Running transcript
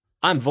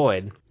I'm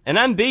Void. And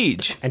I'm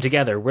Beej. And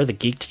together, we're the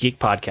Geek to Geek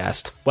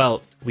podcast.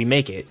 Well, we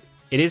make it.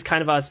 It is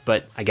kind of us,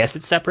 but I guess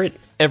it's separate.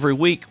 Every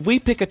week, we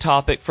pick a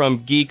topic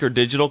from geek or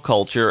digital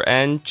culture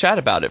and chat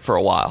about it for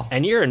a while.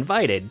 And you're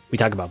invited. We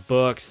talk about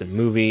books and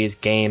movies,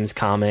 games,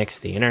 comics,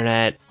 the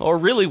internet. Or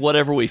really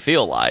whatever we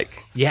feel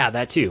like. Yeah,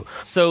 that too.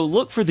 So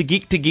look for the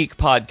Geek to Geek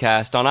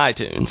podcast on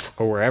iTunes.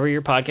 Or wherever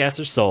your podcasts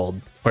are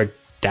sold. Or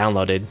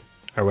downloaded.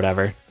 Or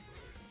whatever.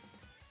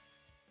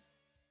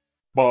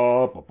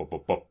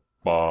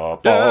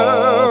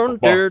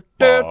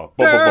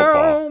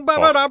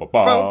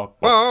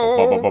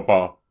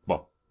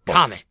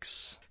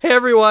 Comics. Hey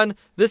everyone,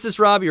 this is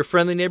Rob, your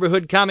friendly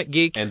neighborhood comic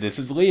geek. And this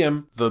is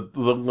Liam, the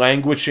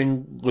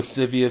languishing,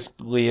 lascivious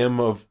Liam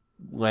of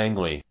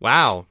Langley.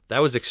 Wow, that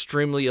was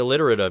extremely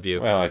illiterate of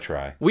you. Well, I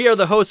try. We are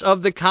the hosts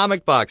of The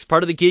Comic Box,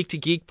 part of the Geek to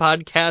Geek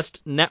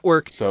podcast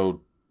network. So,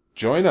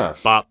 join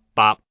us. Bop,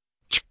 bop.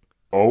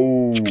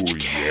 Oh,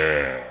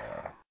 yeah.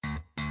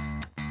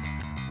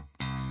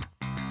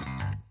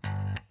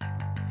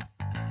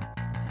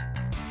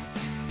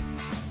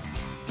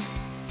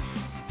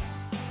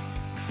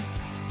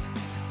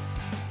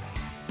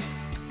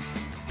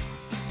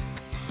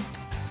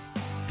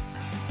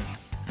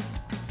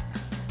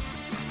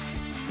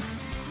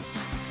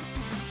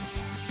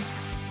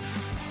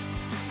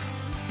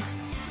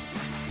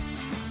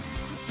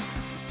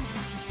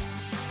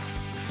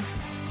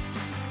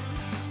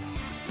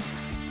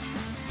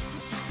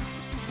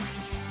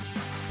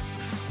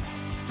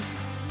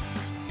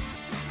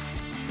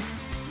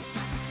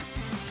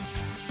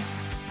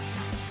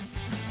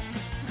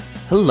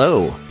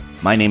 Hello,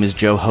 my name is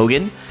Joe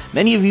Hogan.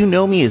 Many of you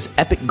know me as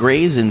Epic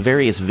Grays in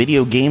various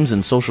video games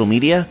and social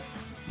media.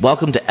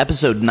 Welcome to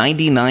episode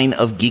 99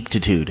 of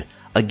Geektitude,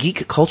 a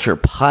geek culture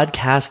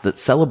podcast that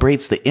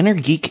celebrates the inner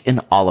geek in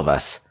all of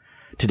us.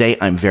 Today,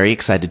 I'm very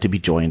excited to be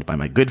joined by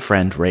my good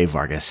friend, Ray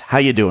Vargas. How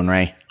you doing,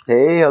 Ray?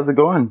 Hey, how's it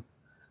going?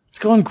 It's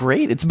going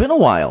great. It's been a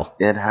while.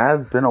 It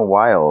has been a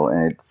while,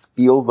 and it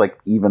feels like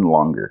even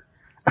longer.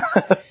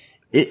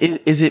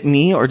 Is it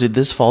me, or did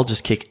this fall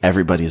just kick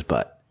everybody's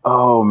butt?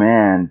 Oh,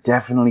 man,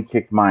 definitely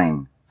kicked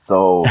mine.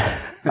 So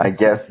I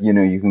guess,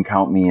 you can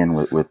count me in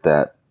with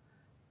that.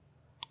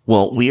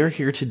 Well, we are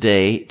here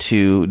today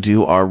to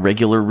do our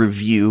regular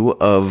review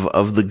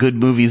of the good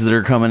movies that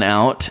are coming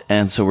out.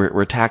 And so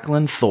we're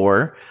tackling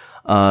Thor.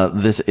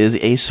 This is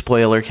a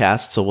spoiler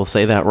cast, so we'll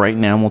say that right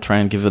now. And we'll try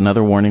and give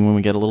another warning when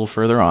we get a little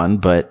further on.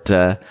 But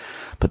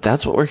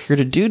that's what we're here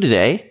to do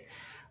today.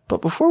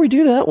 But before we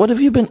do that, what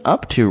have you been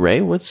up to,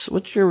 Ray? What's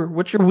your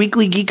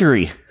weekly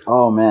geekery?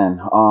 Oh,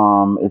 man.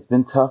 It's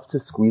been tough to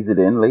squeeze it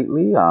in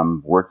lately.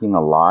 I'm working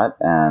a lot.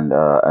 And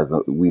as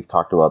we've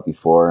talked about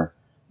before,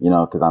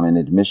 because I'm in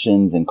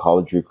admissions and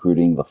college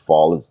recruiting, the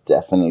fall is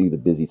definitely the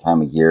busy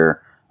time of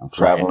year. I'm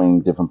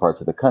traveling different parts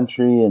of the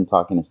country and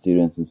talking to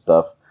students and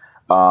stuff.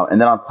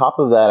 And then on top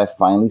of that, I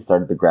finally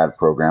started the grad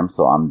program.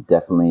 So I'm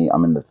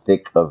in the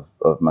thick of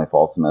my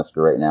fall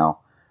semester right now.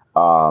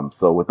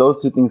 So with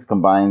those two things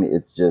combined,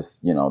 it's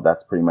just,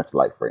 that's pretty much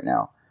life right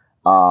now.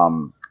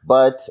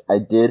 But I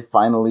did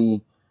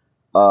finally,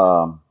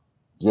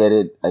 get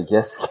it, I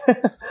guess,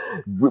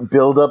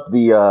 build up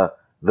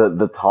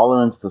the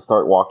tolerance to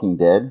start Walking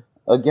Dead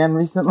again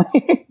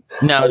recently.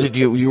 Now, did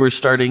you were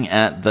starting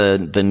at the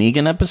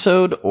Negan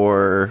episode,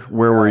 or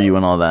where were you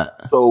in all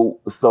that?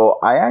 So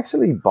I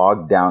actually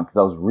bogged down because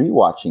I was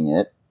rewatching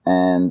it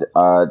and,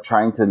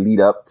 trying to lead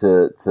up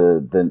to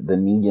the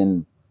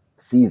Negan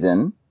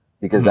season,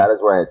 because that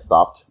is where I had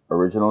stopped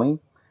originally.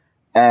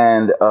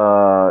 And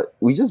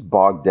we just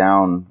bogged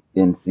down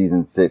in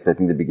season 6, I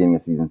think the beginning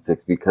of season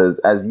 6, because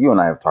as you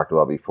and I have talked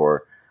about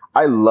before,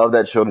 I love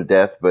that show to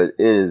death, but it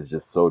is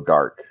just so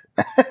dark.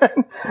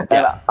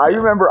 And I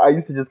remember I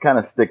used to just kind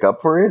of stick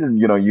up for it, and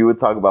you would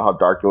talk about how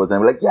dark it was, and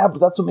I'd be like, yeah,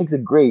 but that's what makes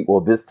it great. Well,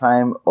 this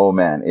time, oh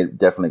man, it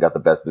definitely got the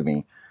best of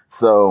me.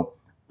 So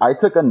I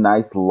took a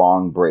nice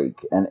long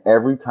break, and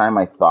every time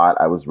I thought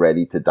I was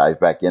ready to dive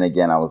back in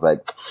again, I was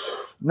like,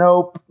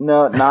 nope,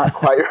 no, not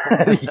quite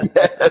ready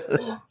yet.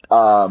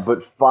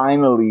 But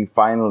finally,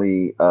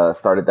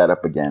 started that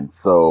up again.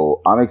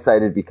 So I'm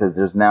excited because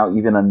there's now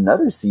even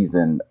another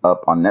season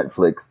up on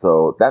Netflix.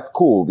 So that's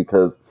cool,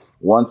 because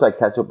once I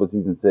catch up with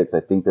season 6,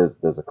 I think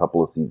there's a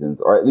couple of seasons,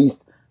 or at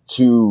least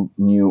 2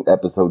 new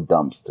episode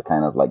dumps to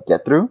kind of like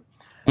get through.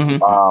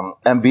 Mm-hmm.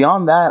 And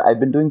beyond that, I've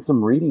been doing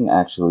some reading,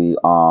 actually.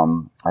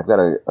 I've got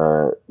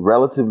a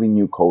relatively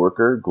new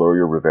coworker,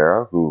 Gloria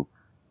Rivera, who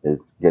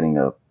is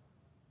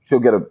she'll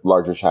get a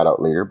larger shout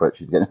out later, but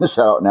she's getting a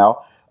shout out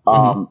now.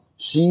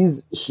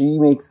 She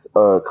makes,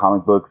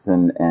 comic books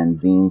and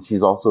zines.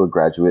 She's also a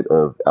graduate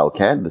of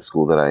LCAD, the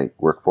school that I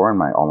work for in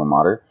my alma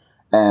mater.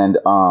 And,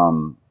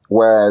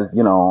 whereas,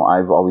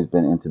 I've always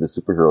been into the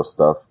superhero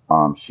stuff,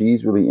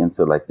 she's really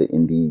into like the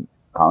indie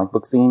comic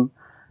book scene.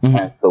 Mm-hmm.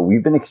 And so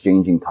we've been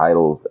exchanging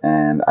titles,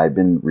 and I've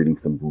been reading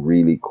some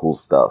really cool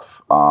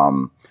stuff.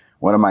 One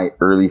of my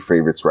early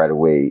favorites right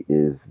away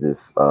is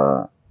this,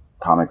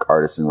 comic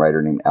artist and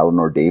writer named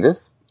Eleanor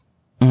Davis,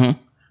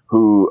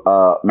 who,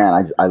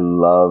 man, I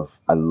love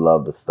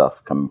the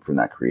stuff coming from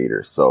that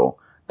creator. So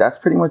that's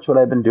pretty much what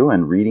I've been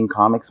doing, reading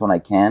comics when I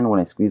can, when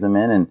I squeeze them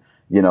in. And,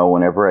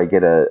 whenever I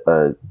get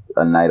a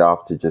night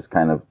off to just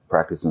kind of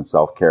practice some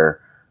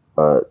self-care,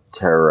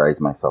 terrorize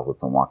myself with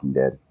some Walking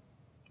Dead.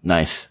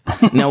 Nice.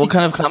 Now, what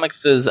kind of comics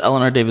does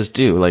Eleanor Davis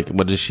do? Like,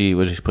 what is she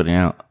putting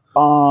out?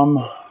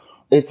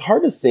 It's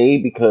hard to say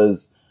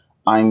because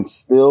I'm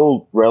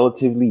still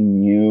relatively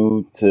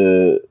new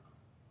to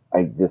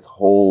like this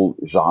whole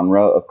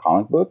genre of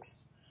comic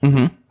books.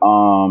 Mm-hmm.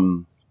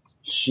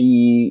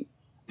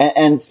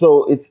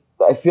 So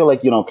I feel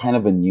like, kind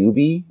of a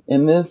newbie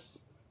in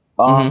this,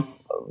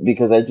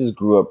 because I just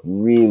grew up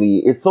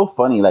it's so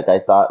funny. Like I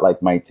thought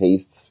like my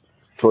tastes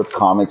towards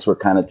comics were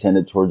kind of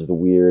tended towards the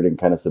weird and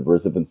kind of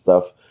subversive and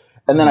stuff.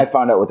 And then I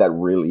found out what that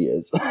really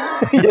is, and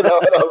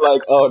I'm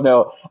like, oh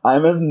no,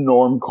 I'm as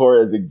normcore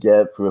as it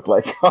gets with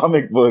like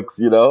comic books,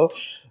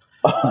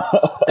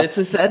 It's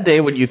a sad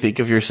day when you think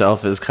of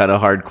yourself as kind of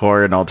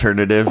hardcore and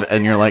alternative,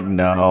 and you're like,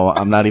 no,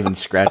 I'm not even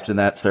scratching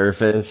that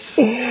surface.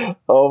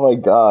 Oh my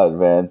God,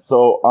 man.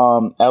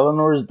 So,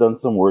 Eleanor's done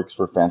some works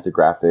for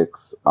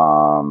Fantagraphics.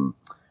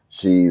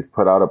 She's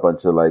put out a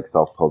bunch of like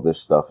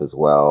self-published stuff as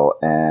well.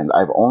 And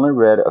I've only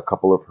read a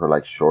couple of her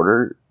like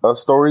shorter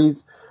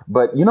stories.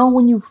 But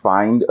when you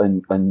find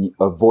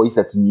a voice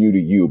that's new to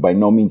you, by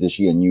no means is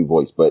she a new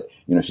voice, but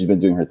she's been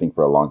doing her thing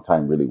for a long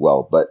time really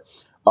well. But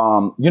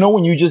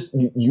when you just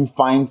you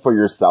find for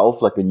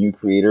yourself like a new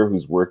creator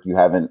whose work you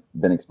haven't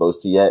been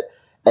exposed to yet,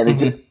 and it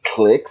just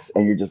clicks,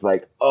 and you're just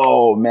like,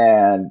 oh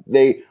man,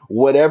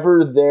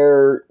 whatever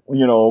their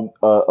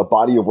a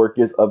body of work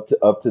is up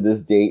to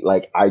this date,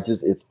 like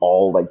it's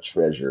all like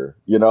treasure,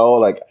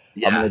 like.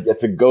 Yeah. I'm gonna get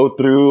to go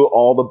through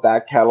all the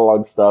back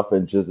catalog stuff,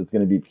 and it's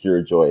gonna be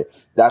pure joy.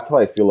 That's how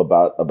I feel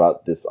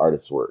about this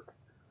artist's work.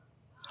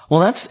 Well,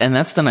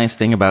 that's the nice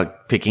thing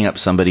about picking up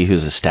somebody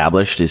who's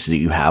established is that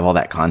you have all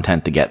that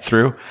content to get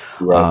through.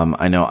 Right.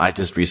 I know I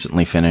just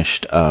recently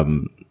finished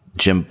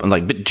Jim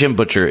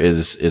Butcher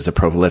is a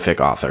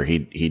prolific author.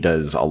 He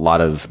does all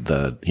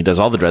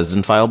the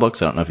Dresden File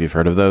books. I don't know if you've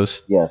heard of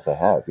those. Yes, I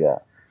have. Yeah.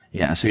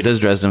 Yeah. So he does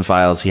Dresden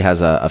Files. He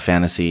has a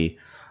fantasy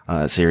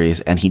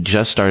series, and he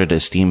just started a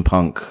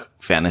steampunk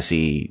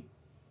fantasy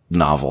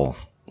novel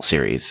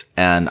series.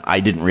 And I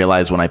didn't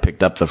realize when I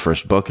picked up the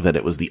first book that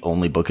it was the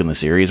only book in the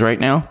series right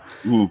now.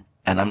 And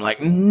I'm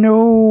like,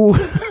 no,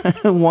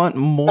 I want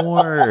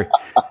more.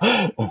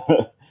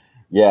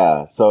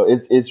 Yeah. So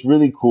it's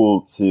really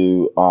cool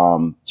to,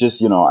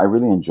 I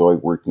really enjoy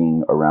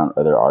working around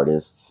other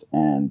artists,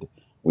 and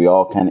we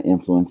all kind of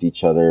influence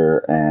each other.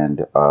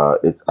 And,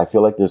 I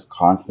feel like there's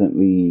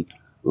constantly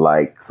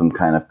like some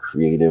kind of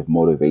creative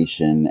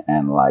motivation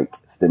and like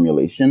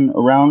stimulation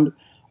around.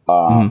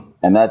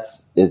 And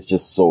it's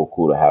just so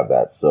cool to have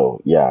that.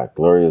 So yeah,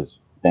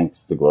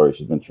 thanks to Gloria,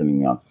 she's been turning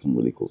me on to some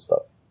really cool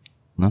stuff.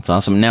 That's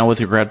awesome. Now with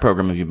your grad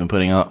program, have you been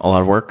putting out a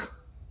lot of work?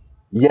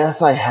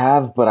 Yes, I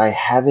have, but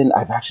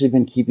I've actually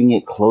been keeping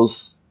it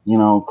closely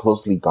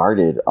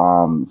guarded.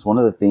 It's one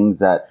of the things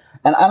that,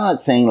 and I'm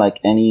not saying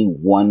like any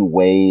one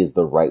way is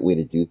the right way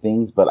to do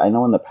things, but I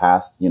know in the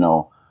past,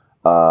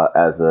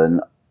 as an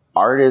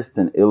artist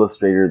and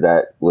illustrator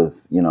that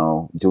was,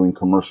 doing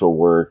commercial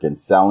work and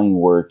selling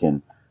work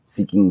and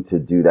seeking to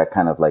do that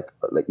kind of like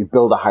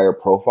build a higher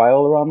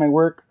profile around my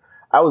work,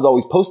 I was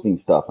always posting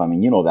stuff. I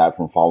mean, that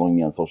from following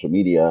me on social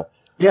media.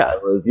 Yeah. I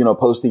was,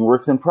 posting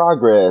works in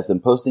progress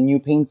and posting new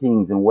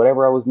paintings and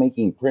whatever I was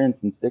making,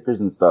 prints and stickers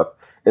and stuff,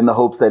 in the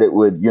hopes that it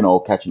would,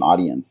 catch an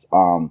audience.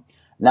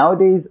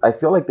 Nowadays, I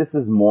feel like this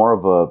is more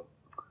of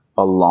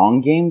a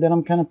long game that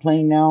I'm kind of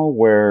playing now,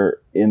 where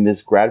in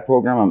this grad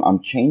program,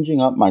 I'm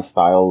changing up my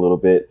style a little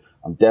bit.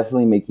 I'm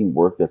definitely making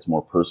work that's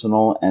more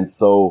personal. And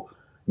so,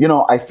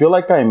 I feel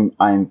like I'm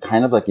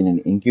kind of like in an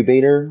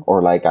incubator,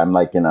 or like I'm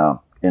like in a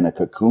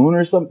cocoon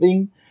or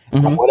something.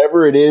 And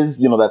whatever it is,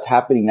 that's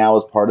happening now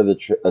is part of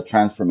a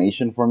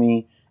transformation for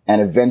me.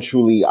 And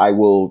eventually I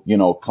will,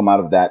 come out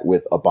of that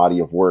with a body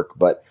of work.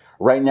 But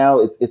right now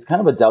it's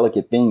kind of a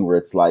delicate thing where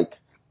it's like,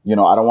 I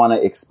don't want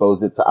to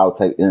expose it to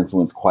outside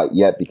influence quite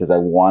yet, because I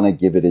want to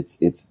give it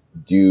its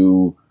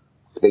due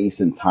space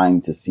and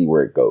time to see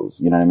where it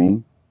goes. You know what I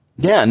mean?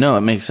 Yeah, no,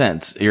 it makes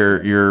sense. You're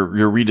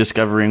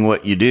rediscovering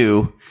what you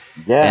do.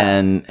 Yeah.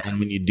 And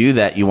when you do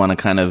that, you want to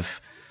kind of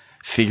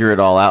figure it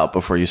all out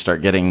before you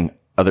start getting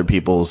other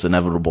people's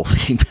inevitable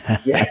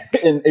feedback. Yeah,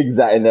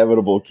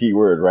 inevitable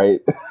keyword,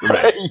 right?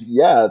 Right.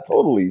 Yeah,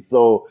 totally.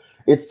 So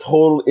it's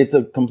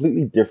a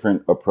completely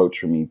different approach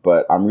for me,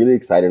 but I'm really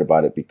excited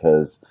about it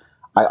because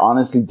I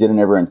honestly didn't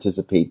ever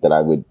anticipate that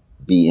I would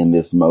be in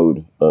this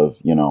mode of,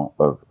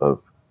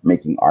 of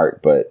making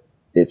art, but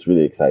it's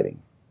really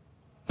exciting.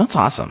 That's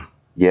awesome.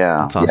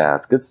 Yeah. That's awesome. Yeah,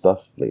 it's good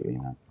stuff lately,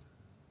 man.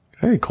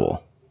 Very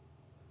cool.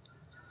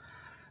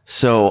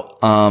 So,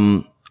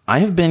 I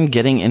have been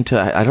getting into,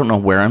 I don't know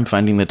where I'm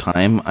finding the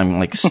time. I'm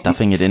like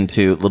stuffing it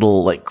into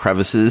little like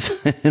crevices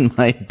in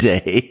my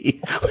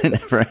day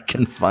whenever I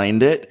can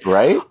find it.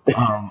 Right?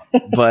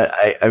 But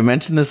I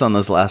mentioned this on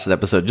this last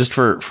episode, just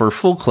for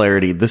full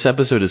clarity. This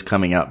episode is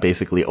coming out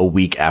basically a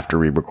week after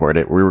we record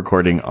it. We're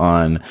recording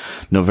on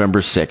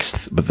November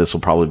 6th, but this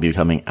will probably be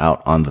coming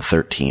out on the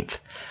 13th.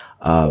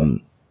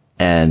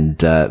 And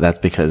that's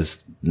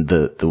because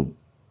the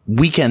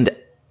weekend,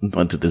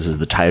 this is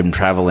the time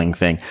traveling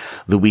thing.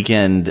 The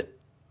weekend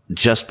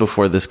just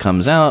before this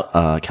comes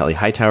out, Kelly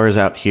Hightower's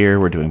out here.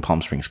 We're doing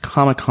Palm Springs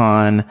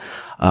Comic-Con.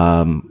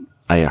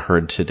 I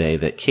heard today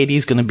that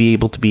Katie's going to be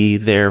able to be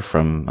there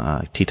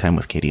from Tea Time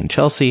with Katie and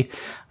Chelsea.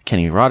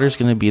 Kenny Rodder's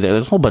going to be there.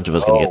 There's a whole bunch of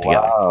us going to get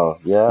together. Wow.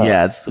 Yeah.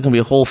 Yeah, it's going to be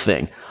a whole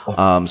thing.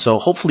 So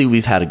hopefully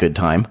we've had a good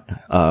time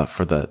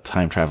for the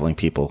time traveling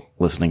people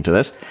listening to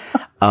this.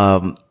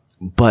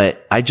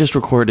 But I just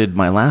recorded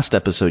my last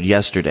episode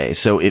yesterday,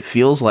 so it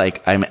feels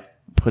like I'm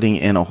putting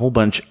in a whole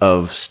bunch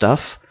of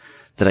stuff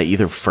that I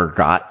either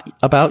forgot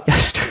about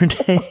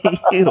yesterday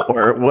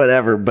or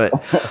whatever. But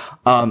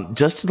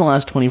just in the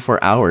last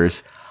 24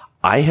 hours,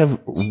 I have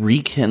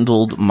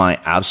rekindled my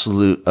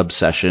absolute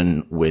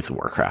obsession with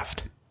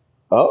Warcraft.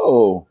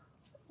 Oh.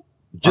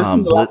 Just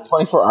in the last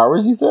 24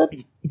 hours, you said?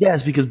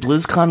 Yes, because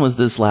BlizzCon was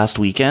this last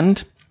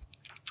weekend.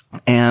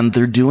 And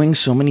they're doing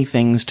so many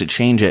things to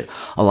change it.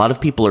 A lot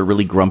of people are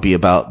really grumpy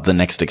about the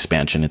next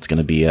expansion. It's going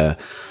to be a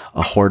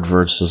Horde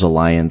versus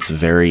Alliance,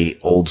 very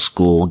old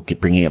school,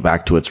 bringing it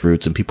back to its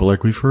roots. And people are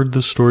like, we've heard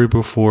this story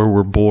before,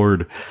 we're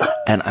bored.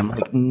 And I'm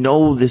like,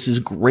 no, this is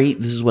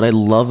great. This is what I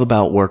love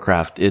about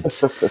Warcraft.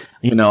 It's,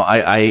 you know,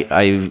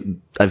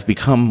 I've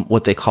become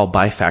what they call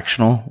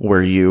bifactional,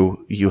 where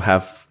you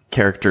have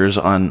characters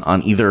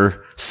on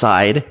either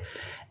side.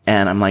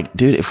 And I'm like,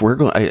 dude, if we're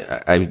going,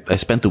 I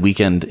spent the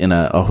weekend in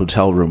a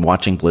hotel room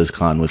watching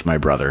BlizzCon with my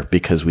brother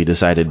because we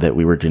decided that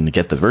we were going to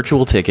get the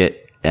virtual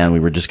ticket and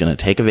we were just going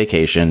to take a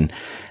vacation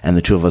and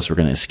the two of us were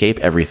going to escape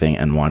everything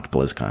and watch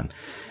BlizzCon.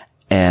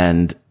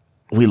 And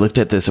we looked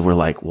at this and we're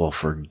like, well,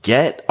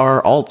 forget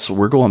our alts.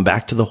 We're going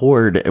back to the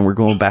Horde and we're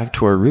going back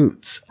to our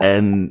roots.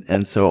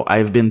 And so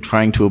I've been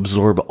trying to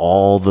absorb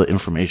all the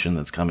information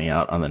that's coming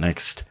out on the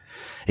next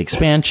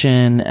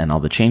expansion and all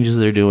the changes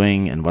they're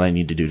doing and what I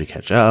need to do to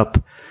catch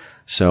up.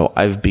 So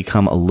I've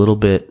become a little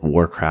bit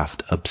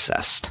Warcraft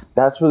obsessed.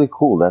 That's really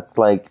cool. That's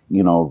like,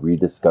 you know,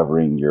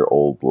 rediscovering your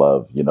old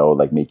love, you know,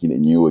 like making it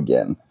new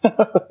again.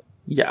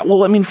 Yeah,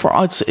 well, I mean,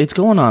 it's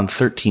going on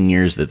 13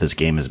 years that this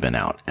game has been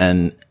out.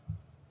 And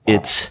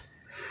it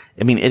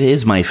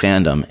is my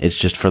fandom. It's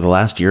just for the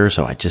last year or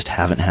so, I just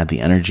haven't had the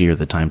energy or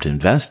the time to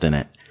invest in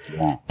it.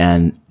 Yeah.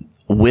 And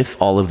with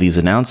all of these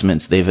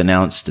announcements, they've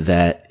announced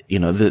that, you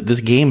know,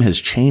 this game has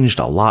changed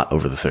a lot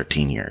over the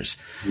 13 years.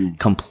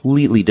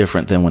 Completely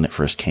different than when it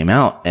first came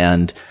out.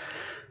 And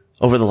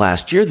over the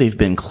last year, they've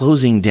been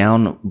closing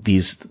down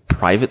these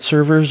private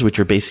servers, which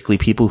are basically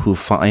people who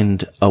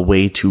find a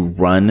way to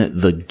run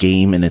the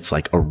game in its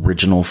like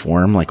original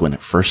form, like when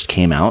it first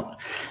came out.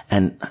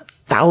 And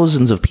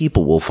thousands of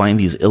people will find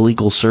these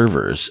illegal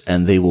servers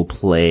and they will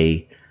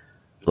play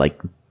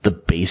like the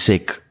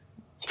basic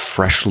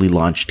freshly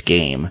launched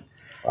game.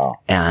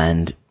 Wow.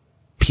 And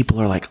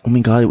people are like, oh my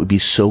God, it would be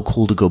so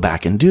cool to go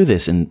back and do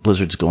this. And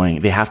Blizzard's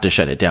going, they have to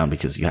shut it down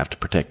because you have to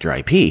protect your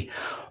IP.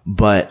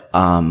 But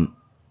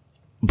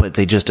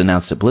they just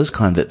announced at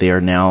BlizzCon that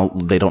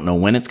they don't know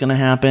when it's going to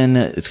happen.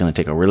 It's going to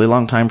take a really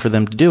long time for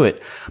them to do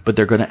it, but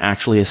they're going to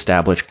actually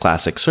establish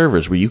classic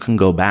servers where you can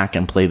go back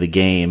and play the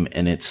game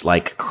and it's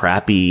like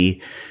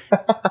crappy,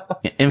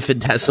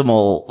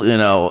 infinitesimal, you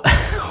know,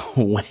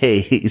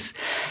 ways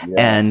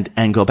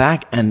and go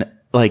back and,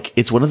 like,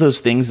 it's one of those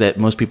things that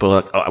most people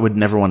are like, oh, I would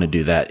never want to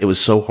do that. It was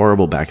so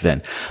horrible back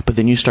then. But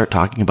then you start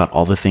talking about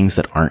all the things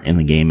that aren't in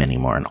the game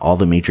anymore and all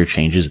the major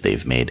changes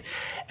they've made.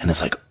 And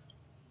it's like,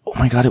 oh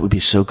my God, it would be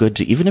so good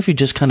to, even if you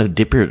just kind of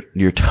dip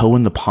your toe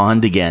in the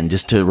pond again,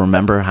 just to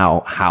remember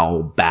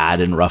how bad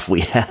and rough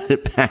we had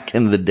it back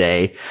in the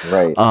day.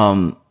 Right.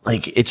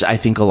 I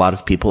think a lot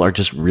of people are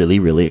just really,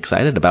 really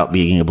excited about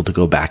being able to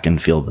go back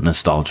and feel the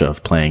nostalgia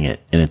of playing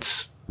it in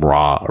its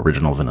raw,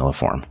 original vanilla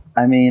form.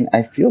 I mean,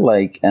 I feel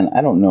like, and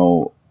I don't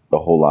know a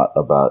whole lot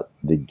about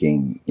the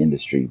game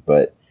industry,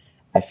 but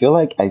I feel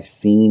like I've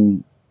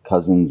seen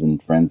cousins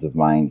and friends of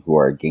mine who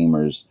are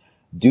gamers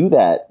do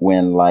that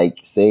when, like,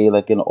 say,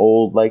 like an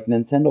old, like,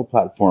 Nintendo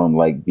platform,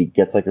 like,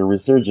 gets like a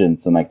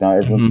resurgence and like now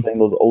everyone's playing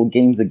those old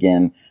games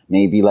again,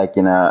 maybe like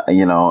in a,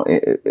 you know,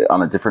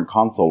 on a different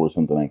console or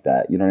something like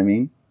that. You know what I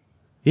mean?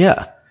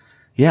 Yeah.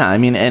 Yeah. I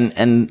mean,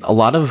 and a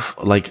lot of,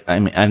 like, I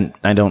mean,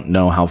 I don't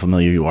know how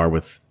familiar you are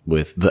with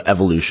the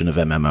evolution of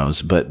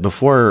MMOs, but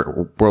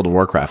before World of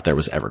Warcraft, there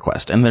was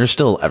EverQuest, and there's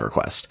still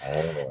EverQuest.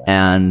 Oh.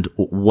 And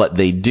what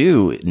they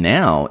do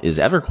now is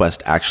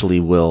EverQuest actually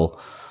will,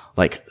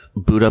 like,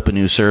 boot up a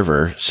new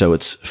server, so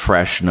it's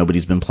fresh,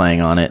 nobody's been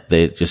playing on it,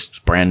 they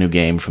just brand new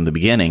game from the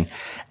beginning,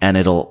 and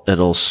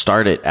it'll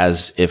start it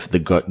as if the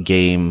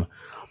game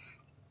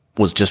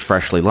was just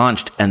freshly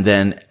launched, and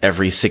then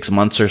every 6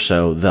 months or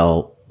so,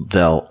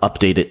 they'll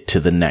update it to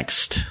the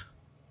next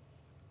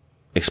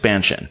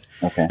expansion.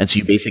 Okay. And so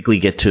you basically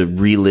get to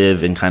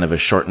relive in kind of a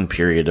shortened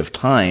period of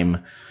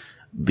time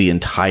the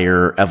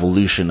entire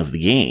evolution of the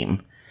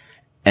game.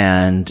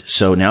 And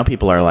so now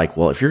people are like,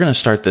 well, if you're going to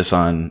start this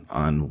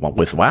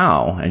with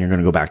WoW and you're going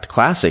to go back to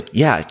Classic,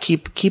 yeah,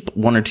 keep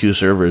one or two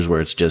servers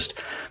where it's just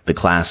the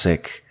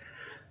Classic,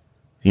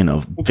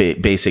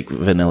 basic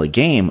vanilla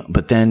game.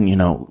 But then,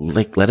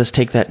 let us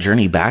take that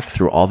journey back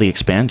through all the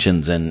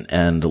expansions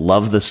and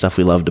love the stuff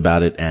we loved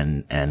about it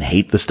and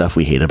hate the stuff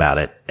we hate about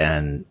it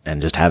and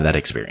just have that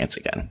experience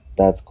again.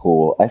 That's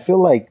cool. I feel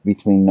like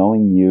between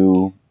knowing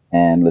you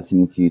and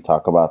listening to you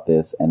talk about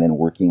this and then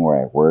working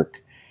where I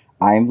work,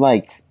 I'm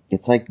like,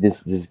 it's like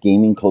this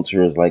gaming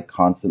culture is like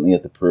constantly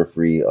at the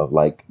periphery of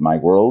like my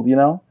world,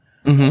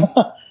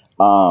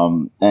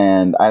 Mm-hmm.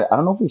 And I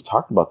don't know if we've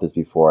talked about this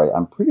before.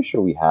 I'm pretty sure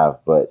we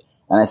have, and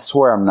I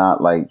swear I'm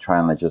not like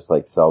trying to just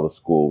like sell the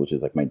school, which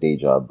is like my day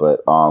job.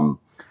 But,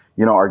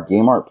 our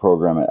game art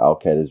program at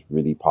Alcat is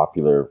really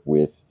popular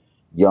with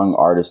young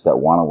artists that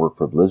want to work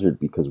for Blizzard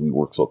because we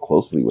work so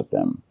closely with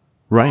them.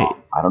 Right.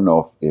 I don't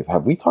know if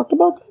have we talked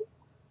about that?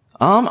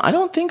 I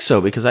don't think so,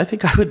 because I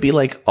think I would be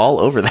like all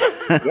over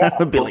that. Yeah. I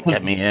would be like,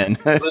 get me in.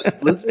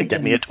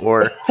 Get me a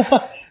tour.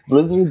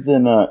 Blizzard's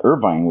in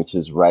Irvine, which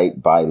is right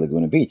by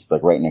Laguna Beach. It's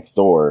like right next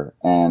door.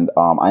 And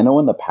I know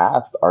in the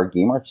past, our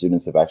game art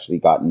students have actually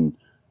gotten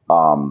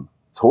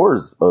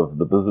tours of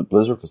the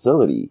Blizzard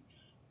facility.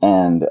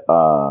 And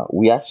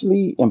we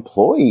actually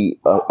employ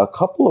a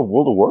couple of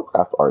World of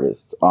Warcraft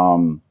artists.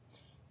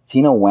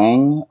 Tina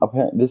Wang,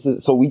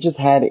 so we just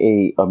had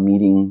a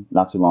meeting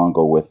not too long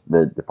ago with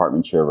the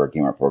department chair of our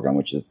game art program,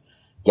 which is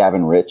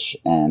Gavin Rich.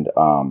 And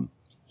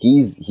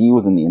he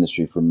was in the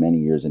industry for many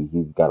years and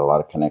he's got a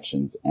lot of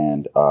connections.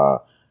 And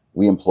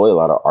we employ a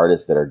lot of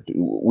artists that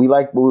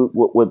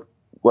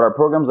what our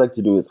programs like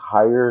to do is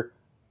hire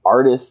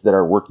artists that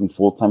are working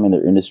full time in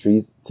their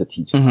industries to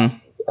teach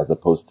classes, as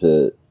opposed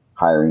to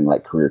hiring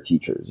like career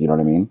teachers. You know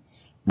what I mean?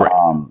 Right.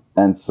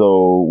 And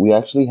so we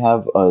actually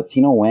have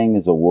Tina Wang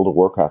is a World of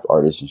Warcraft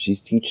artist, and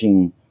she's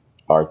teaching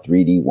our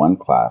 3D1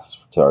 class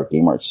to our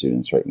game art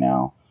students right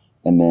now.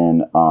 And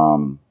then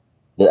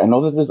I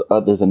know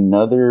that there's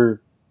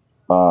another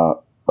a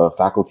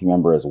faculty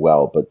member as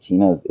well, but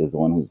Tina is the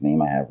one whose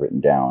name I have written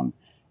down.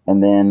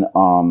 And then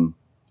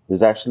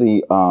there's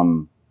actually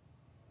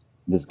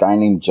this guy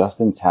named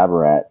Justin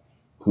Tabarat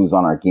who's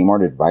on our game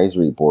art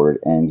advisory board,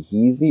 and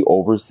he's the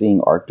overseeing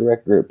art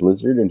director at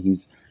Blizzard, and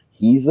he's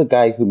the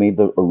guy who made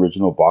the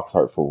original box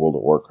art for World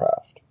of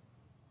Warcraft.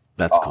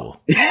 That's cool.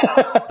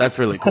 That's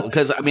really cool.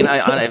 Because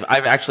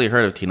I've actually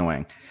heard of Tina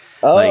Wang.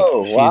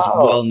 Oh, she's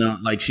wow. well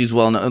known. She's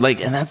well known.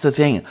 And that's the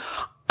thing.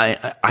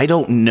 I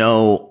don't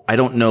know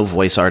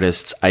voice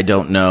artists. I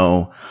don't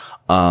know,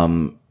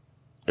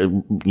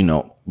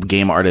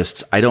 game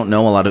artists. I don't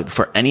know a lot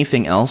for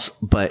anything else,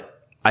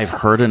 but I've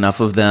heard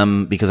enough of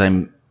them because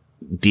I'm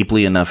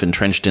deeply enough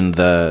entrenched in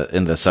the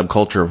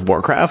subculture of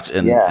Warcraft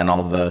and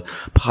all the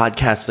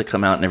podcasts that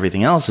come out and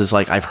everything else is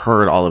like, I've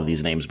heard all of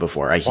these names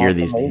before. I hear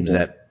these names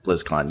at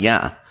BlizzCon.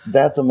 Yeah.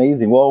 That's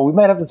amazing. Well, we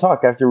might have to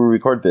talk after we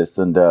record this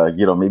and,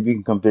 maybe you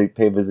can come pay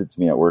a visit to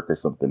me at work or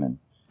something. And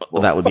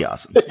that would be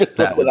awesome.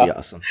 That would be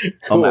awesome.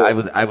 Cool.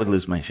 I would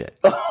lose my shit.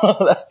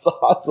 That's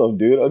awesome,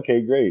 dude.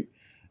 Okay, great.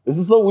 This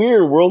is so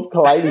weird. Worlds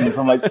colliding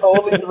from like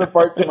totally different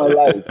parts of my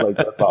life. Like,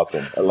 that's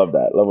awesome. I love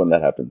that. I love when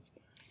that happens.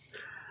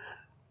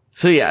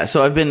 So yeah,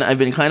 I've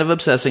been kind of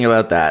obsessing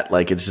about that.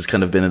 Like, it's just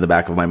kind of been in the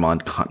back of my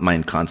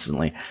mind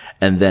constantly.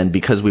 And then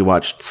because we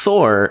watched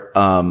Thor,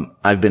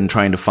 I've been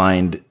trying to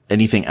find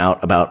anything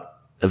out about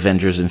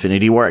Avengers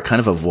Infinity War. I kind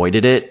of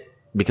avoided it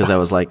because I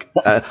was like,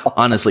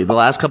 honestly, the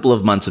last couple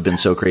of months have been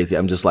so crazy.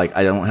 I'm just like,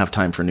 I don't have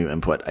time for new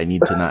input. I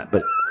need to not.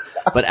 But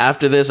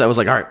after this, I was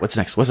like, all right, what's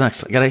next? I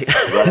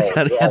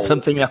gotta get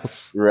something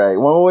else. Right.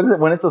 Well,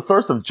 when it's a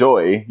source of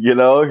joy,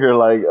 you're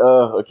like,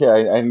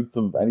 okay, I need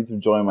some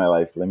joy in my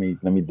life. Let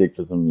me dig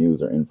for some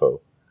news or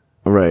info.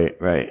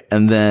 Right.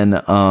 And then,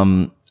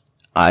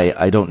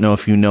 I don't know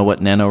if you know what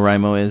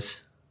NaNoWriMo is.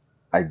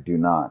 I do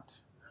not.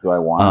 Do I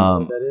want to know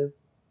what that is?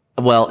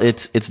 Well,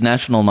 it's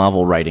National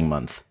Novel Writing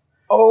Month.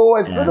 Oh,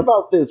 I've heard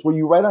about this, where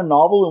you write a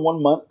novel in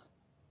 1 month.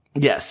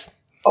 Yes.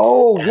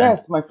 Oh,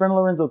 yes. My friend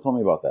Lorenzo told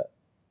me about that.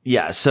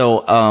 Yeah.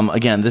 So,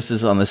 again, this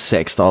is on the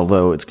 6th,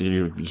 although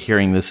you're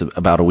hearing this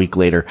about a week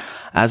later.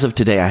 As of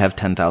today, I have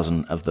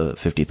 10,000 of the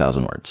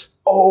 50,000 words.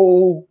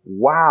 Oh,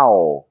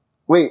 wow.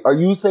 Wait, are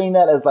you saying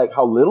that as like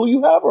how little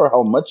you have or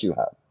how much you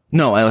have?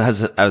 No,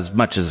 as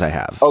much as I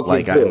have.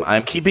 Okay, good.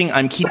 I'm keeping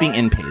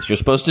in pace. You're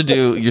supposed to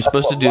do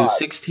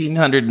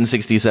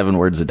 1,667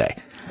 words a day.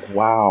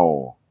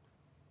 Wow.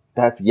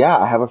 I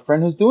have a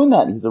friend who's doing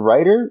that. He's a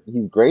writer.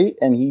 He's great.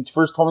 And he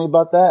first told me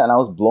about that and I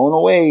was blown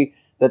away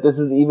that this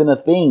is even a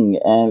thing.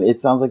 And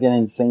it sounds like an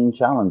insane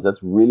challenge.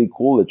 That's really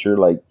cool that you're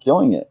like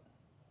killing it.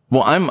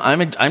 Well,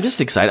 I'm just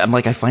excited. I'm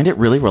like, I find it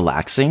really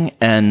relaxing,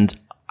 and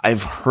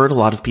I've heard a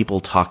lot of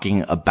people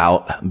talking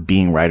about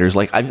being writers.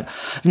 Like,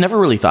 I've never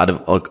really thought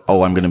of like,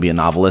 oh, I'm going to be a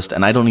novelist,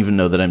 and I don't even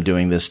know that I'm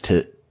doing this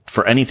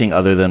for anything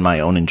other than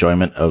my own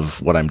enjoyment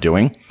of what I'm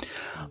doing.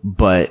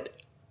 But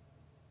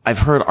I've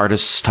heard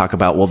artists talk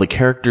about, well, the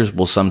characters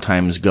will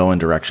sometimes go in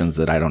directions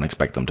that I don't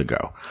expect them to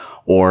go.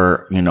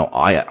 Or,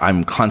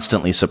 I'm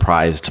constantly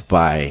surprised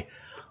by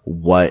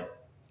what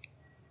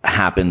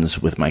happens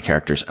with my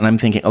characters. And I'm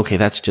thinking, okay,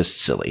 that's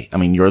just silly. I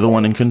mean, you're the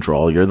one in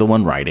control. You're the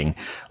one writing.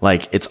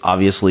 Like, it's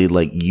obviously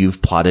like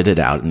you've plotted it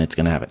out and it's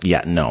going to happen.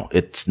 Yeah, no,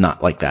 it's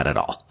not like that at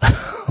all.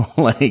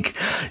 Like,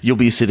 you'll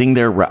be sitting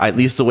there, at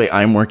least the way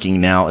I'm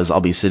working now is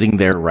I'll be sitting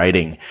there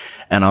writing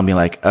and I'll be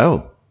like,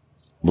 oh,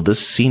 well,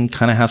 this scene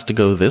kind of has to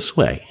go this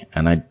way.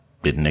 And I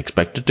didn't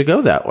expect it to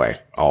go that way.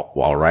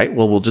 All right.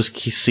 Well, we'll just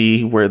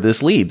see where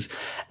this leads.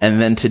 And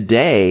then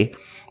today,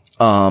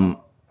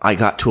 I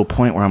got to a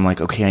point where I'm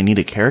like, okay, I need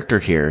a character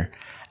here.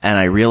 And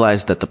I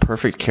realized that the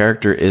perfect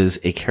character is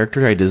a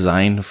character I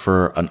designed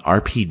for an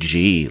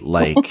RPG,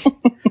 like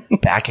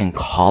back in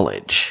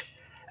college.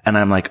 And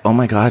I'm like, oh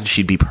my God,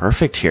 she'd be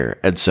perfect here.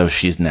 And so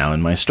she's now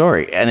in my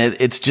story. And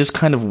it's just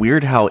kind of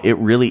weird how it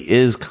really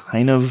is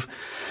kind of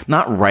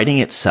not writing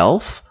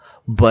itself,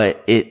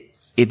 but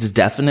it's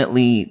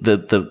definitely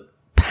the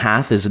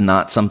path is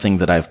not something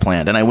that I've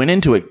planned. And I went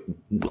into it,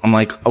 I'm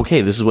like,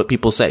 okay, this is what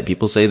people say.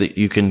 People say that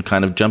you can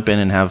kind of jump in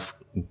and have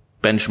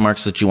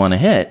benchmarks that you want to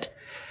hit.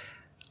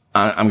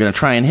 I'm going to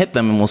try and hit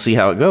them and we'll see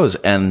how it goes.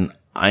 And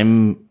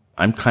I'm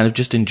kind of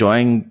just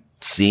enjoying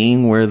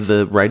seeing where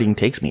the writing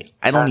takes me.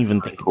 I don't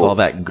even think it's all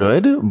that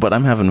good, but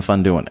I'm having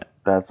fun doing it.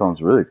 That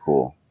sounds really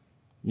cool.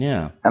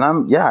 Yeah.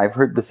 And I've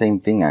heard the same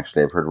thing,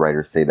 actually. I've heard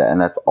writers say that.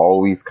 And that's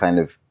always kind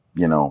of,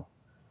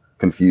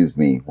 confused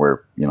me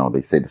where,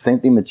 they say the same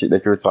thing that you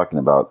were talking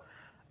about.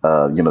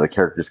 The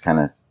characters kind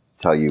of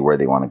tell you where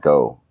they want to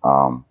go.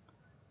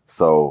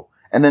 So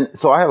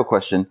I have a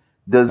question.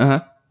 Does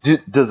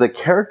a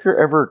character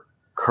ever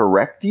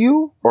correct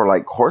you or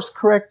like course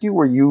correct you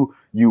where you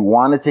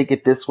want to take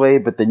it this way,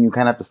 but then you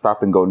kind of have to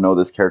stop and go, no,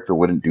 this character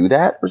wouldn't do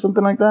that or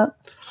something like that?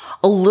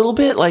 A little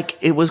bit. Like,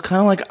 it was kind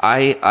of like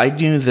I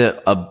knew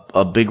that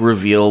a big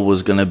reveal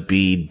was going to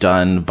be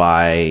done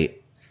by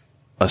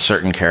a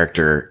certain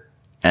character,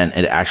 and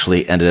it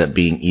actually ended up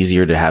being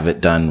easier to have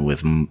it done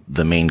with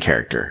the main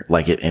character.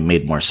 Like, it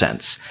made more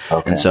sense.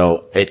 Okay. And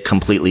so it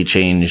completely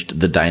changed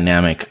the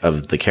dynamic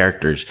of the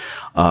characters.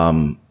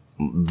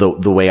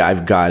 The way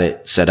I've got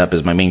it set up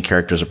is my main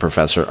character is a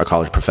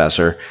college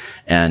professor,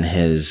 and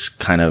his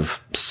kind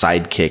of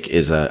sidekick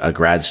is a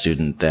grad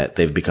student that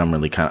they've become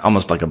really kind of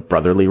almost like a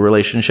brotherly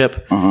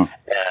relationship.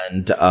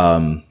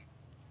 Mm-hmm.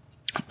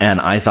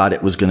 And I thought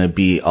it was going to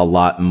be a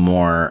lot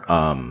more,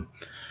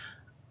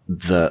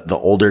 the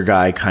older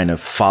guy kind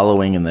of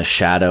following in the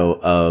shadow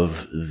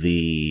of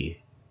the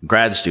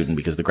grad student,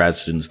 because the grad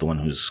student's the one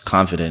who's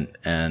confident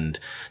and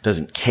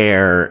doesn't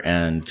care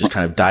and just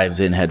kind of dives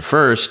in head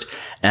first.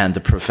 And the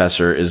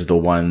professor is the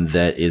one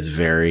that is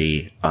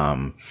very,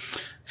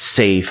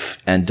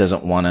 safe and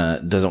doesn't want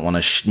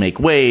to make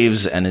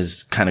waves and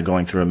is kind of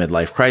going through a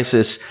midlife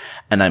crisis.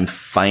 And I'm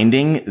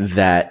finding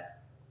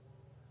that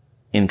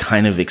in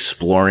kind of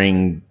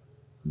exploring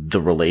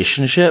the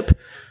relationship,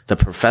 the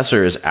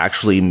professor is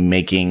actually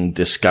making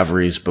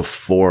discoveries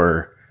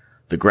before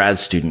the grad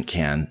student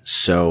can.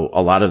 So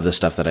a lot of the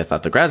stuff that I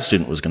thought the grad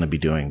student was going to be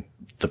doing,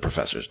 the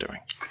professor's doing.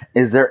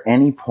 Is there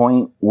any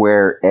point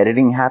where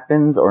editing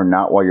happens or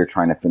not while you're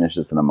trying to finish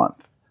this in a month?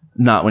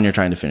 Not when you're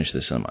trying to finish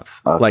this in a month.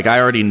 Okay. Like, I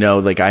already know,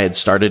 like, I had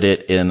started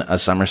it in a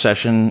summer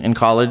session in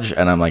college,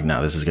 and I'm like,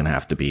 no, this is going to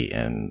have to be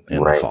in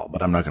the fall,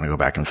 but I'm not going to go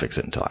back and fix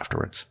it until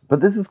afterwards. But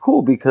this is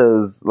cool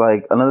because,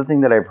 like, another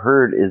thing that I've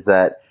heard is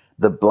that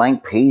the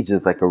blank page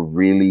is like a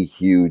really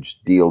huge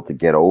deal to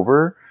get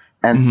over.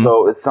 And mm-hmm.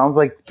 So it sounds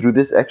like through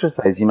this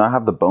exercise, you now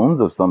have the bones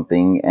of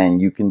something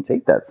and you can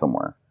take that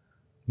somewhere.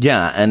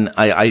 Yeah. And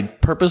I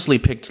purposely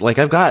picked, like,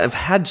 I've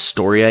had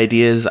story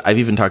ideas. I've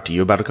even talked to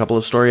you about a couple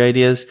of story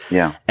ideas.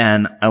 Yeah.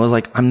 And I was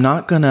like, I'm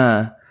not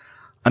gonna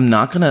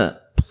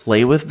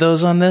play with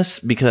those on this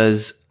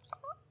because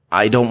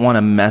I don't want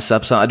to mess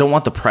up I don't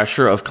want the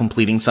pressure of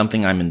completing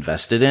something I'm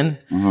invested in.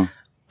 Mm-hmm.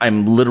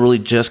 I'm literally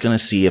just going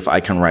to see if I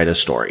can write a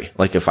story.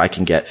 Like, if I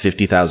can get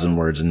 50,000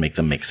 words and make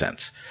them make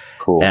sense.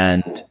 Cool.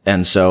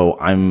 And so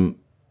I'm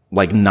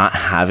like not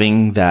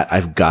having that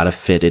I've got to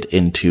fit it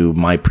into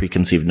my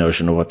preconceived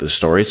notion of what the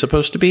story is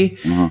supposed to be.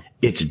 Mm-hmm.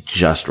 It's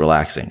just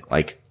relaxing.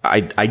 Like,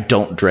 I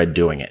don't dread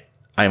doing it.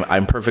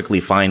 I'm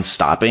perfectly fine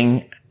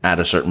stopping at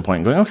a certain point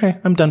and going, okay,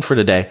 I'm done for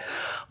today.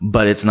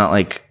 But it's not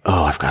like,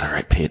 oh, I've got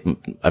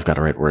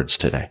to write words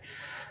today.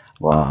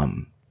 Wow.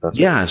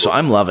 Yeah, so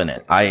I'm loving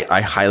it. I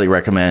highly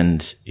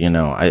recommend,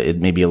 it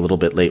may be a little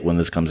bit late when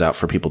this comes out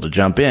for people to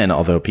jump in,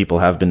 although people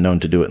have been known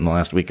to do it in the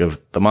last week of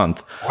the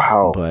month.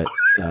 Wow. But,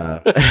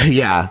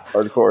 yeah.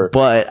 Hardcore.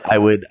 But I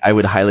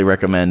would highly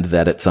recommend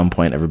that at some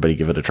point everybody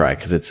give it a try,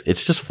 because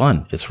it's just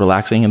fun. It's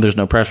relaxing and there's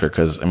no pressure,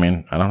 because, I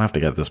don't have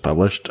to get this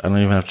published. I don't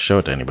even have to show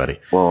it to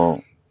anybody.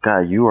 Well,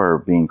 God, you are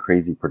being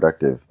crazy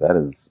productive. That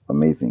is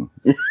amazing.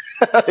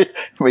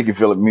 Make me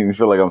feel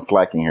like I'm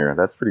slacking here.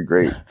 That's pretty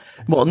great.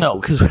 Well, no,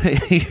 because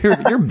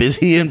you're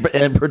busy and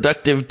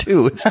productive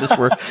too. It's just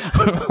we're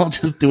all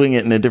just doing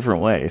it in a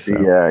different way. So.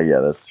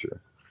 Yeah, that's true.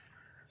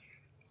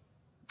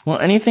 Well,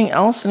 anything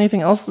else?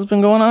 Anything else that's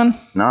been going on?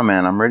 No,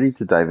 man, I'm ready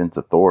to dive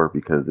into Thor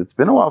because it's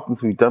been a while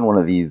since we've done one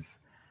of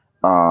these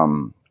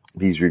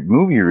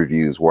movie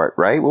reviews.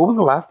 Right? What was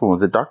the last one?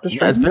 Was it Doctor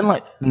Strange? Yeah, it's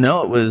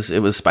been it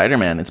was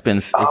Spider-Man. It's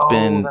been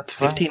 15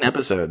 right.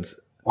 episodes.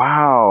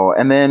 Wow.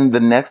 And then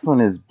the next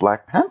one is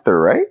Black Panther,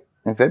 right?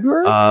 In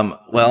February?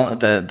 Well,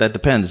 that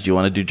depends. Do you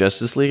want to do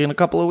Justice League in a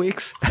couple of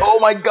weeks? Oh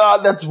my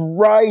God, that's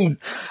right.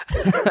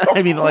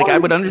 I mean, I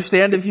would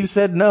understand if you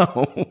said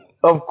no.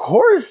 Of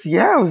course,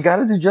 yeah, we got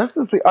to do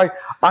Justice League.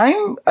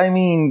 I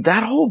mean,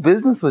 that whole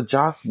business with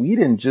Joss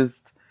Whedon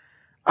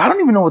I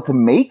don't even know what to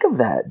make of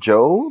that,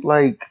 Joe.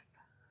 Like,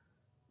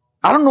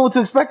 I don't know what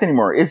to expect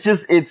anymore. It's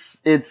just, I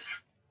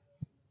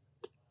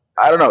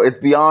don't know. It's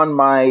beyond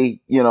my,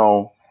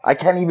 I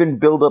can't even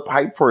build up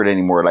hype for it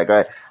anymore. Like,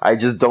 I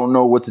just don't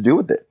know what to do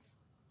with it.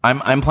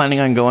 I'm planning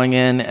on going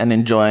in and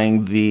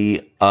enjoying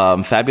the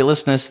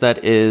fabulousness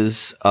that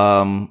is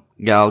Gal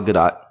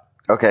Gadot.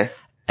 Okay.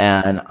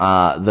 And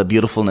the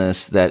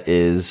beautifulness that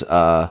is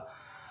Jason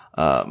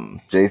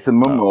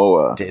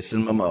Momoa.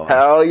 Jason Momoa.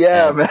 Hell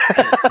yeah, and man.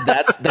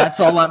 That's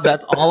all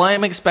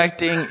I'm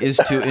expecting is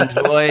to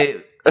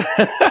enjoy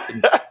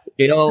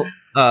Gal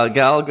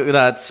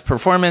Gadot's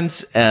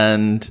performance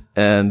and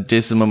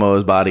Jason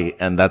Momoa's body,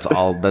 and that's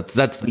all. That's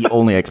the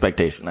only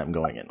expectation I'm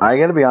going in with. I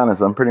gotta be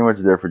honest, I'm pretty much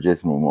there for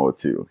Jason Momoa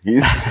too.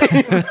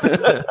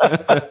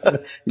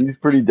 He's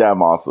pretty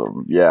damn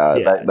awesome.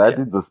 Yeah, that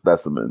dude's a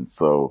specimen.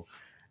 So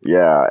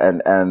yeah,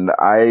 and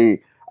I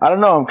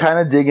don't know. I'm kind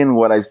of digging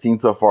what I've seen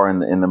so far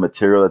in the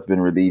material that's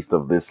been released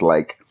of this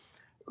like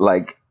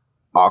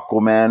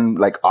Aquaman,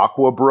 like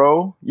Aqua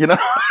Bro,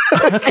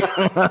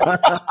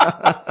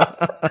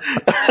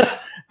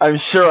 I'm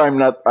sure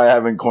I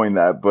haven't coined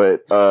that,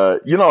 but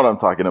you know what I'm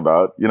talking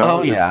about,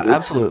 Oh yeah,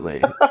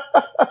 absolutely.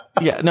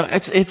 Yeah, no,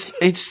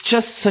 it's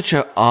just such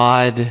an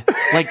odd,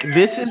 like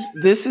this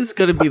is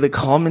going to be the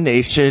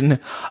culmination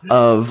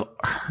of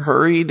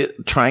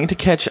DC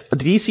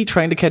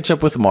trying to catch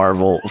up with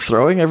Marvel,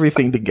 throwing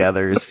everything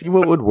together, see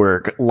what would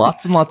work,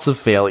 lots and lots of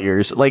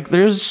failures. Like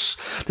this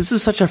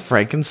is such a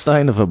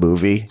Frankenstein of a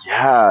movie.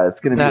 Yeah, it's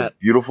going to be a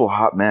beautiful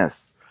hot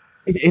mess.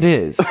 It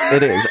is,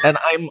 and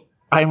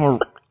I'm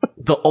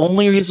the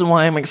only reason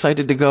why I'm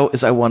excited to go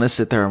is I want to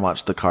sit there and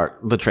watch the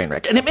train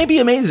wreck. And it may be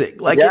amazing.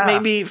 It may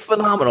be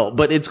phenomenal,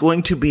 but it's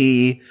going to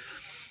be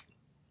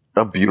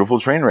a beautiful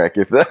train wreck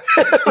if that's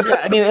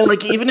Yeah, I mean,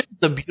 even if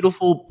it's a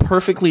beautiful,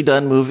 perfectly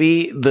done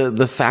movie,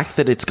 the fact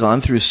that it's gone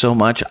through so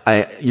much,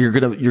 you're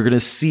gonna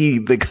see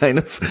the kind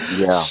of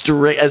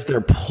straight as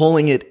they're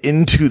pulling it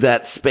into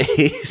that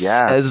space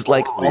as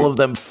all of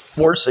them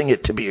forcing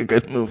it to be a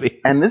good movie.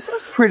 And this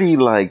is pretty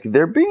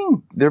they're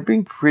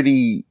being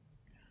pretty,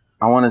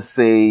 I want to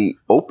say,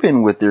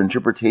 open with their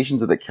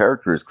interpretations of the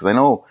characters, because I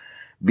know,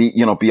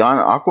 beyond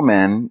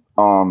Aquaman,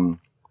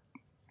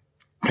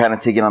 kind of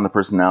taking on the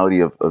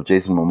personality of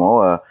Jason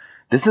Momoa,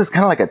 this is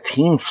kind of like a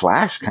Team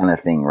Flash kind of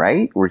thing,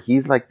 right? Where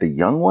he's like the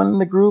young one in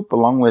the group,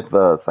 along with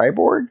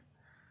Cyborg.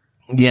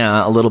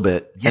 Yeah, a little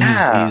bit.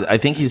 Yeah, and I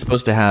think he's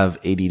supposed to have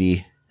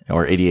ADD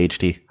or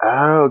ADHD.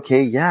 Oh,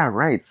 okay, yeah,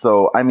 right.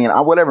 So, I mean,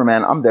 whatever,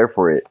 man. I'm there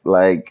for it.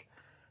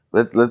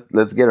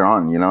 Let's get it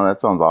on. That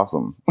sounds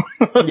awesome.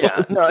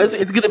 Yeah, no,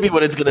 it's gonna be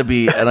what it's gonna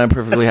be, and I'm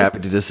perfectly happy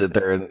to just sit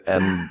there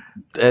and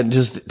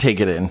just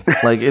take it in.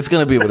 It's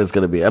gonna be what it's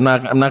gonna be. I'm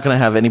not gonna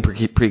have any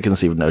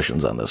preconceived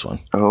notions on this one.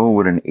 Oh,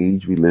 what an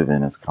age we live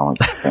in as comic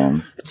book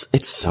fans.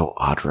 It's so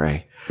odd,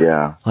 Ray.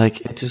 Yeah.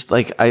 It just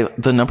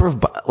the number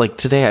of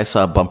today I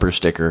saw a bumper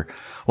sticker.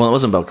 Well, it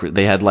wasn't bumper.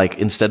 They had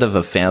instead of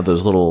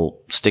those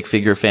little stick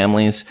figure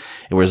families,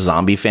 it was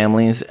zombie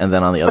families, and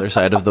then on the other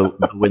side of the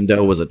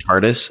window was a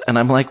TARDIS, and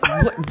I'm like,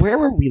 where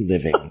were we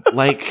living?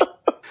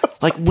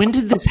 When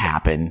did this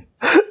happen?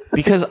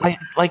 Because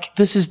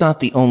this is not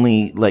the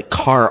only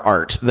car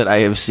art that I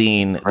have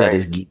seen that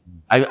is geek.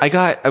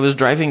 I was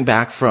driving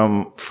back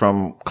from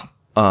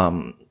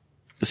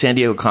San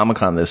Diego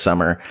Comic-Con this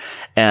summer,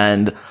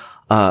 and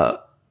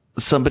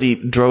somebody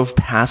drove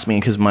past me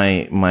because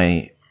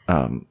my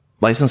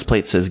license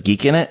plate says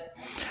geek in it.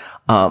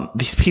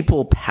 These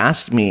people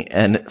passed me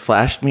and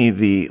flashed me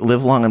the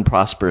live long and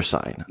prosper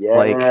sign.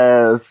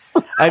 Yes.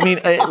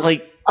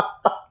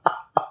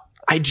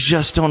 I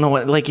just don't know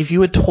what, if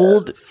you had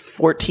told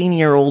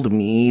 14-year-old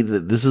me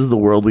that this is the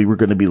world we were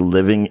going to be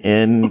living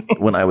in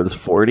when I was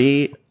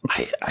 40,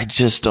 I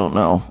just don't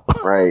know.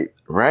 Right.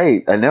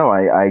 I know.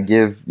 I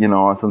give,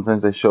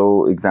 sometimes I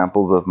show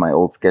examples of my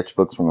old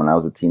sketchbooks from when I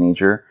was a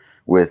teenager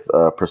with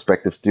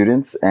prospective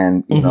students.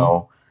 And,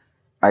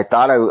 I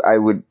thought I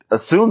would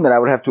assume that I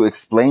would have to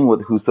explain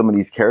who some of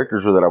these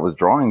characters were that I was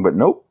drawing, but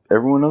nope.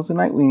 Everyone knows who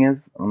Nightwing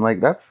is. I'm like,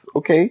 that's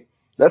okay.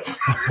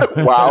 That's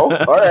wow.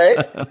 All right.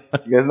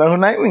 You guys know who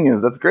Nightwing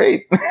is. That's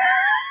great.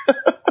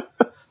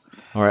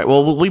 All right.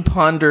 Well, we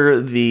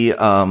ponder the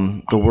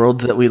world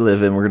that we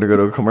live in. We're going to go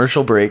to a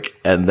commercial break,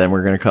 and then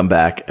we're going to come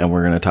back, and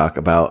we're going to talk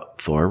about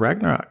Thor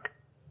Ragnarok.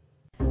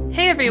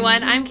 Hey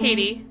everyone, I'm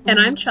Katie. And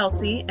I'm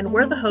Chelsea, and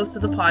we're the hosts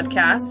of the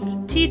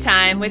podcast Tea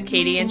Time with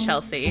Katie and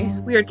Chelsea.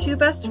 We are two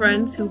best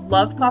friends who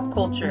love pop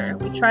culture.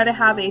 We try to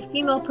have a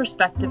female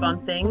perspective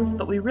on things,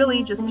 but we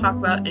really just talk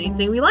about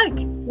anything we like.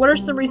 What are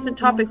some recent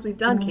topics we've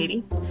done,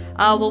 Katie?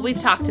 Well, we've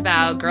talked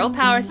about girl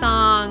power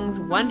songs,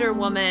 Wonder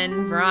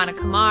Woman,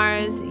 Veronica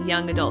Mars,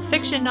 young adult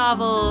fiction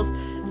novels,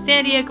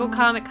 San Diego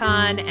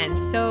Comic-Con, and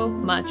so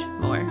much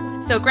more.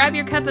 So grab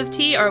your cup of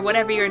tea or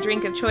whatever your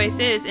drink of choice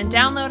is and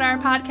download our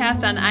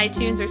podcast on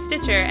iTunes or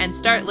Stitcher and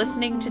start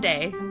listening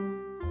today.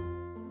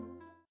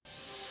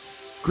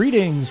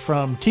 Greetings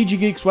from TG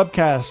Geeks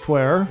Webcast,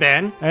 where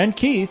Ben and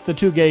Keith, the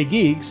two gay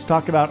geeks,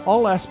 talk about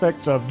all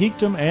aspects of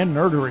geekdom and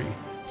nerdery.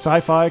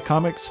 Sci-fi,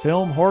 comics,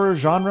 film, horror,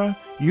 genre,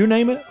 you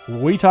name it,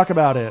 we talk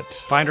about it.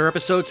 Find our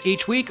episodes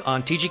each week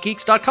on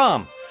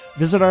tggeeks.com.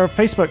 Visit our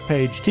Facebook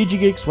page, TG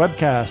Geeks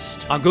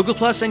Webcast. On Google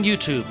Plus and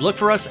YouTube, look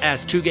for us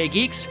as Two Gay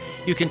Geeks.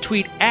 You can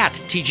tweet at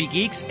TG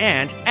Geeks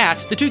and at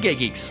the Two Gay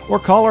Geeks. Or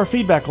call our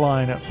feedback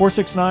line at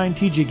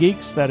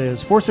 469-TG-GEEKS. That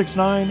is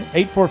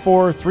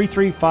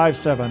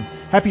 469-844-3357.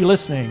 Happy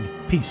listening.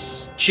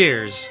 Peace.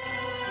 Cheers.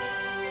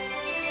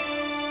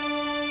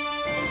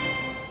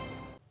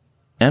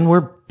 And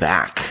we're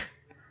back.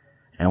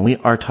 And we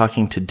are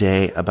talking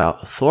today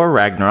about Thor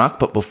Ragnarok.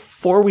 But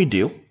before we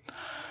do,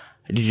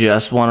 I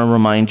just want to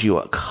remind you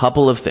a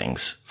couple of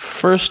things.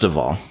 First of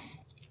all,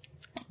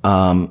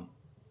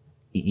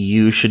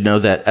 you should know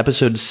that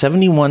episodes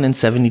 71 and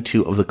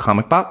 72 of the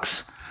Comic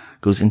Box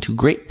goes into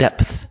great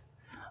depth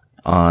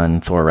on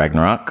Thor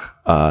Ragnarok.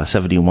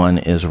 71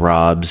 is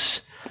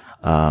Rob's,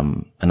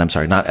 and I'm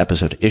sorry, not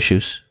episode,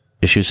 issues.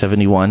 Issue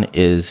 71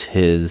 is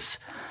his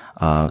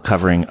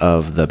covering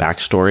of the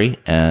backstory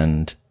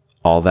and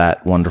all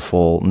that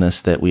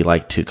wonderfulness that we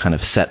like to kind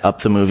of set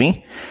up the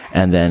movie,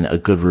 and then a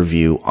good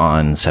review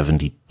on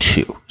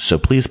 72. So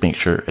please make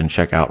sure and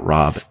check out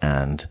Rob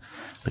and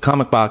the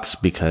Comic Box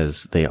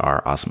because they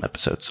are awesome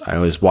episodes. I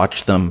always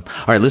watch them,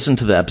 or I listen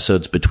to the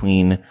episodes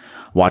between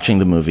watching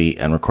the movie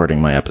and recording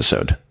my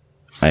episode.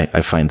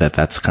 I find that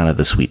that's kind of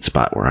the sweet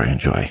spot where I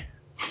enjoy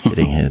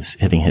hitting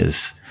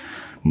his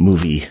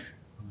movie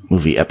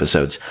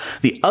episodes.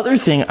 The other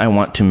thing I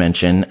want to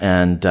mention,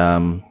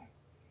 and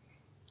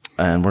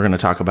we're going to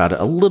talk about it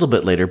a little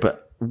bit later,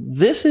 but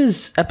this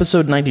is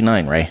episode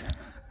 99, right?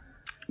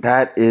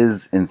 That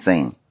is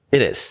insane.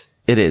 It is.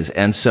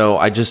 And so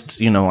I just,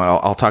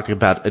 I'll talk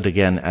about it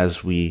again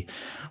as we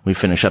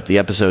finish up the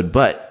episode.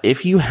 But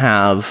if you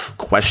have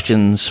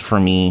questions for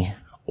me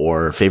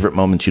or favorite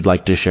moments you'd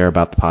like to share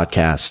about the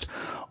podcast,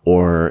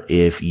 or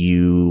if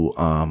you,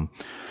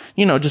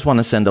 just want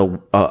to send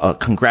a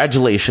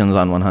congratulations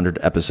on 100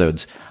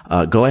 episodes,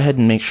 go ahead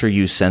and make sure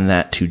you send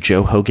that to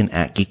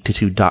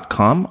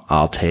joehogan@geektitude.com.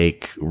 I'll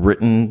take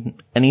written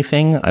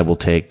anything. I will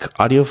take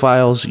audio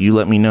files. You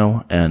let me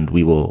know, and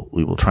we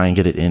will try and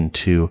get it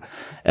into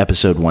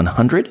episode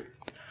 100.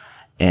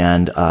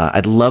 And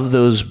I'd love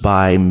those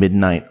by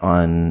midnight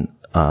on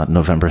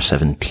November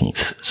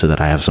 17th, so that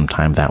I have some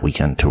time that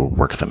weekend to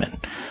work them in.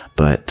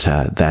 But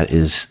that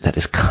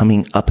is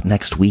coming up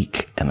next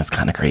week, and it's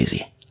kind of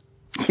crazy.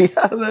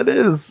 Yeah, that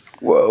is.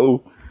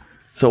 Whoa.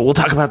 So we'll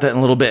talk about that in a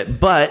little bit.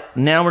 But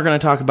now we're going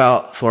to talk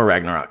about Thor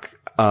Ragnarok.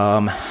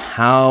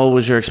 How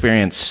was your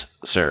experience,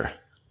 sir?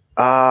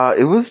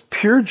 It was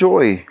pure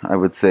joy, I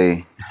would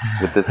say,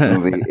 with this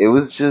movie. It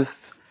was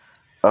just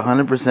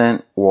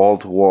 100%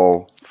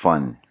 wall-to-wall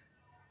fun.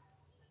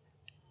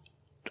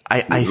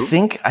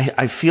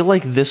 I feel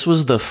like this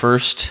was the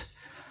first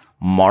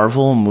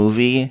Marvel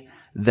movie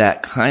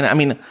that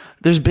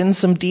there's been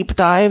some deep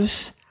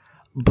dives,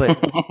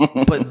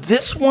 but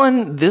this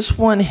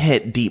one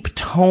hit deep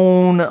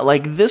tone.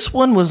 Like, this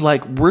one was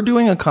like, we're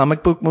doing a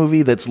comic book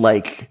movie that's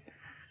like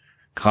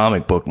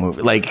comic book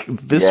movie. Like,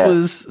 this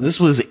was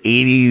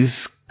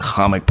 80s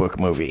comic book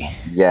movie.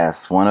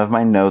 Yes, one of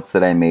my notes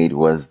that I made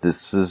was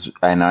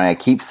and I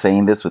keep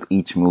saying this with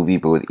each movie,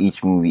 but with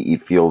each movie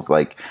it feels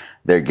like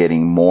they're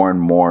getting more and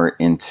more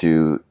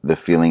into the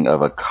feeling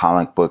of a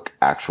comic book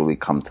actually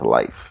come to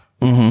life.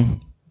 Mm-hmm.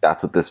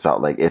 That's what this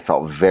felt like. It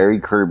felt very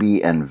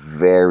Kirby and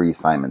very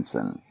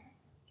Simonson.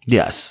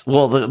 Yes.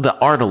 Well, the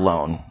art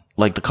alone,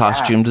 like the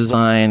costume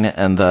design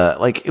and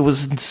it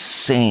was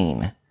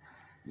insane.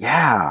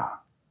 Yeah.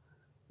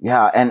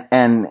 Yeah.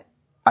 And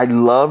I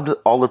loved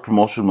all the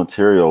promotional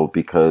material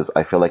because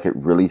I feel like it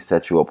really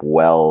set you up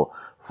well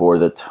for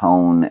the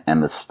tone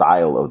and the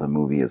style of the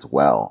movie as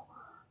well.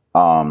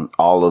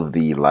 All of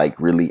the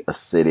really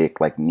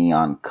acidic,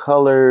 neon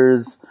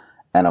colors.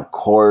 And of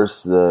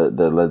course, the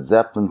Led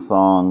Zeppelin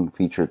song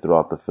featured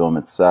throughout the film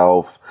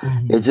itself.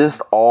 Mm-hmm. It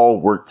just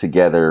all worked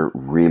together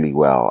really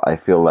well. I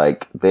feel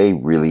like they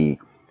really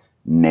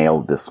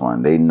nailed this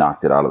one. They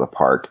knocked it out of the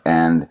park.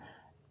 And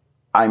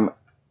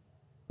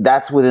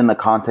that's within the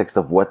context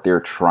of what they're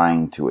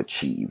trying to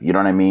achieve. You know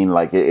what I mean?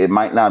 Like, it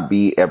might not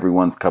be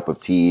everyone's cup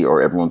of tea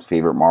or everyone's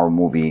favorite Marvel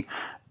movie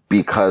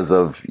because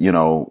of,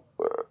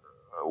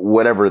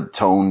 whatever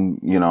tone,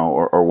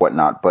 or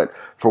whatnot. But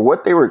for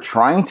what they were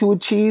trying to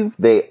achieve,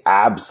 they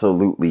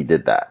absolutely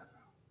did that.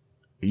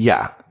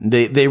 Yeah,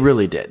 they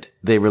really did.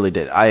 They really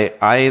did.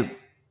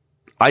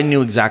 I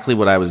knew exactly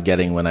what I was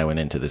getting when I went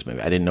into this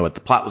movie. I didn't know what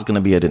the plot was going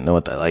to be. I didn't know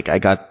what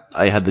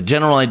I had the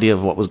general idea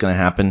of what was going to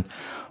happen,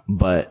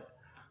 but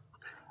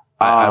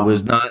I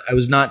was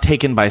not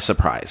taken by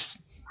surprise.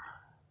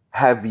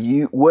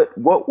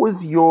 What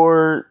was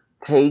your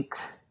take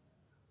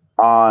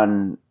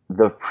on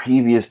the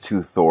previous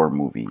two Thor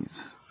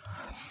movies?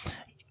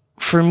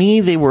 For me,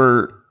 they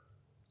were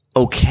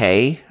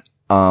okay.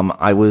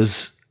 I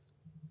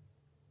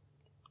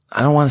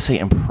don't want to say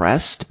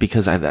impressed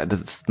because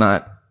that's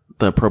not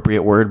the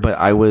appropriate word, but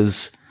I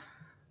was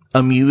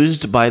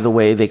amused by the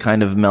way they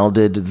kind of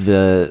melded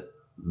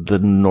the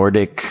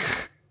Nordic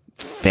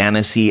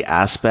fantasy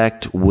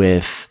aspect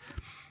with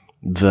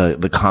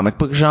the comic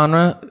book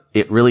genre.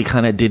 It really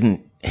kind of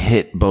didn't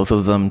hit both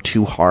of them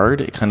too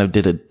hard. It kind of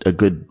did a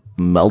good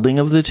melding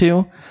of the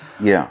two.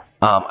 Yeah.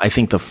 I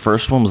think the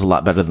first one was a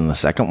lot better than the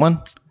second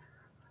one.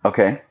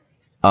 Okay.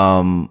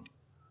 And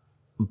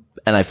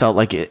I felt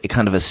like it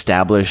kind of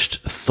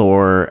established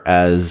Thor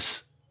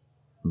as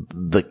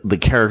the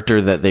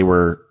character that they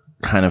were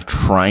kind of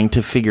trying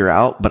to figure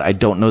out, but I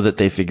don't know that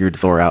they figured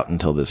Thor out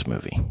until this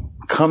movie.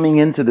 Coming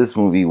into this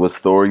movie, was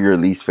Thor your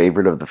least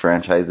favorite of the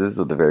franchises,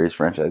 of the various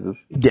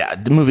franchises? Yeah,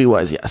 the movie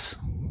was, yes.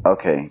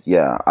 Okay,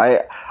 yeah.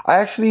 I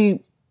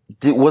actually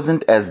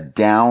wasn't as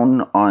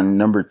down on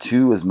number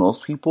 2 as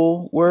most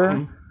people were,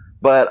 Mm-hmm.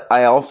 but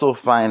I also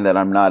find that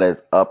I'm not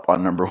as up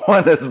on number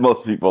 1 as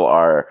most people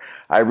are.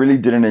 I really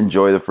didn't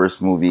enjoy the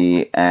first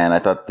movie, and I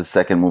thought the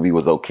second movie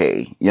was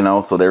okay,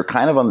 so they're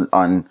kind of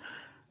on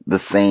the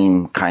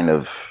same kind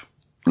of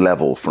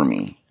level for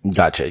me.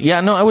 Gotcha.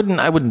 Yeah, no, I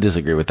wouldn't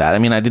disagree with that. I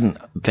mean, I didn't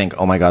think,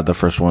 oh my God, the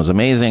first one was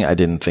amazing. I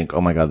didn't think,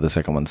 oh my God, the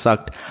second one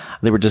sucked.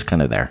 They were just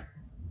kind of there.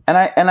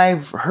 And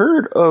I've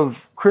heard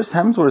of Chris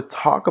Hemsworth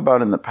talk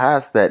about in the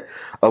past that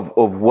of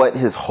what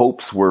his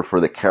hopes were for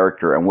the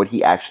character and what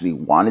he actually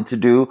wanted to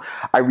do.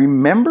 I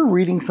remember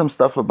reading some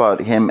stuff about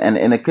him, and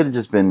it could have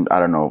just been, I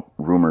don't know,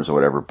 rumors or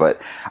whatever,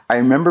 but I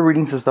remember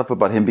reading some stuff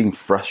about him being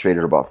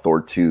frustrated about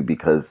Thor 2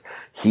 because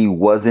he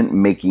wasn't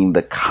making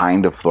the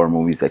kind of Thor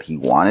movies that he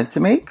wanted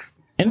to make.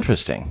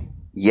 Interesting.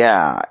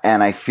 Yeah,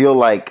 and I feel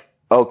like,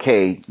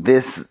 okay,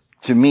 this,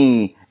 to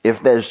me,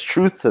 if there's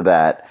truth to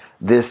that,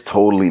 this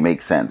totally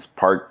makes sense.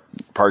 Part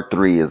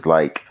 3 is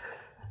like,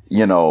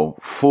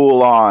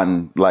 full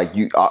on, like,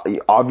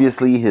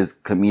 obviously his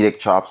comedic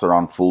chops are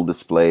on full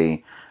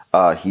display.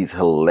 He's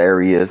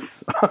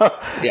hilarious.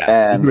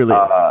 Yeah, and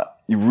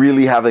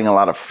really having a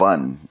lot of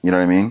fun. You know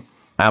what I mean?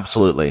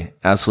 Absolutely.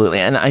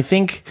 And I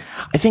think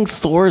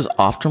Thor is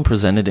often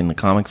presented in the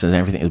comics as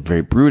everything is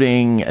very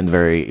brooding and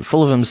very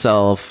full of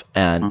himself,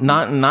 and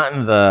not in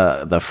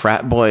the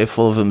frat boy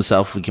full of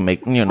himself. We can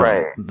make we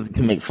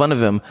can make fun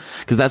of him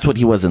because that's what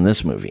he was in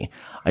this movie.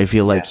 I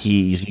feel like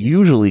he's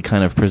usually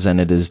kind of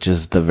presented as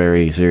just the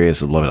very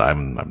serious,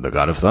 I'm the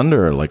god of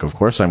thunder, like of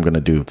course I'm going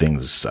to do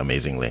things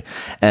amazingly,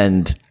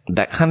 and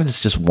that kind of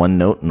is just one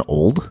note and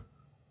old.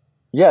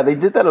 Yeah, they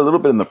did that a little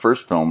bit in the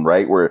first film,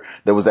 right? Where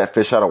there was that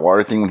fish out of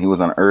water thing when he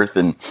was on Earth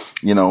and,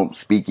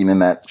 speaking in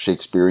that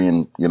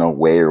Shakespearean,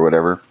 way or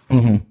whatever.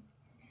 Mm-hmm.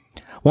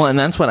 Well, and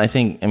that's what I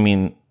think,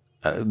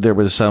 there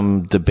was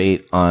some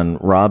debate on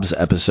Rob's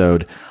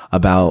episode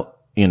about,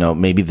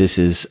 maybe this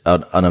is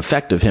an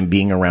effect of him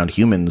being around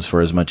humans for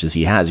as much as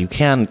he has. You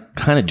can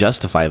kind of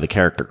justify the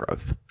character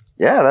growth.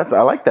 Yeah,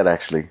 I like that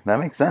actually.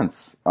 That makes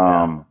sense.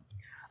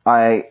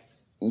 I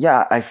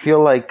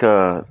feel like,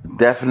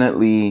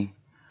 definitely,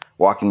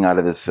 walking out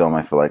of this film,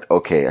 I feel like,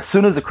 okay, as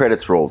soon as the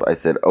credits rolled, I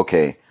said,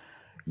 okay,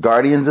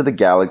 Guardians of the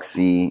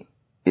Galaxy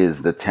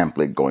is the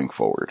template going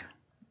forward.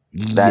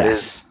 That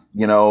is,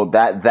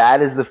 that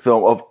is the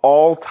film of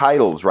all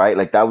titles, right?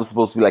 Like that was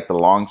supposed to be like the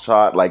long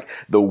shot, like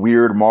the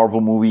weird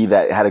Marvel movie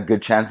that had a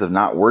good chance of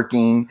not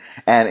working.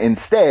 And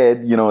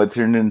instead, it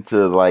turned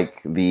into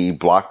like the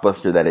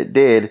blockbuster that it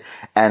did.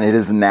 And it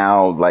is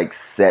now like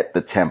set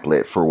the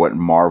template for what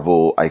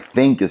Marvel, I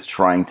think, is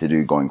trying to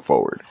do going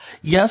forward.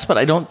 Yes, but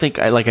I don't think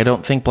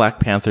Black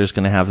Panther is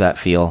going to have that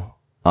feel.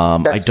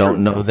 I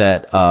don't know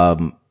that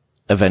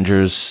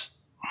Avengers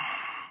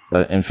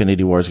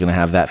Infinity War is going to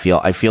have that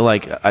feel. I feel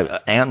like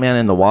Ant-Man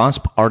and the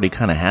Wasp already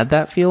kind of had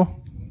that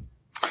feel.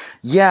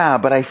 Yeah,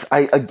 but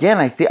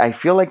I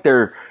feel like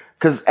they're,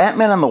 because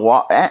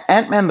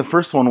Ant-Man the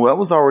first one, that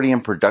was already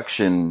in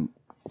production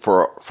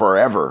for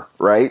forever,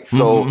 right?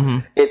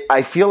 So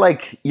I feel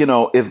like,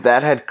 if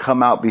that had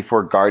come out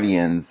before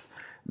Guardians,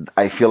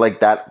 I feel like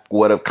that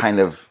would have kind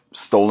of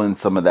stolen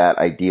some of that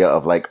idea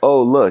of like,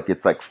 oh, look,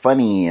 it's like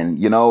funny and,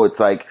 it's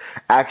like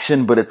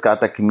action, but it's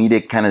got that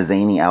comedic kind of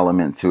zany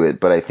element to it.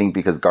 But I think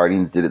because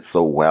Guardians did it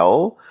so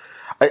well,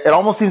 it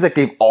almost seems like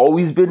they've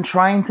always been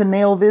trying to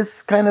nail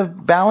this kind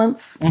of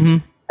balance.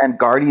 Mm-hmm. And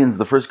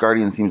the first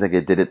Guardian seems like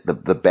it did it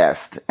the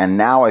best. And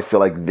now I feel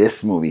like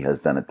this movie has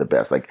done it the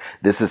best. Like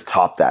this has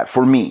topped that.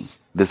 For me,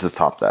 this has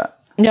topped that.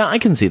 Yeah, I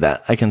can see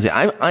that.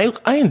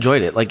 I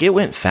enjoyed it. Like, it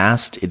went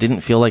fast. It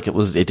didn't feel like it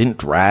didn't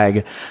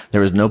drag.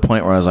 There was no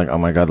point where I was like, oh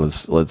my God,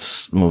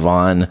 let's move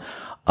on.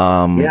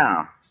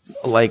 Yeah.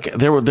 Like,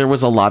 there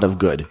was a lot of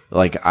good.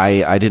 Like,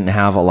 I didn't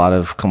have a lot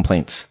of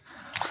complaints.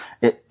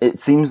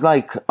 It seems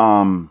like,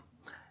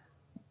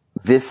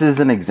 this is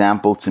an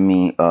example to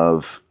me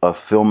of a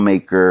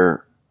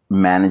filmmaker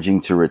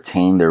managing to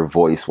retain their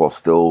voice while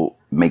still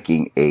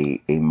making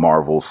a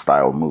Marvel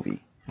style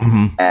movie.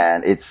 Mm-hmm.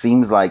 And it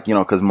seems like,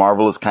 because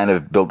Marvel has kind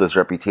of built this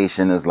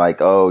reputation as like,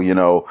 oh,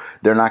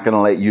 they're not going to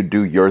let you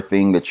do your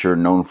thing that you're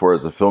known for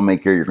as a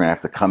filmmaker. You're going to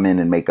have to come in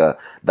and make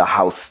the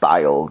house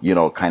style,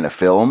 kind of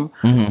film.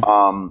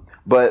 Mm-hmm.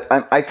 But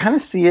I kind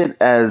of see it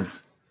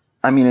as,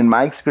 I mean, in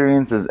my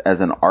experience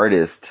as an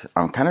artist,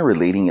 I'm kind of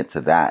relating it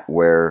to that,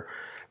 where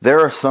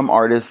there are some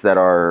artists that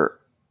are,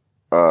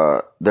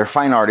 they're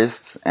fine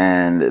artists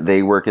and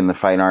they work in the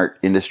fine art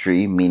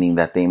industry, meaning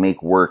that they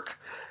make work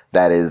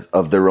that is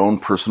of their own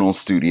personal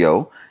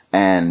studio,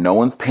 and no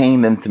one's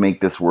paying them to make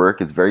this work.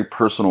 It's very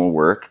personal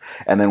work.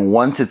 And then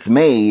once it's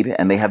made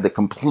and they have the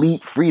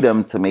complete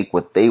freedom to make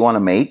what they want to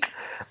make,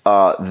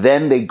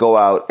 then they go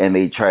out and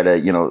they try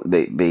to,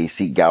 they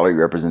seek gallery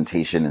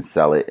representation and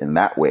sell it in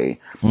that way.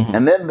 Mm-hmm.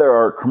 And then there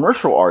are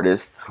commercial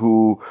artists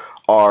who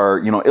are,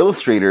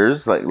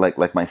 illustrators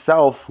like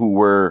myself, who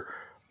were,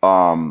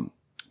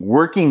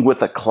 working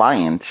with a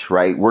client,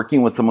 right?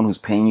 Working with someone who's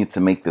paying you to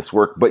make this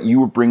work, but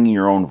you were bringing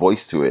your own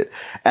voice to it.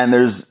 And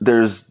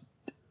there's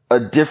a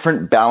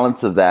different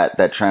balance of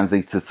that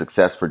translates to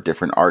success for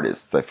different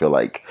artists. I feel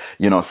like,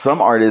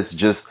 some artists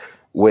just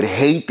would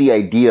hate the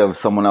idea of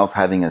someone else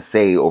having a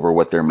say over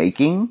what they're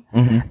making.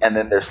 Mm-hmm. And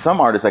then there's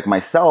some artists like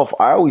myself.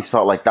 I always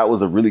felt like that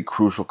was a really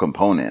crucial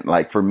component.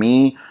 Like, for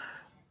me,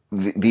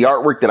 the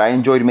artwork that I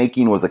enjoyed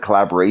making was a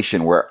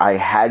collaboration where I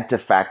had to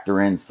factor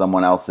in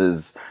someone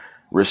else's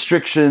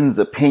restrictions,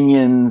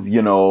 opinions,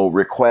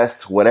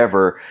 requests,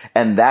 whatever.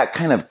 And that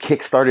kind of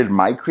kickstarted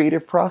my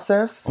creative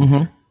process.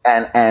 Mm-hmm.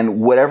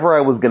 And whatever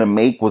I was going to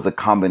make was a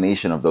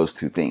combination of those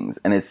two things.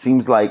 And it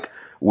seems like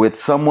with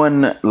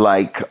someone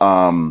like,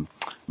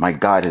 my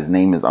God, his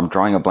name is, I'm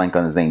drawing a blank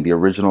on his name, the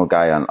original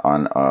guy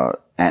on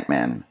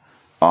Ant-Man.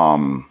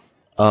 Shaun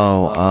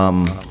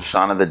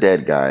of the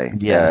Dead guy.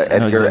 Yes,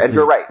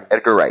 Edgar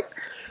Wright.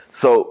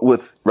 So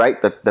that's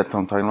what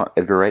I'm talking about,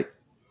 Edgar Wright.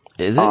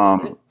 Is it?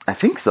 I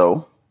think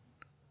so.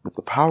 With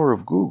the power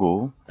of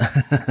Google.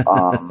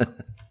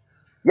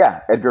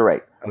 Yeah, Edgar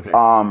Wright. Okay.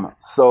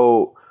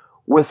 So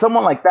with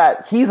someone like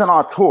that, he's an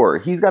auteur.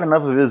 He's got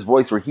enough of his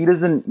voice where he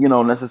doesn't,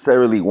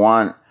 necessarily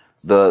want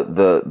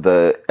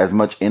the as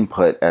much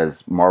input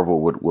as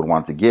Marvel would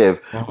want to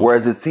give. Mm-hmm.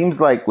 Whereas it seems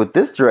like with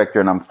this director,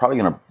 and I'm probably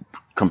going to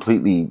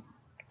completely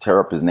tear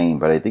up his name,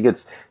 but I think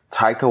it's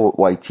Taika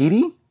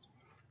Waititi.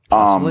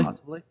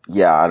 Possibly?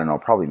 Yeah, I don't know,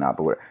 probably not,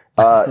 but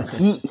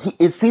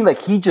it seemed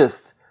like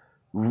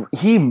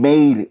he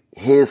made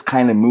his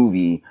kind of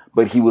movie,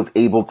 but he was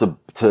able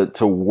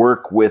to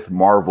work with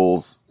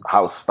Marvel's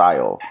house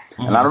style.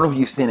 Mm-hmm. And I don't know if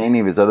you've seen any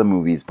of his other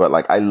movies, but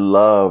like, I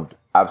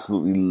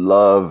absolutely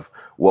love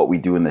What We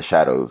Do in the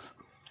Shadows,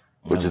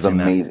 which is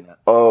amazing.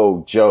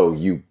 Oh, Joe,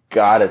 you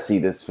gotta see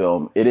this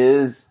film.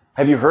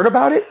 Have you heard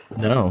about it?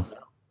 No.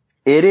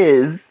 It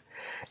is.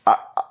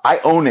 I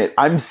own it.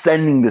 I'm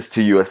sending this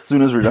to you as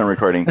soon as we're done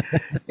recording.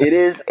 It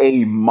is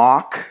a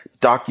mock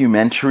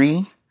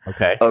documentary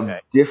of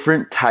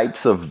different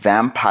types of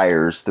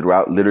vampires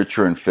throughout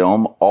literature and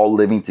film, all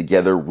living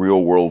together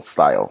real world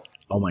style.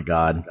 Oh my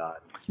God.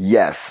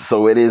 Yes.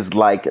 So it is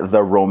like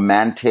the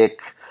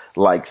romantic,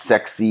 like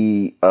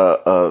sexy,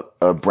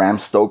 Bram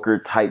Stoker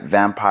type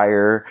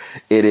vampire.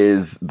 It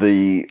is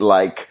the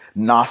like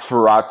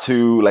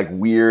Nosferatu, like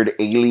weird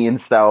alien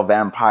style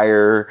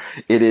vampire.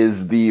 It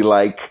is the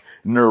like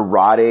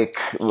neurotic,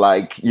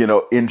 like,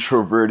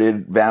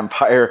 introverted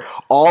vampire.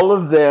 All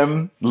of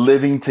them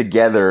living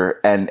together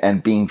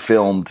and being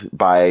filmed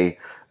by,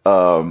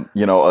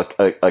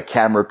 a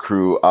camera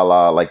crew a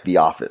la like The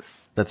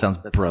Office. That sounds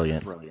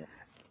brilliant.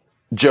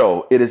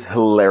 Joe, it is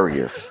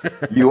hilarious.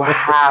 You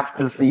have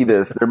to see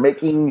this. They're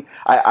making,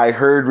 I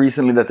heard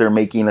recently that they're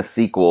making a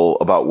sequel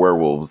about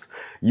werewolves.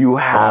 You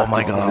have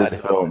to see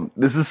this film.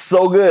 This is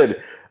so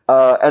good.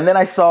 And then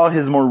I saw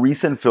his more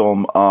recent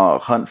film,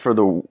 Hunt for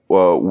the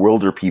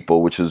Wilder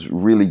People, which is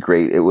really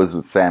great. It was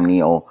with Sam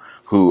Neill,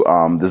 who,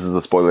 this is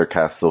a spoiler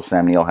cast, so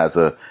Sam Neill has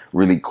a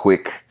really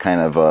quick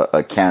kind of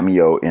a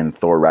cameo in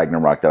Thor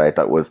Ragnarok that I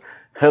thought was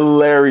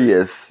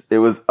hilarious. It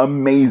was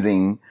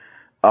amazing.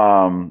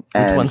 Which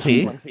one's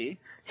he?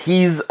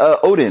 He's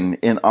Odin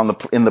in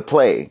the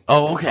play.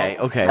 Oh, okay.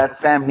 That's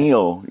Sam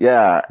Neill,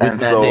 yeah. With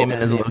Matt Damon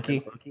as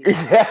Loki?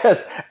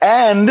 Yes,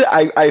 and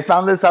I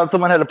found this out,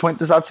 someone had to point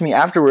this out to me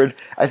afterward.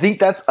 I think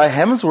that's a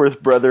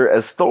Hemsworth brother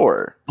as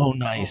Thor. Oh,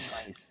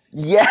 nice.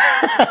 Yeah,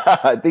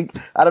 I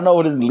don't know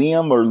what is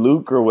Liam or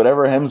Luke or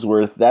whatever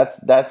Hemsworth,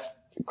 that's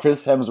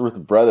Chris Hemsworth's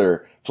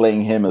brother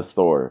playing him as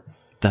Thor.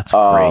 That's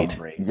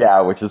great.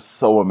 Yeah, which is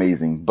so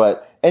amazing.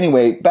 But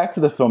anyway, back to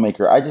the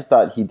filmmaker. I just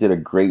thought he did a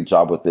great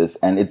job with this.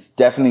 And it's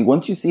definitely,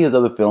 once you see his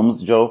other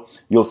films, Joe,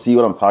 you'll see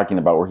what I'm talking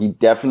about, where he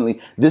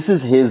definitely, this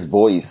is his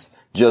voice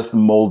just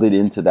molded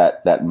into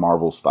that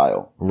Marvel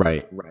style.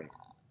 Right.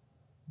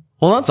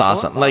 Well, that's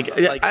awesome.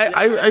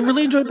 I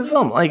really enjoyed the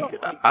film.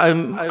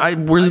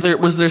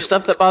 Was there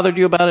stuff that bothered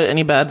you about it?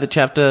 Any bad that you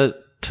have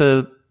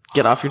to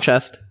get off your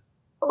chest?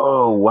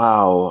 Oh,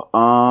 wow.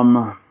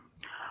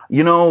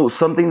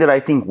 Something that I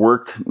think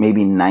worked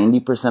maybe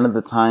 90% of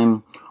the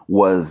time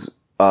was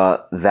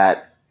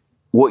that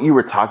what you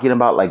were talking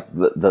about, like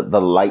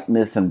the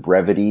lightness and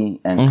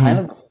brevity and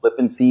kind of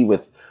flippancy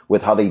with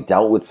how they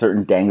dealt with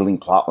certain dangling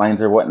plot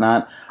lines or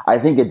whatnot. I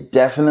think it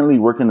definitely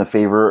worked in the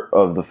favor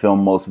of the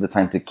film most of the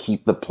time to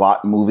keep the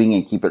plot moving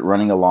and keep it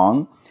running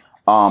along.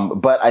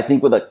 But I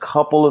think with a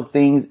couple of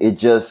things,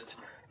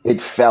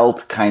 it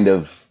felt kind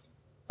of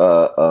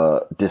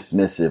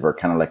dismissive or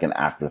kind of like an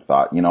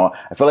afterthought.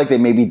 I feel like they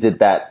maybe did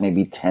that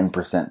maybe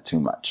 10% too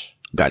much.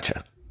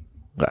 Gotcha.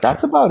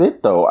 That's about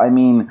it, though. I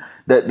mean,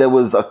 there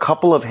was a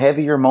couple of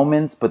heavier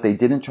moments, but they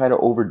didn't try to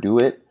overdo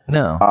it.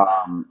 No.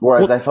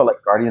 Whereas I felt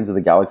like Guardians of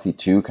the Galaxy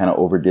 2 kind of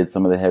overdid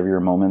some of the heavier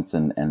moments,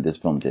 and this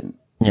film didn't.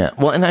 Yeah.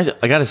 Well, and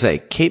I gotta say,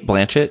 Cate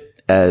Blanchett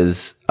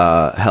as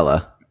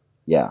Hela.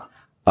 Yeah.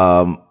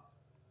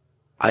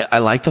 I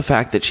like the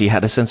fact that she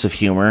had a sense of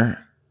humor,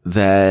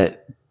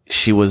 that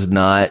she was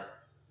not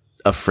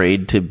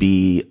afraid to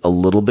be a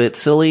little bit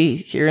silly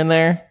here and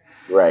there.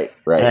 Right.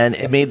 And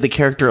it made the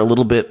character a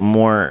little bit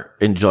more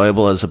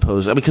enjoyable as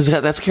opposed, because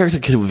that character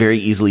could very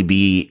easily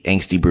be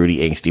angsty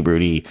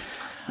broody.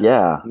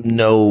 Yeah.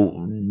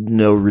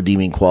 No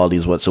redeeming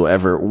qualities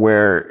whatsoever,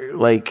 where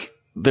like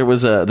there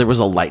was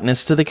a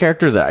lightness to the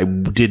character that I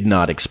did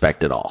not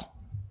expect at all.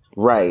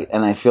 Right.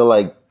 And I feel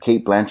like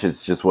Cate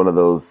Blanchett's just one of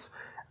those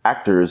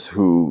actors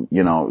who,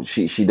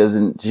 she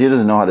doesn't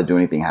know how to do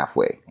anything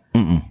halfway.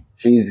 Mm-mm.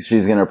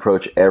 She's going to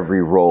approach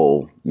every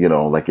role,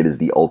 like it is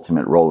the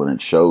ultimate role, and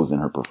it shows in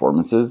her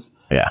performances.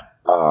 Yeah.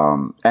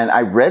 And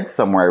I read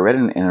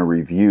in a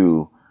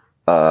review,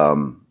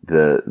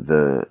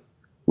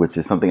 which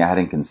is something I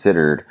hadn't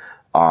considered,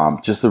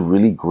 just a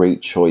really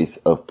great choice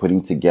of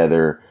putting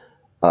together,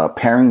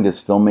 pairing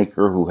this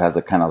filmmaker who has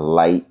a kind of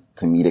light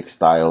comedic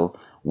style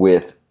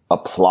with a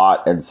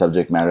plot and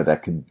subject matter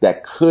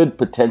that could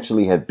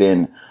potentially have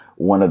been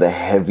one of the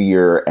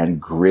heavier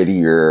and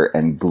grittier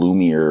and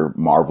gloomier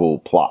Marvel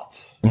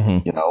plots,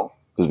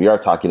 because we are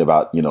talking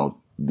about,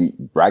 the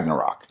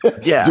Ragnarok.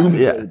 Yeah.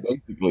 Doomsday,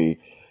 basically.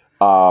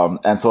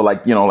 And so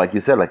like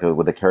you said, like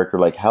with a character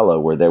like Hela,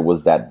 where there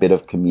was that bit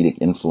of comedic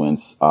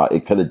influence,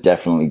 it could have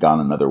definitely gone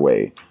another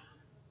way.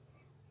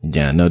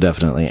 Yeah, no,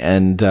 definitely.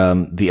 And,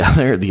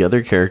 the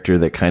other character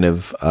that kind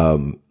of,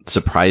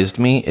 surprised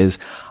me is,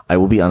 I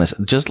will be honest,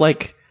 just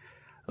like,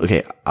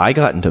 okay, I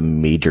got into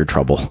major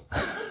trouble.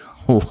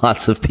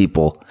 Lots of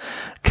people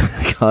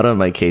got on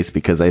my case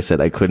because I said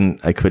I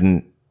couldn't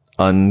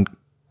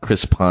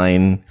Chris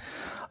Pine,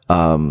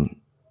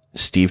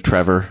 Steve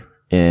Trevor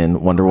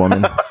in Wonder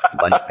Woman.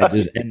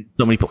 And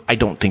so many people, I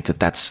don't think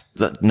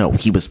no,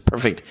 he was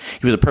perfect.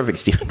 He was a perfect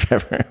Steve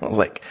Trevor. I was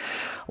like,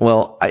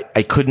 well,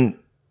 I couldn't,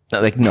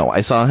 no,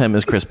 I saw him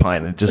as Chris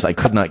Pine and I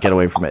could not get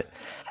away from it.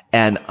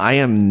 And I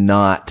am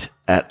not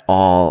at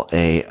all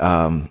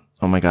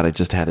oh my God, I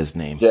just had his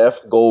name.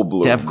 Jeff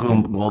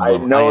Goldblum. I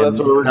know that's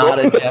what we're not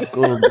a Jeff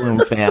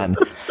Goldblum fan.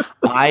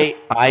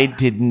 I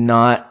did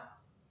not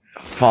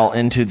fall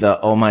into the,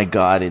 oh my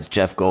God, it's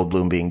Jeff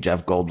Goldblum being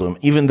Jeff Goldblum,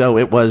 even though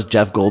it was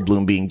Jeff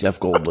Goldblum being Jeff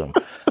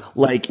Goldblum.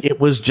 Like,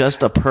 it was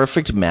just a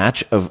perfect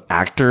match of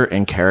actor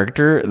and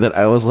character that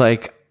I was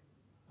like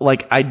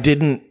I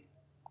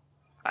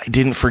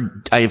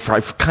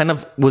kind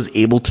of was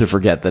able to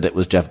forget that it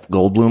was Jeff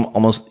Goldblum,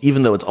 almost,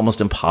 even though it's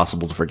almost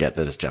impossible to forget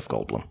that it's Jeff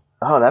Goldblum.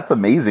 Oh, that's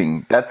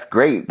amazing. That's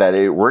great that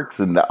it works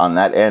on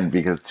that end,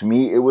 because to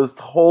me, it was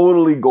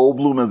totally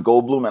Goldblum as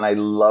Goldblum, and I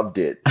loved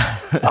it.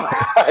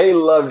 I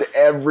loved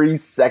every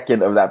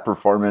second of that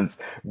performance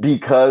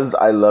because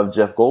I love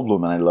Jeff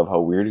Goldblum and I love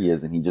how weird he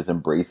is, and he just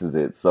embraces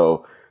it.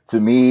 So to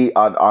me,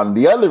 on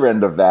the other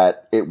end of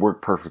that, it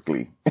worked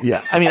perfectly.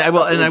 Yeah. I mean, I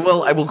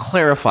will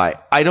clarify.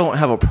 I don't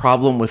have a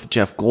problem with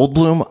Jeff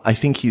Goldblum. I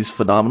think he's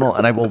phenomenal,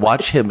 and I will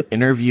watch him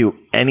interview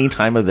any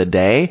time of the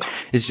day.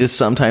 It's just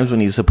sometimes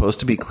when he's supposed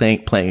to be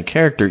playing a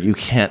character, you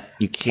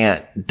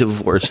can't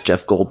divorce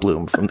Jeff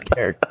Goldblum from the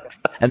character.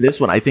 And this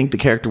one, I think the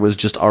character was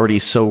just already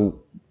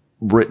so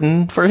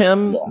written for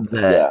him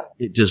that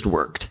it just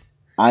worked.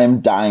 I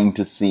am dying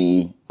to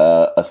see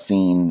a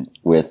scene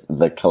with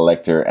the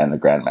Collector and the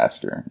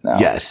Grandmaster now.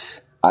 Yes.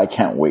 I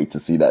can't wait to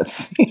see that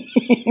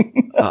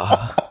scene.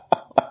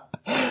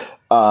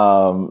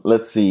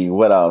 Let's see,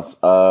 what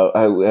else?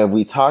 Have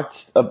we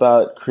talked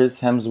about Chris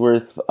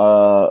Hemsworth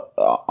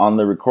on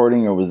the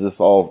recording, or was this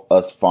all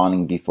us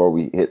fawning before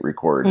we hit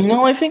record?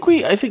 No, I think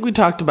we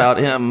talked about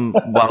him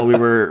while we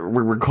were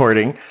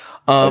recording.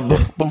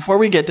 Okay. Before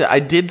we get to, I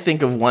did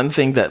think of one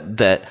thing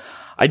that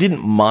I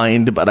didn't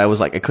mind, but I was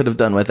like, I could have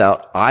done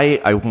without.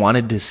 I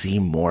wanted to see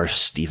more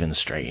Stephen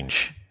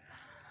Strange.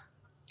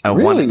 I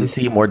wanted to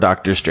see more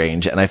Doctor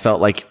Strange, and I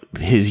felt like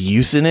his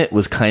use in it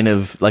was kind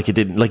of like it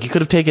didn't, like you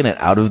could have taken it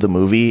out of the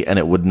movie and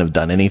it wouldn't have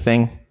done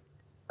anything.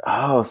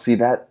 Oh, see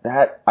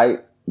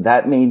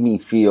that made me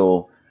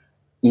feel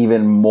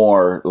even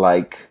more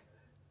like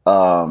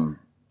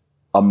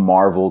a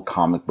Marvel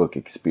comic book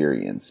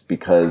experience,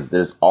 because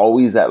there's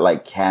always that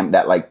like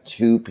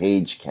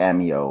 2-page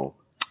cameo.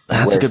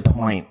 That's a good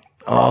point.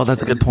 Oh,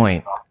 that's a good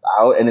point.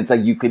 Out, and it's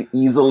like you could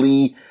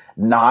easily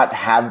not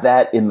have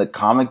that in the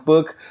comic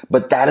book,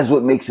 but that is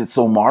what makes it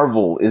so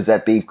Marvel, is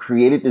that they've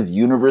created this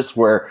universe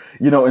where,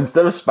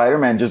 instead of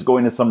Spider-Man just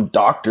going to some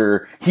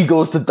doctor, he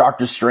goes to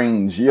Doctor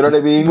Strange. You know what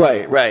I mean?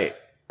 Right.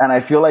 And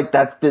I feel like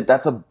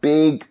that's a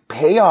big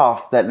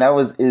payoff that now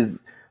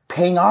is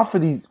paying off for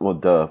these,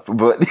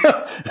 but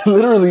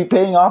literally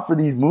paying off for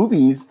these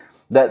movies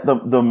that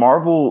the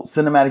Marvel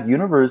Cinematic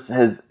Universe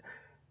has.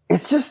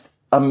 It's just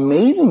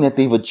amazing that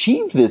they've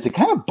achieved this. It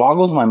kind of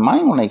boggles my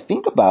mind when I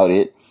think about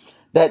it,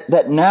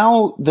 that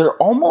now they're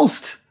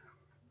almost,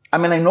 I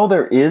mean, I know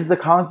there is the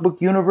comic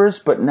book universe,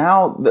 but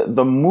now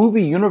the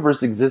movie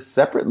universe exists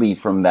separately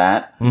from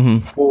that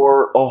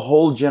for a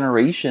whole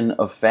generation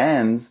of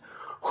fans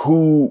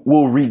who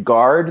will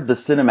regard the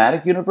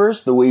cinematic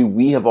universe the way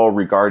we have all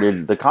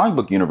regarded the comic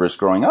book universe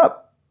growing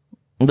up.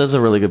 That's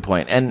a really good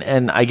point.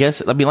 And I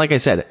guess, I mean, like I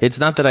said, it's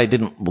not that I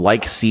didn't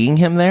like seeing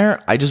him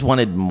there. I just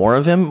wanted more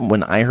of him.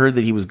 When I heard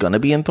that he was going to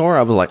be in Thor,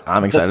 I was like,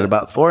 I'm excited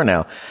about Thor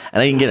now. And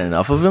I didn't get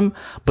enough of him.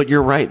 But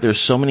you're right. There's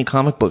so many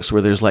comic books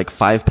where there's like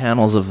 5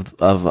 panels of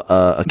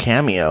a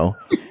cameo,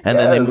 and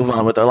then they move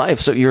on with their life.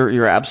 So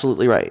you're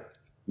absolutely right.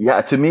 Yeah,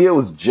 to me, it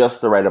was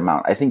just the right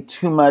amount. I think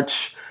too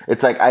much.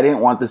 It's like, I didn't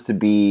want this to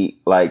be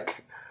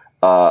like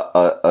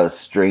a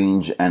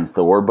Strange and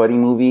Thor buddy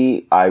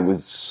movie. I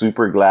was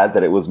super glad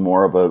that it was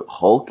more of a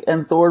Hulk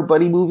and Thor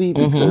buddy movie,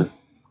 because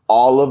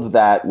all of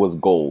that was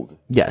gold.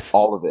 Yes.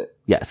 All of it.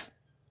 Yes.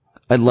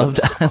 I loved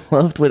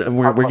when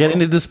we're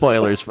getting into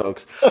spoilers,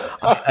 folks.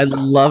 I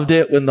loved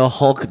it when the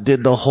Hulk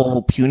did the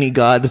whole puny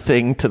god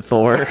thing to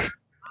Thor.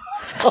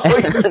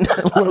 And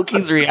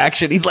Loki's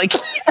reaction, he's like,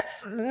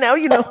 yes, now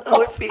you know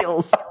how it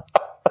feels.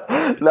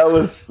 That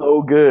was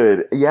so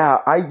good. Yeah,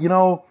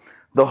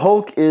 the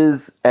Hulk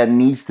is and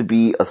needs to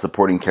be a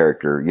supporting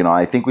character.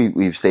 I think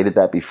we've stated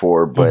that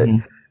before, but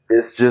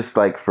it's just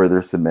like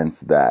further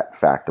cements that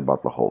fact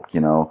about the Hulk.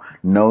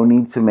 No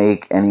need to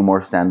make any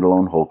more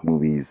standalone Hulk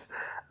movies.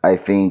 I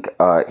think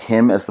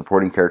him as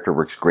supporting character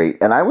works great.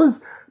 And I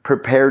was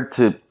prepared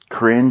to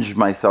cringe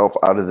myself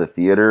out of the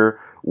theater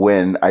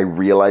when I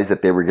realized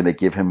that they were going to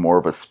give him more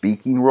of a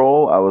speaking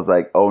role. I was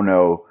like, oh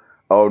no,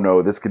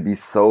 this could be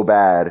so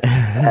bad.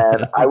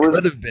 And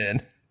could have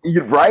been.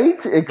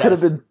 Right? It could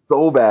have been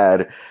so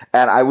bad.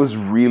 And I was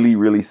really,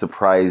 really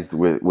surprised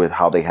with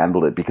how they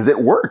handled it, because it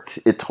worked.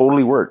 It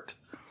totally worked.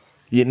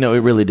 It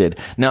really did.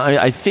 Now,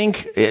 I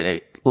think,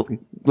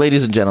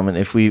 ladies and gentlemen,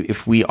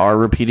 if we are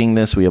repeating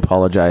this, we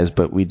apologize,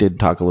 but we did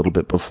talk a little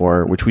bit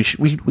before, which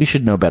we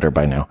should know better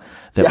by now,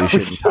 that we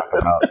shouldn't talk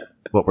about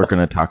what we're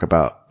going to talk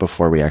about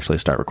before we actually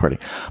start recording.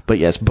 But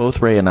yes,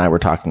 both Ray and I were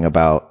talking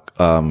about,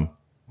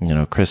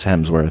 Chris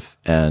Hemsworth,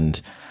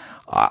 and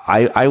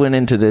I went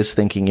into this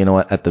thinking, you know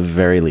what, at the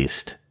very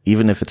least,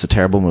 even if it's a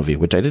terrible movie,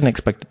 which I didn't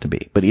expect it to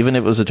be, but even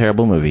if it was a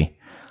terrible movie,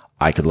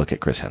 I could look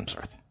at Chris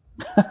Hemsworth.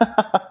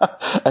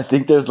 I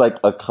think there's like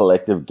a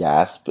collective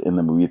gasp in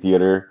the movie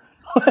theater.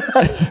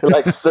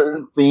 Like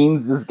certain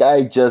scenes, this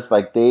guy just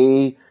like,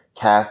 they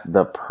cast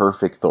the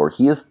perfect Thor.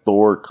 He is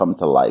Thor come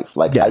to life.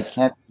 Like, yes. I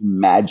can't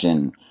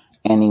imagine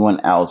anyone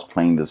else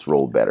playing this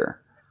role better.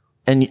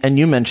 And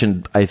you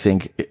mentioned, I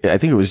think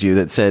it was you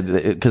that said,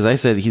 because I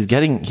said he's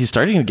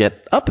starting to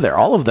get up there.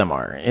 All of them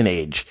are in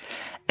age.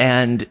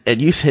 And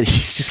you said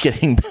he's just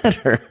getting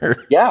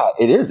better. Yeah,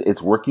 it is.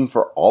 It's working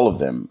for all of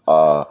them.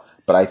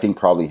 But I think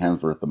probably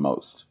Hemsworth the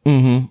most.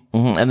 Mm-hmm.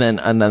 Mm-hmm.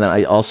 And then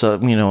I also,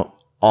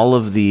 all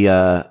of the,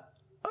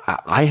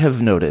 I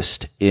have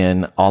noticed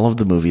in all of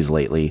the movies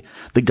lately,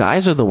 the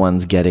guys are the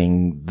ones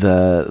getting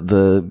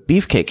the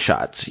beefcake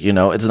shots.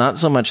 It's not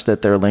so much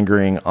that they're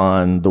lingering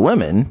on the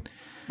women.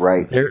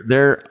 Right.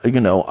 They're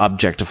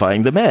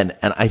objectifying the men.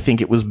 And I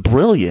think it was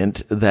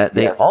brilliant that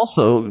they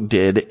also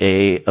did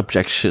a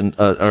objectifying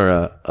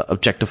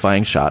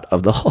shot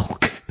of the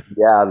Hulk.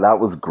 Yeah, that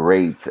was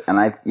great.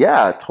 And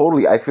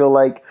totally. I feel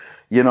like,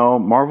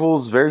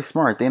 Marvel's very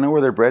smart. They know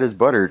where their bread is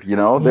buttered,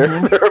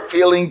 they're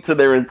appealing to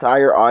their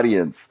entire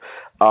audience.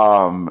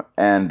 I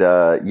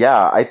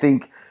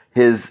think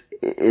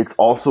it's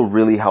also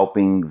really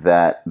helping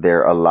that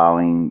they're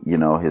allowing,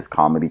 his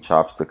comedy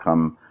chops to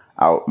come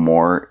out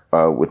more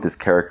with this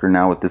character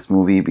now with this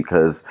movie,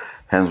 because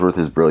Hemsworth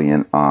is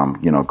brilliant.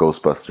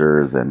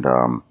 Ghostbusters, and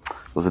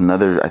was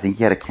another, I think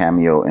he had a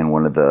cameo in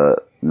one of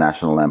the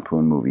National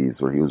Lampoon movies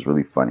where he was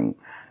really funny.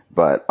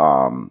 But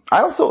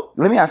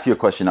let me ask you a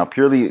question now,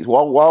 purely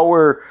while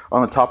we're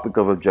on the topic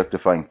of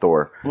objectifying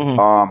Thor.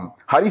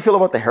 How do you feel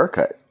about the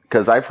haircut?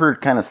 Because I've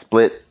heard kind of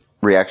split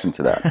reaction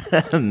to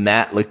that.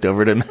 Matt looked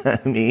over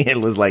to me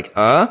and was like,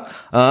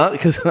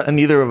 because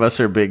neither of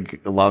us are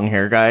big long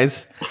hair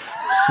guys.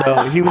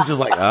 So he was just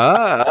like,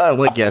 I'm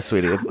like, yeah,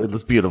 sweetie,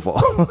 it's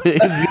beautiful.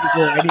 It's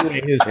beautiful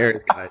anyway, his hair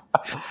is cut.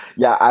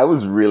 Yeah, I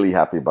was really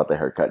happy about the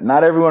haircut.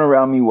 Not everyone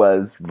around me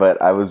was,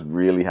 but I was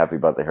really happy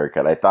about the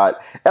haircut. I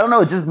thought, I don't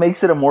know, it just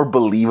makes it a more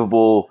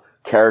believable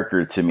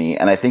character to me.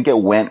 And I think it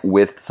went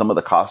with some of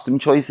the costume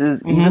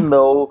choices, even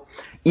though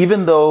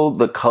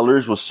the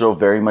colors were still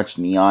very much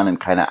neon and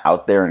kind of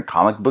out there and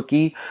comic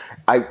booky.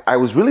 I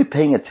was really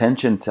paying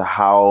attention to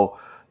how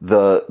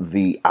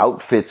the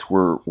outfits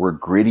were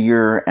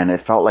grittier, and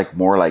it felt like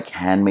more like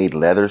handmade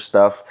leather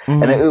stuff.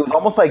 And it was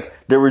almost like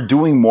they were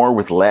doing more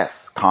with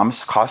less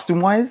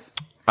costume wise.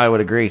 I would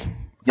agree.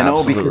 You know,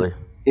 Absolutely.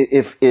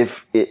 because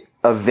if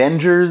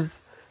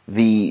Avengers,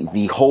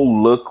 the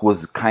whole look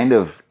was kind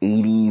of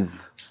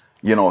 80s,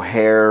 you know,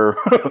 hair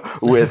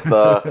with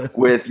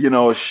you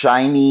know,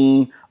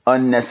 shiny,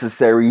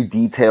 unnecessary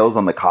details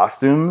on the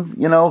costumes,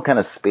 you know, kind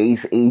of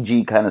space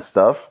agey kind of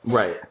stuff.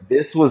 Right.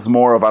 This was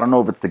more of, I don't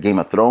know if it's the Game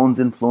of Thrones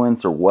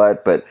influence or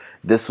what, but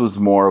this was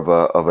more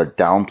of a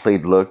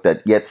downplayed look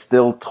that yet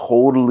still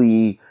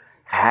totally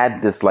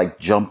had this like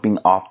jumping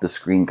off the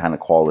screen kind of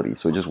quality.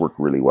 So it just worked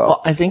really well.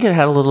 Well, I think it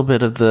had a little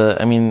bit of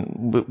I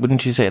mean,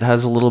 wouldn't you say it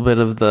has a little bit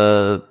of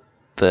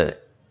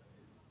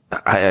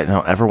I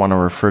don't ever want to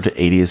refer to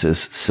 80s as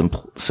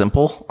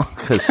simple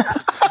because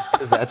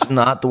that's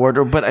not the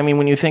word. But I mean,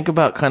 when you think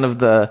about kind of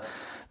the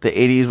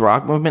 80s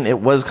rock movement, it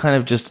was kind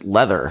of just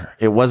leather.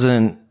 It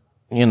wasn't,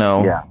 you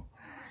know,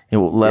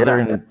 leather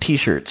and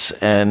t-shirts.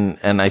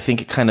 And I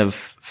think it kind of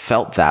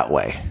felt that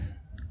way.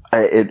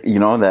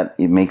 That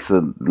it makes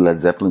the Led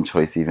Zeppelin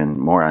choice even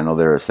more. I know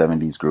they're a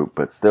 70s group,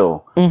 but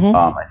still,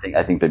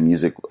 I think the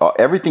music,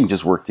 everything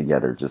just worked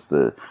together. Just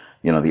the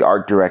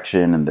art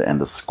direction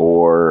and the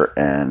score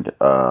and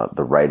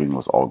the writing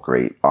was all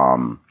great.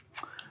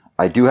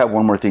 I do have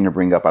one more thing to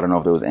bring up. I don't know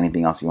if there was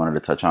anything else you wanted to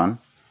touch on.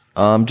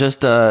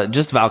 Just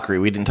Valkyrie.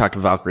 We didn't talk to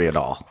Valkyrie at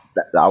all.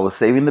 I was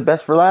saving the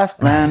best for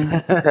last,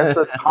 man.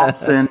 Tessa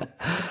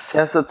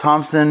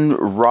Thompson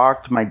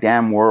rocked my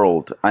damn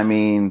world. I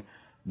mean,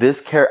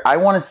 I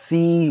want to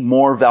see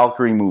more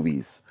Valkyrie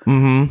movies.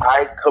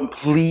 I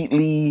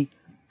completely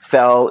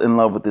fell in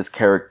love with this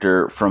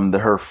character from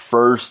her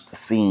first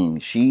scene.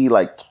 She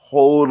like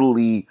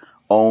totally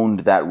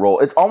owned that role.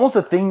 It's almost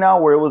a thing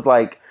now where it was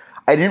like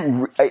I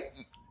didn't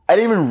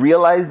even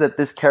realize that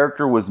this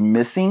character was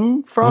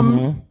missing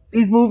from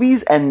these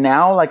movies, and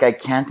now like I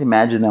can't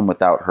imagine them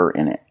without her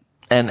in it.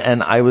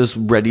 And I was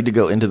ready to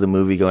go into the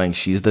movie going,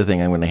 she's the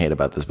thing I'm going to hate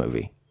about this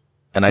movie.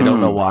 And I don't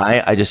know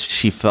why.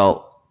 She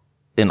felt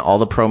in all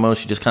the promos,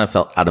 she just kind of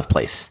felt out of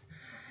place.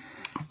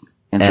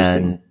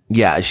 Interesting. And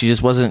yeah, she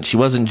wasn't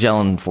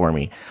gelling for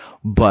me.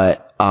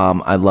 But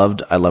I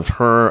loved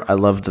her. I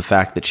loved the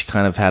fact that she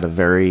kind of had a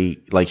very,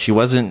 like, she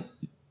wasn't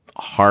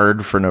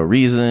hard for no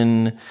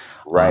reason.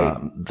 Right.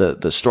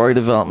 The story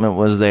development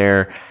was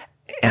there,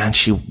 and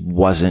she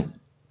wasn't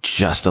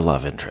just a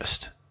love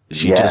interest.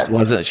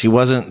 She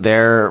wasn't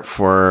there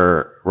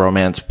for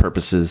romance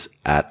purposes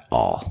at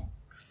all.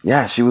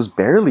 Yeah, she was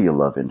barely a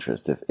love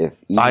interest. If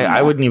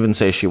I wouldn't even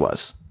say she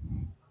was.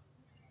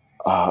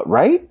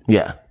 Right?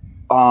 Yeah.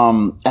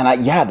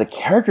 The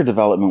character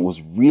development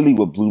was really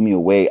what blew me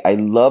away. I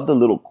love the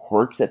little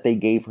quirks that they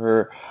gave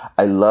her.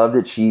 I love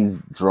that she's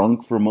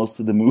drunk for most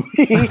of the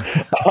movie.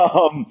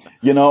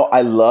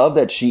 I love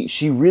that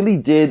she really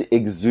did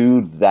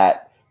exude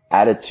that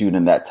attitude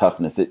and that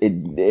toughness. It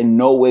in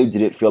no way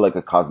did it feel like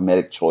a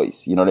cosmetic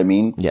choice. You know what I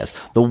mean? Yes.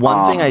 The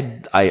one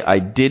thing I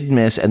did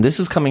miss, and this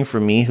is coming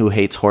from me who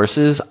hates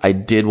horses, I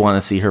did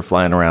want to see her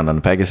flying around on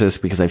a Pegasus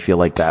because I feel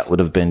like that would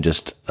have been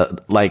just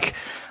like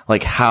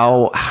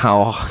how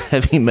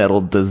heavy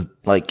metal does,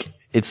 like,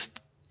 it's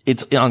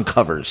on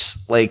covers.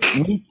 Like,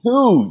 me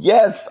too.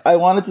 Yes, I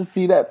wanted to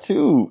see that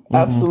too.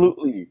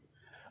 Absolutely.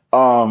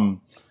 I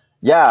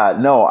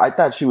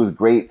thought she was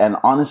great, and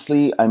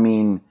honestly, I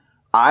mean,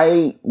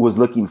 I was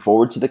looking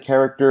forward to the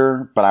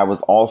character, but I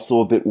was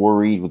also a bit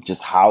worried with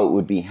just how it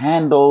would be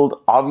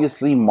handled.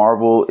 Obviously,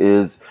 Marvel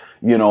is,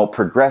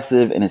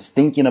 progressive and is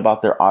thinking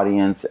about their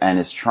audience and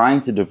is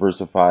trying to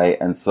diversify.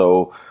 And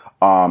so,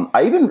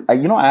 I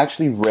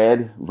actually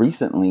read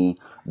recently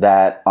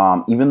that,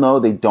 even though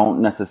they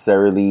don't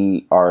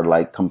necessarily are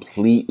like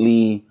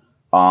completely,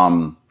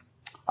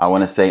 I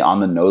want to say on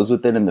the nose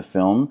with it in the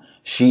film,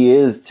 she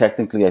is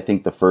technically, I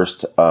think, the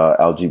first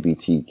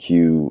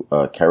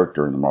LGBTQ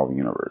character in the Marvel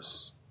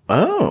Universe.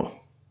 Oh,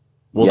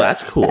 well,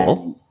 yes, that's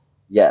cool.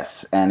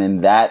 And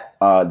in that,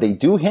 they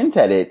do hint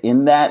at it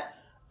in that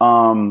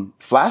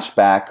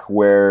flashback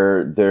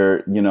where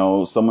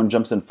someone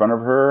jumps in front of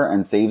her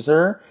and saves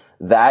her.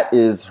 That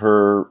was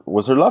her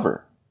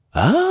lover.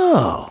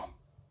 Oh,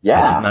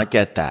 yeah, I did not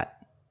get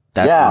that.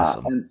 That's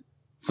awesome.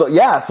 So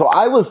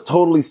I was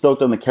totally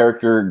stoked on the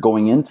character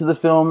going into the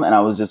film, and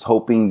I was just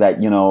hoping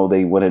that,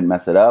 they wouldn't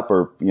mess it up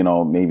or,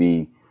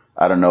 maybe,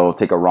 I don't know,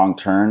 take a wrong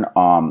turn.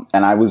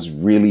 And I was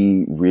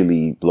really,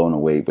 really blown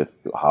away with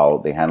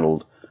how they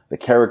handled the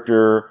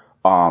character,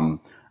 how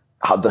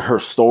her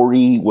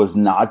story was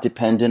not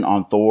dependent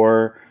on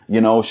Thor.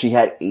 You know, she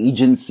had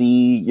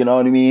agency. You know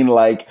what I mean?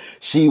 Like,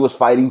 she was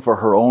fighting for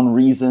her own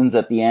reasons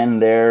at the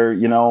end there,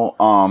 you know?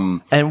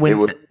 And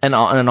in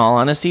all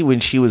honesty,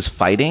 when she was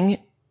fighting,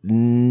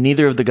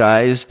 neither of the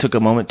guys took a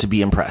moment to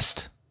be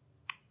impressed.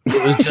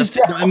 It was just,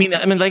 I mean,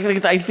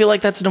 like, I feel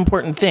like that's an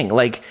important thing.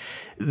 Like,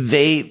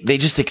 they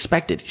just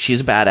expected,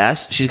 she's a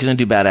badass, she's gonna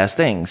do badass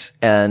things,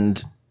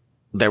 and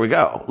there we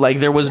go. Like,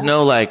 there was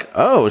no like,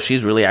 oh,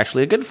 she's really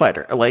actually a good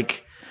fighter.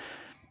 Like,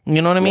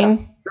 you know what I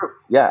mean?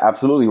 Yeah,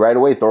 absolutely. Right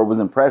away, Thor was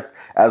impressed,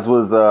 as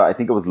was, I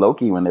think it was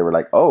Loki, when they were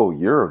like, oh,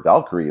 you're a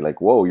Valkyrie.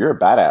 Like, whoa, you're a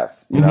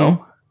badass, you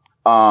know?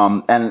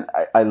 And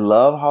I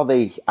love how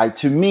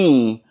to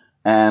me,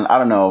 and I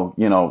don't know,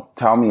 you know,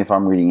 tell me if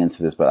I'm reading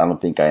into this, but I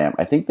don't think I am.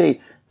 I think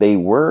they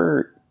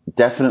were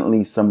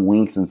definitely some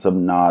winks and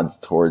some nods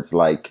towards,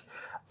 like,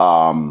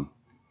 you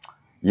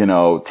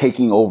know,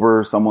 taking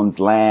over someone's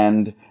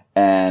land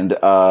and,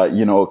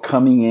 you know,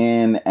 coming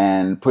in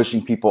and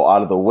pushing people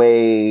out of the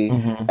way.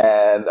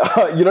 And,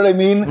 you know what I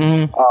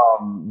mean?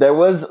 There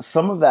was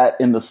some of that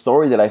in the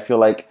story that I feel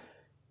like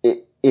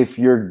if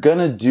you're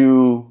gonna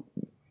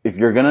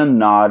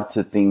nod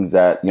to things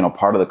that, you know,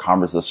 part of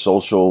the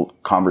social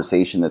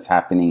conversation that's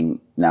happening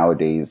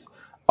nowadays,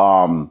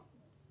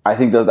 I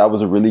think that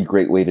was a really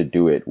great way to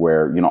do it,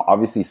 where, you know,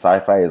 obviously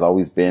sci-fi has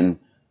always been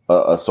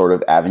a sort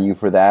of avenue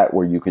for that,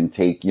 where you can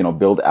take, you know,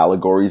 build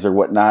allegories or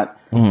whatnot.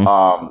 And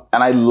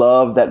I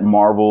love that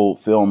Marvel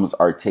films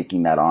are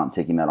taking that on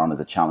as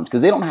a challenge, because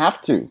they don't have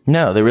to.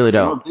 No, they really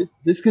don't. You know,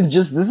 this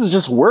is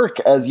just work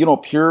as, you know,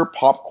 pure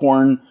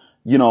popcorn,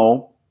 you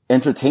know,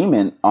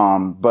 entertainment.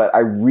 But I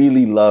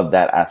really love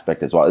that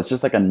aspect as well. It's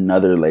just like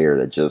another layer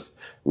that just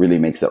really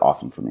makes it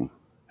awesome for me.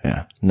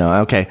 Yeah.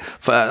 No. Okay.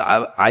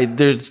 I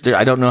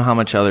don't know how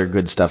much other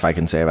good stuff I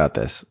can say about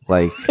this.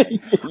 Like,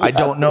 I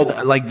don't know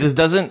that, like, this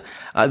doesn't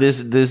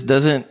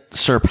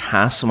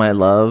surpass my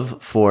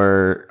love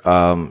for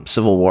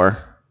Civil War,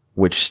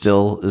 which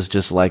still is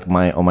just like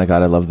oh my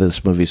God, I love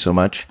this movie so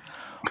much.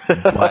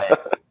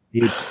 But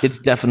it's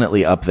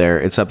definitely up there.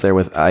 It's up there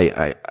with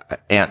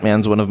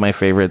Ant-Man's one of my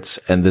favorites,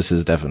 and this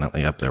is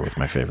definitely up there with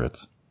my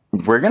favorites.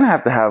 We're going to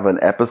have an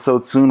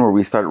episode soon where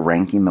we start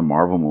ranking the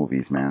Marvel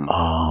movies, man.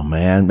 Oh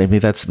man, maybe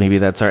that's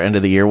our end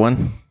of the year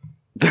one.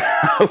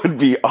 That would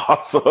be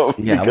awesome.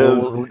 Yeah,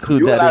 because we'll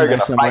include that in there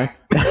somewhere.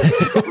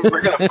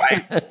 We're going to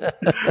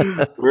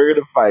fight. We're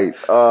going to fight.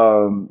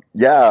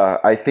 Yeah,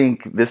 I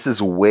think this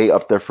is way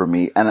up there for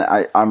me. And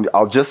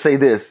I'll just say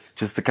this,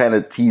 just to kind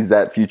of tease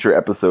that future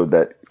episode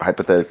that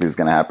hypothetically is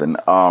going to happen.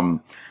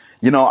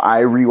 You know,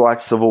 I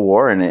rewatched Civil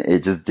War and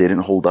it just didn't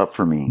hold up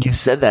for me. You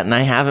said that, and I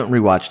haven't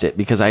rewatched it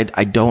because I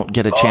don't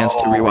get a chance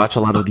to rewatch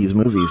a lot of these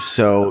movies.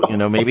 So, you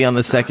know, maybe on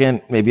the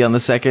second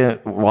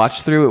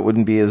watch through, it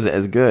wouldn't be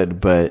as good.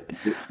 But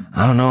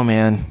I don't know,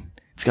 man.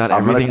 It's got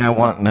everything I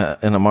want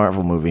in a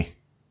Marvel movie.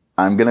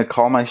 I'm gonna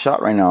call my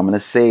shot right now. I'm gonna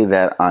say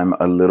that I'm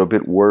a little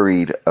bit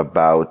worried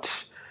about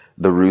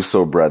the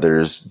Russo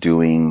brothers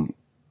doing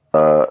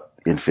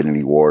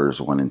Infinity Wars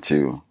 1 and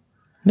 2.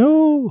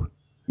 No.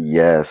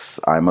 Yes,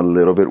 I'm a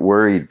little bit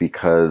worried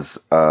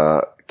because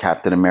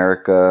Captain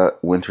America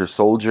Winter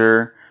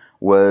Soldier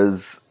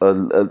was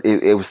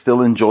it was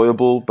still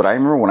enjoyable, but I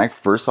remember when I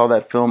first saw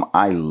that film,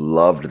 I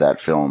loved that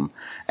film.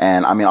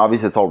 And I mean,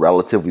 obviously it's all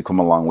relative. We've come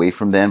a long way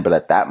from then, but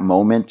at that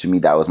moment, to me,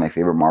 that was my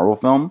favorite Marvel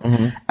film.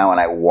 And when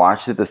I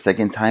watched it the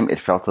second time, it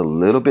felt a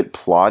little bit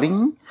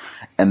plodding.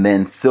 And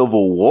then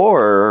Civil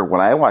War, when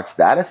I watched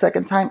that a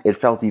second time,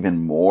 it felt even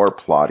more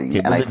plodding. Okay,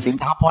 and I think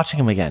stop watching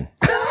them again.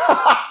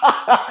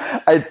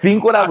 I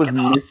think what I was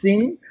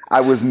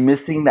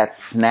missing that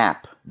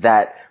snap,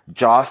 that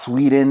Joss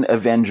Whedon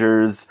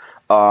Avengers,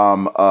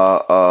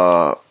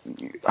 I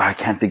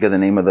can't think of the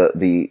name of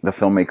the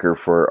filmmaker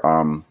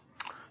for,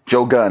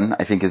 Joe Gunn,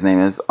 I think his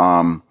name is,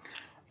 on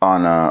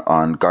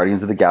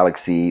Guardians of the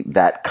Galaxy.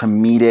 That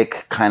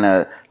comedic kind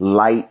of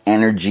light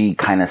energy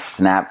kind of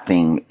snap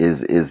thing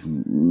is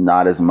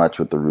not as much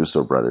with the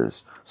Russo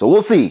brothers. So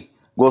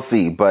we'll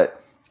see,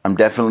 but I'm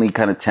definitely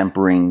kind of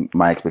tempering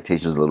my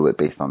expectations a little bit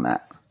based on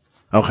that.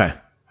 Okay.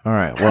 All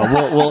right.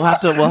 Well, we'll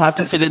have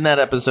to fit in that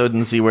episode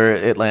and see where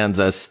it lands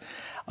us.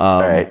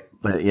 All right.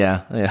 But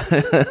yeah.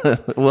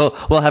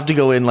 we'll have to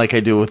go in like I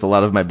do with a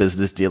lot of my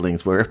business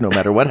dealings, where no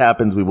matter what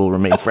happens, we will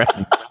remain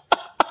friends.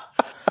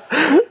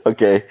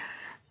 Okay.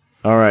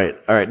 All right.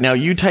 Now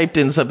you typed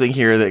in something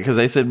here because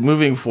I said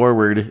moving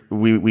forward,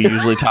 we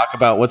usually talk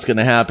about what's going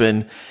to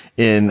happen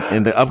in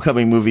the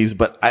upcoming movies,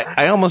 but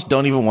I almost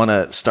don't even want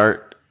to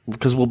start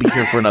because we'll be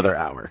here for another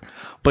hour.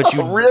 But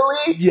you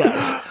really?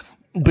 Yes.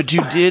 But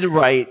you did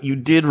write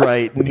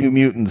New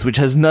Mutants, which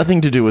has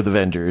nothing to do with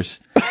Avengers.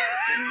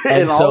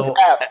 And so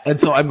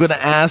I'm going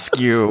to ask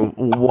you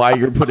why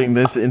you're putting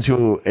this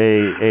into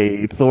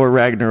a Thor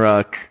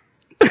Ragnarok.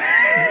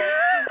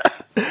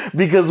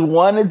 Because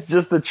one, it's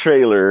just a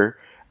trailer,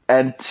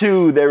 And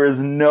two, there is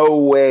no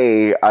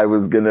way I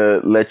was going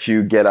to let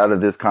you get out of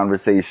this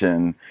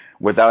conversation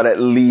without at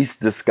least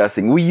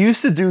discussing. We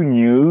used to do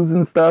news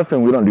and stuff,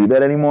 and we don't do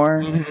that anymore.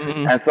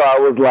 And so I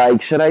was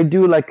like, should I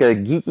do like a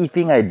geeky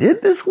thing I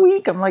did this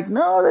week? I'm like,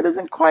 no, that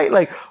isn't quite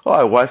like, oh,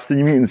 I watched the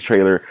New Mutants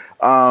trailer.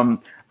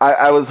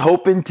 I was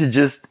hoping to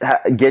just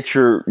get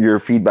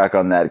your feedback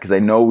on that, because I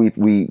know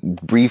we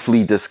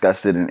briefly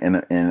discussed it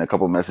in a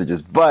couple of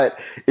messages. But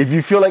if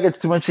you feel like it's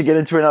too much to get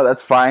into right now,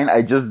 that's fine.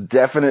 I just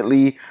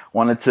definitely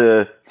wanted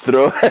to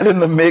throw that in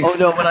the mix. Oh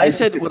no, when I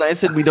said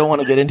we don't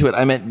want to get into it,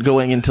 I meant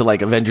going into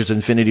like Avengers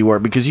Infinity War,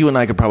 because you and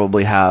I could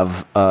probably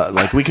have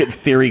like we could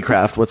theory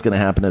craft what's going to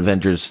happen in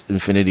Avengers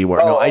Infinity War.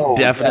 No, I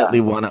definitely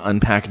want to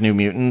unpack New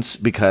Mutants,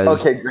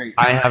 because great.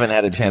 I haven't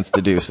had a chance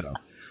to do so.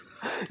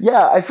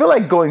 Yeah, I feel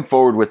like going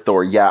forward with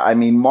Thor. Yeah, I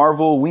mean,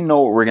 Marvel, we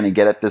know what we're going to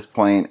get at this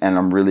point, and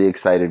I'm really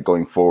excited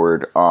going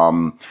forward.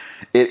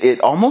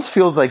 It almost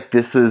feels like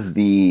this is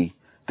the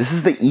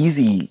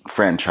easy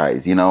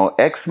franchise, you know.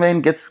 X-Men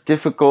gets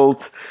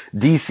difficult,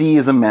 DC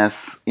is a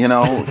mess, you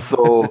know.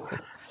 So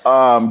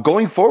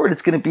going forward,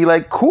 it's going to be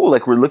like cool.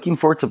 Like, we're looking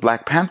forward to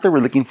Black Panther, we're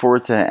looking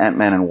forward to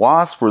Ant-Man and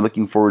Wasp, we're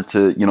looking forward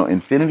to, you know,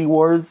 Infinity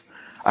Wars.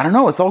 I don't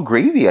know. It's all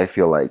gravy, I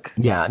feel like.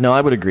 Yeah, no,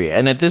 I would agree.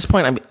 And at this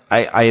point,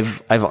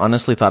 I've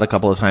honestly thought a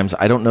couple of times,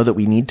 I don't know that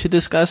we need to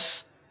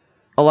discuss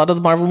a lot of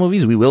the Marvel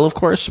movies. We will, of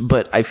course,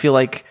 but I feel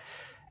like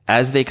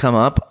as they come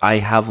up, I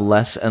have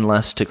less and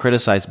less to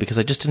criticize, because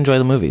I just enjoy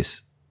the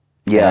movies.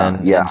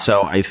 And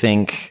so I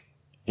think,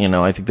 you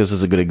know, I think this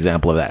is a good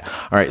example of that.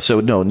 All right,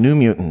 so no, New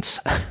Mutants.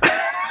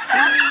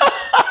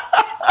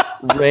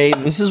 Ray,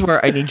 this is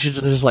where I need you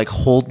to just like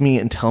hold me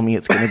and tell me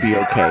it's going to be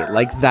okay.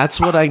 Like,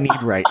 that's what I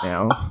need right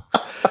now.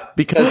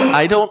 Because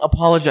I don't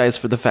apologize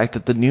for the fact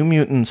that the New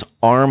Mutants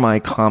are my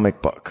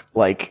comic book.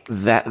 Like,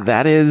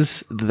 that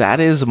is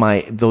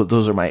my,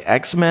 those are my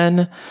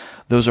X-Men.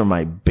 Those are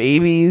my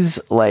babies.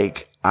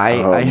 Like,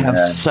 I have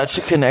such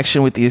a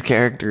connection with these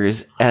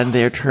characters, and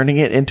they're turning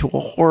it into a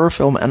horror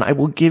film. And I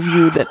will give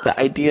you that the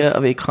idea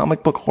of a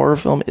comic book horror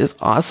film is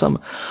awesome,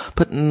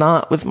 but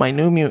not with my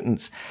New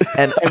Mutants.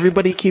 And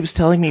everybody keeps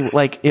telling me,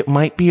 like, it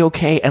might be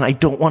okay. And I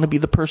don't want to be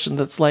the person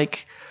that's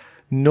like,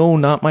 no,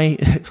 not my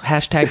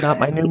hashtag, not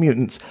my New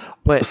Mutants.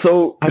 But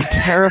so I'm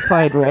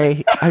terrified,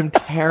 Ray. I'm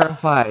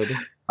terrified.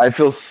 I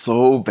feel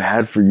so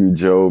bad for you,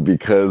 Joe,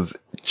 because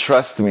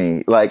trust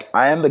me, like,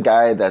 I am the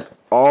guy that's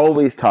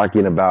always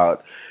talking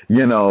about,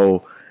 you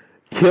know,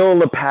 kill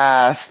the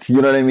past,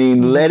 you know what I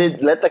mean?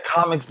 Let the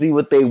comics be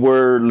what they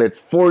were. Let's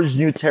forge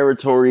new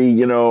territory.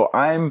 You know,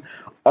 I'm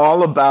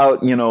all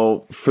about, you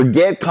know,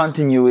 forget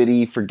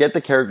continuity, forget the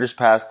character's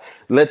past.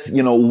 Let's,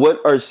 you know, what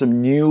are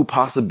some new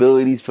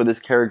possibilities for this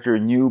character,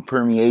 new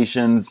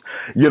permeations?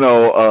 You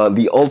know,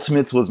 the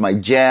Ultimates was my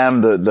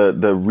jam, the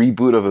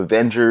reboot of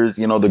Avengers,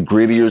 you know, the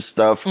grittier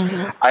stuff.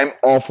 I'm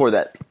all for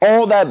that.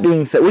 All that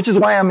being said, which is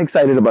why I'm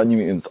excited about New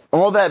Mutants.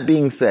 All that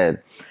being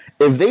said,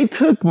 if they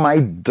took my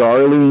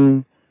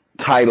darling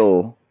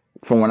title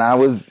from when I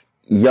was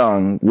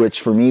young,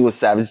 which for me was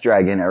Savage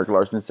Dragon, Eric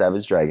Larson's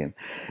Savage Dragon,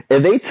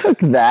 if they took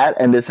that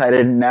and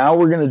decided now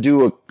we're going to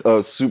do a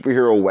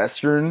superhero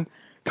Western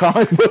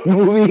comic book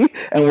movie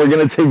and we're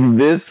going to take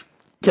this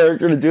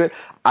character to do it,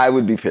 I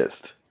would be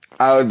pissed.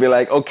 I would be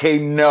like, okay,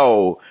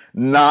 no,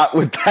 not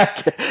with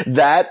that.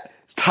 That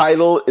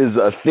title is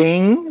a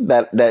thing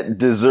that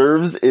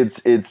deserves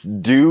its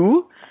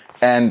due,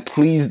 and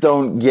please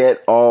don't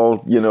get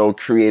all, you know,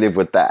 creative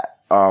with that.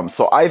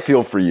 So I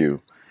feel for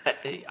you.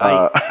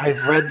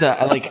 I've read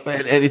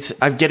that.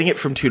 I'm getting it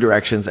from two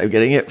directions. I'm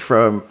getting it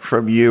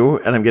from you,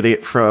 and I'm getting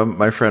it from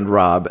my friend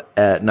Rob.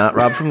 Not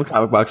Rob from the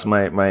Comic Box,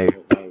 my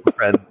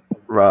friend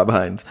Rob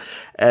Hines.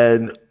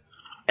 And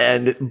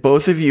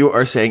both of you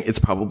are saying it's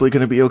probably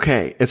going to be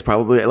okay. It's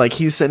probably, like,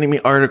 he's sending me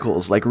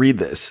articles like, read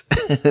this.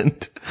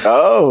 and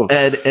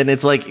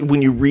it's like,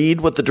 when you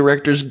read what the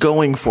director's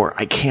going for,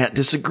 I can't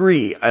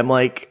disagree. I'm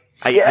like,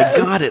 I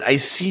got it. I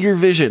see your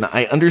vision.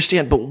 I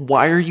understand. But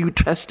why are you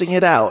testing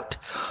it out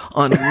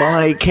on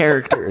my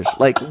characters?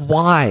 Like,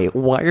 why?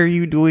 Why are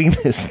you doing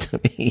this to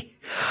me?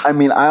 I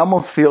mean, I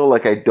almost feel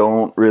like I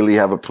don't really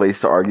have a place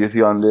to argue with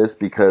you on this,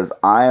 because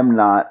I am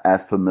not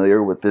as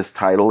familiar with this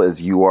title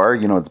as you are.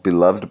 You know, it's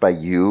beloved by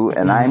you,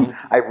 and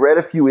I've read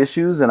a few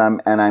issues, and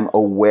I'm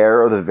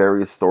aware of the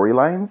various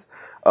storylines,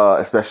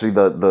 especially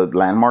the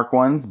landmark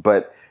ones.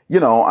 But you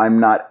know, I'm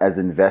not as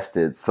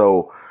invested.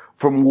 So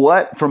from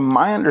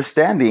my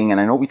understanding, and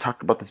I know we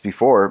talked about this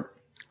before,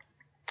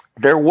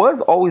 there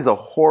was always a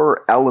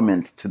horror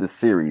element to the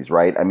series,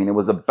 right? I mean, it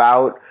was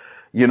about,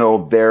 you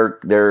know,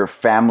 their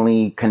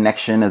family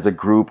connection as a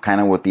group, kind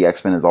of what the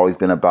X-Men has always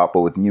been about.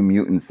 But with New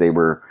Mutants, they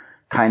were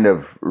kind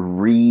of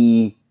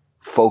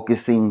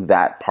refocusing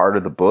that part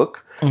of the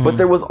book. But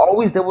there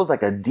was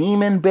like a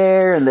demon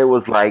bear, and there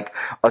was like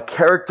a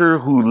character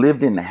who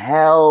lived in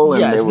hell.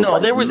 And they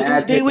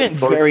went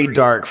very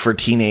dark for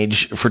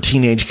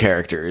teenage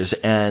characters,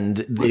 and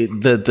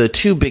the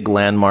two big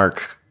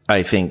landmark,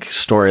 I think,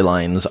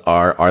 storylines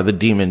are the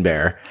demon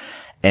bear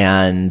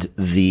and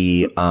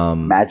the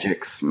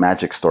Magic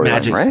storyline,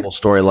 Magic's right? whole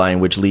storyline,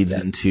 which leads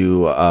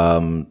into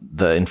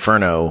the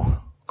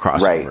Inferno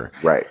crossover.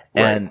 Right.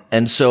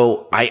 And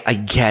so I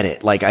get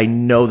it. Like, I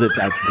know that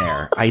that's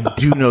there. I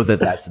do know that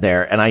that's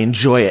there, and I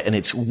enjoy it, and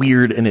it's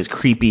weird and it's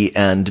creepy.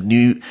 And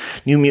New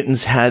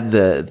Mutants had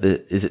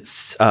is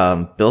it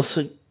Bill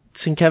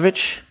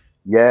Sienkiewicz?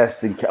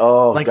 Yes.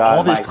 Oh, like God,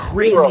 all this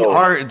crazy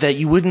art that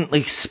you wouldn't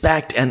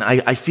expect, and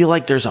I feel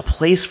like there's a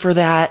place for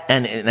that,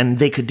 and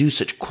they could do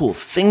such cool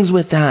things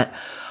with that,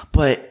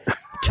 but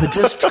to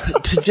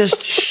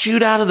just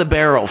shoot out of the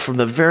barrel from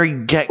the very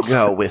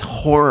get-go with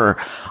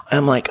horror,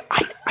 I'm like,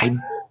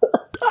 I'm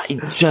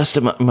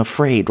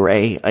afraid,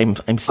 Ray. I'm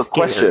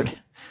scared.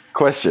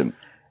 Question.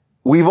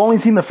 We've only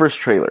seen the first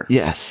trailer.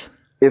 Yes.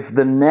 If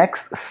the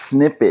next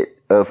snippet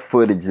of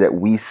footage that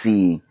we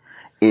see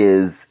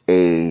is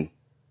a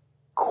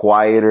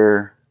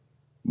quieter,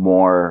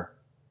 more,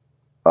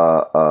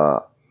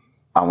 I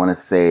want to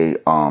say,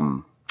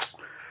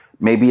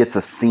 maybe it's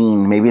a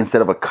scene, maybe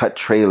instead of a cut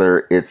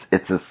trailer, it's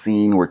a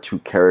scene where two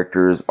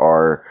characters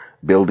are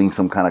building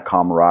some kind of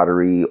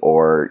camaraderie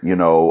or,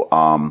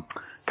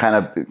 kind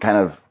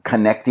of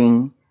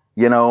connecting,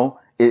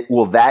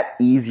 will that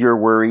ease your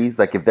worries?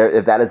 Like if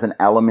that is an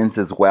element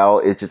as well,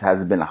 it just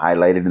hasn't been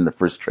highlighted in the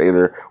first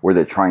trailer where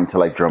they're trying to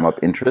like drum up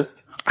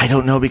interest? I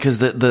don't know, because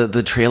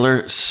the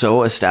trailer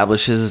so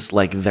establishes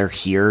like they're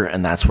here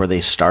and that's where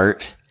they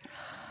start,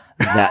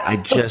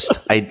 that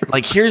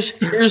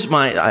here's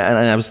my, and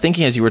I was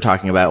thinking as you were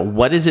talking about,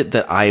 what is it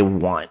that I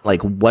want?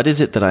 Like, what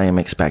is it that I am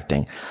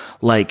expecting?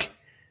 Like,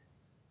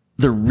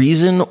 the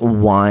reason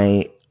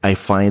why I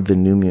find the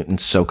New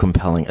Mutants so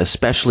compelling,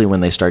 especially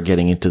when they start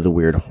getting into the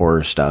weird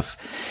horror stuff,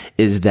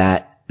 is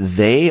that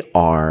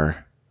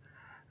they're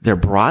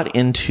brought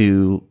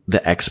into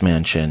the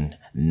X-Mansion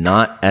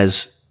not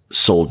as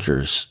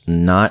soldiers,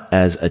 not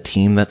as a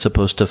team that's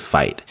supposed to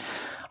fight.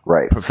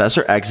 Right.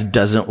 Professor X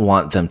doesn't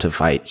want them to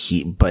fight.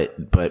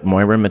 But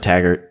Moira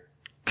McTaggart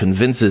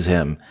convinces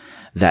him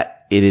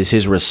that it is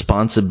his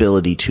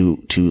responsibility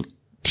to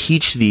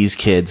teach these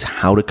kids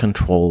how to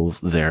control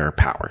their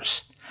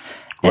powers.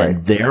 Right.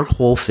 And their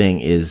whole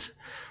thing is,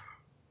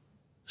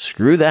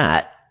 screw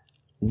that.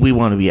 We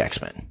want to be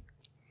X-Men.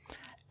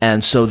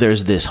 And so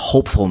there's this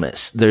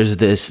hopefulness. There's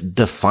this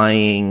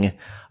defying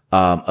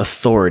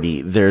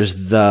authority. There's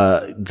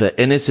the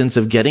innocence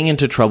of getting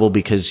into trouble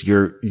because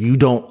you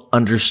don't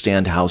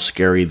understand how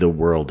scary the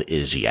world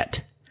is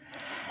yet.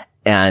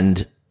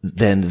 And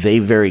then they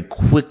very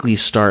quickly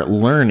start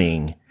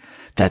learning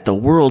that the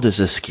world is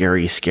a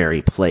scary,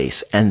 scary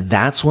place. And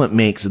that's what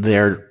makes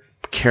their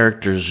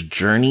character's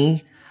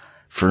journey,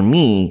 for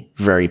me,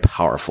 very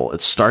powerful.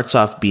 It starts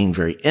off being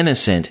very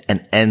innocent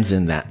and ends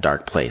in that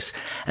dark place.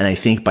 And I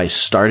think by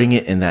starting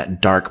it in that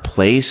dark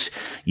place,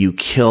 you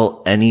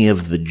kill any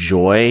of the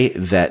joy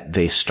that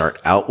they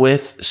start out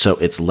with, so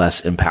it's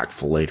less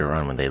impactful later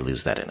on when they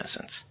lose that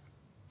innocence.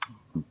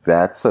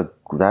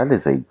 That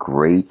is a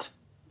great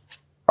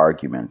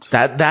argument.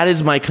 That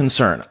is my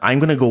concern. I'm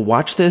going to go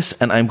watch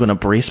this and I'm going to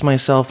brace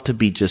myself to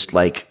be just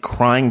like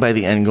crying by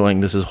the end going,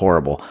 this is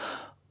horrible.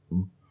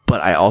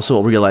 But I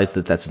also realize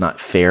that that's not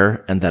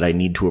fair and that I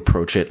need to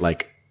approach it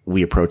like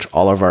we approach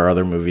all of our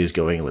other movies,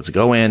 going, let's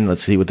go in,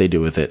 let's see what they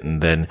do with it,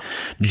 and then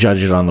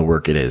judge it on the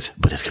work it is.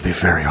 But it's going to be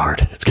very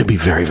hard. It's going to be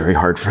very, very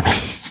hard for me.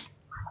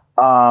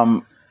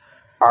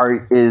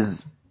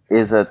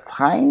 Is a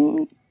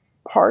tiny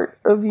part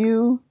of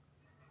you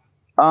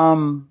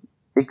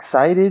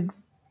excited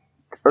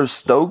or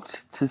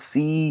stoked to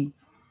see,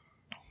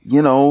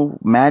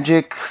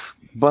 Magic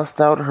bust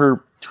out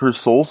her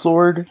soul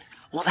sword?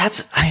 Well,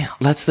 that's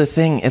the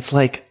thing. It's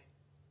like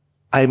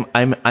I'm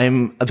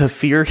the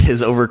fear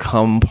has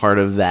overcome part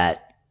of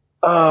that.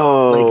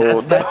 Oh, like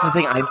that's the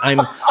thing.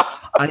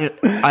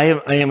 I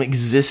am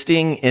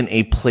existing in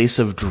a place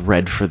of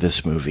dread for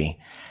this movie,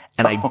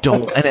 and I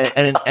don't.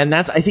 And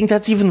I think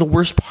that's even the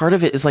worst part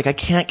of it, is like I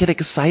can't get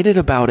excited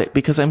about it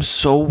because I'm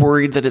so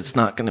worried that it's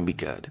not going to be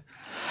good,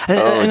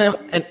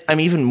 and I'm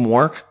even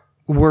more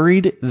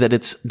worried that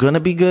it's going to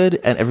be good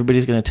and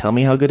everybody's going to tell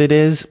me how good it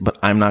is, but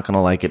I'm not going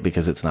to like it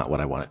because it's not what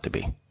I want it to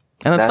be. And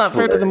that's not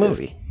fair to the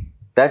movie.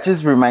 That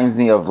just reminds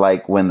me of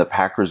like when the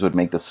Packers would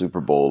make the Super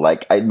Bowl.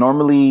 Like I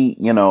normally,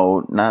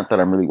 not that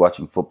I'm really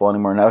watching football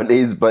anymore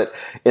nowadays, but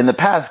in the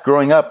past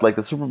growing up, like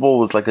the Super Bowl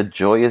was like a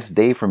joyous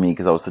day for me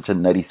because I was such a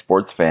nutty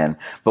sports fan.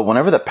 But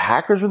whenever the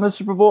Packers were in the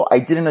Super Bowl, I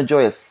didn't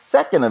enjoy a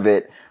second of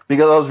it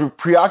because I was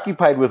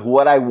preoccupied with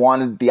what I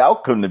wanted the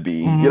outcome to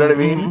be. You know what I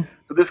mean?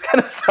 So this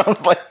kind of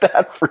sounds like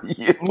that for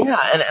you. Yeah,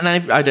 and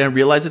I didn't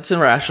realize it's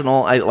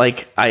irrational. I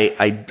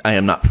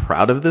am not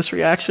proud of this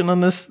reaction on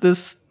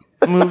this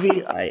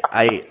movie.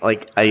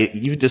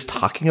 You just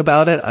talking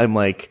about it, I'm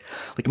like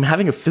I'm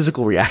having a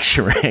physical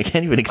reaction, right? I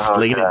can't even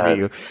explain it to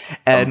you.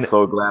 And I'm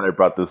so glad I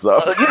brought this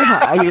up. Yeah,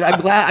 I mean,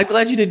 I'm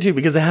glad you did too,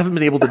 because I haven't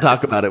been able to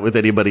talk about it with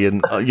anybody,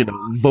 and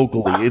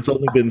vocally. It's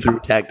only been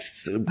through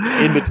texts in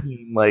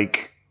between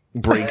like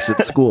breaks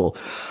at school.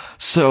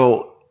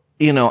 So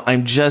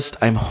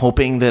I'm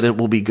hoping that it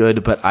will be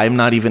good, but I'm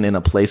not even in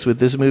a place with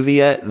this movie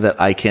yet that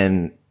I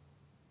can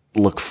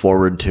look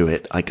forward to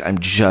it. Like, I'm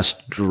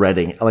just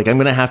dreading. Like,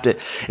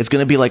 it's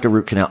going to be like a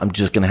root canal. I'm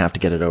just going to have to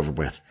get it over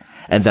with.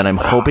 And then I'm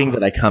hoping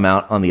that I come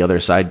out on the other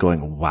side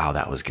going, wow,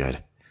 that was good.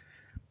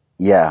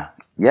 Yeah.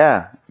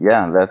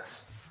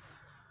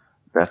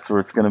 That's where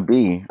it's going to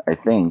be, I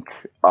think.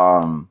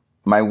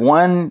 My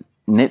one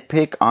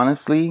nitpick,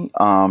 honestly,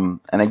 and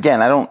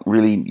again, I don't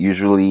really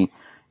usually,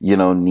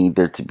 need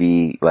there to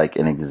be like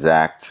an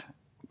exact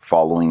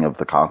following of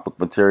the comic book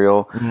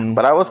material,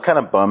 but I was kind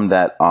of bummed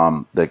that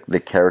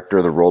the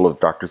character, the role of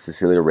Dr.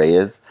 Cecilia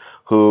Reyes,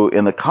 who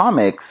in the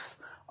comics,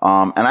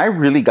 and I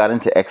really got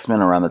into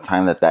X-Men around the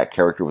time that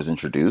character was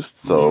introduced.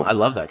 So I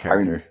love that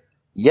character.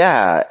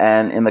 Yeah,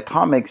 and in the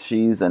comics,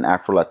 she's an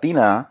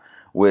Afro-Latina,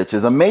 which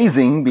is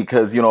amazing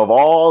because, of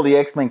all the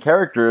X-Men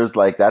characters,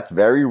 like, that's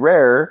very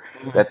rare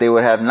that they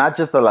would have not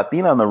just a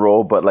Latina in the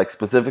role, but, like,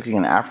 specifically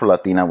an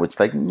Afro-Latina, which,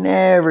 like,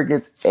 never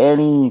gets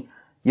any,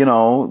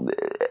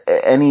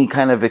 any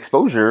kind of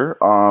exposure.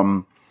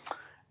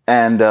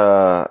 And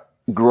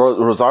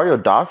Rosario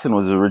Dawson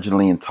was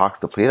originally in talks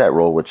to play that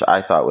role, which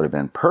I thought would have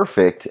been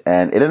perfect.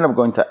 And it ended up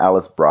going to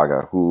Alice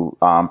Braga, who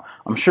I'm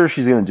sure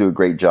she's going to do a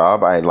great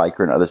job. I like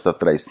her in other stuff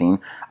that I've seen.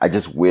 I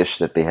just wish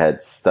that they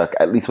had stuck,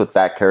 at least with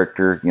that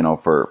character,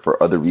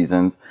 for other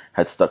reasons,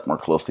 had stuck more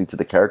closely to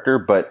the character.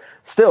 But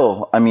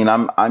still, I mean,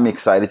 I'm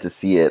excited to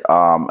see it.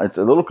 It's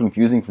a little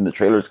confusing from the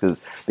trailers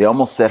because they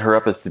almost set her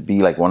up as to be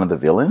like one of the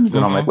villains.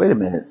 And I'm like, wait a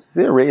minute,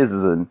 Cecilia Reyes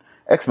is an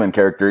X-Men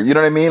character. You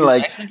know what I mean?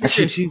 Like,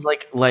 she's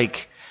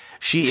like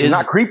she's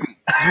not creepy.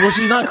 Well,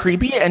 she's not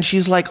creepy, and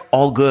she's like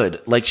all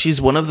good. Like,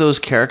 she's one of those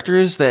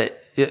characters that,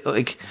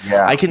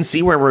 I can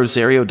see where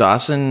Rosario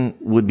Dawson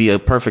would be a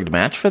perfect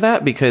match for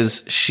that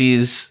because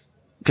she's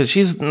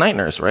Night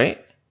Nurse,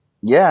 right?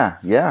 Yeah,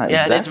 exactly.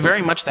 And it's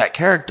very much that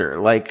character.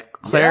 Like,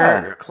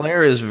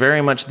 Claire is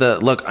very much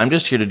look, I'm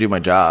just here to do my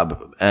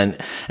job, and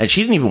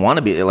she didn't even want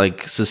to be,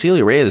 like,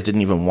 Cecilia Reyes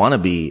didn't even want to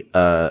be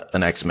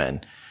an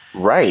X-Men.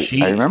 Right,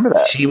 I remember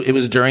that. It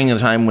was during the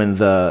time when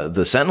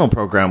the Sentinel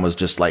program was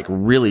just like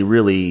really,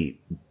 really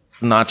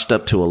notched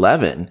up to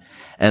 11.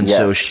 And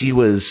so she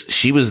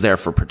was there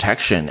for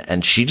protection,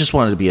 and she just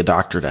wanted to be a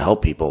doctor to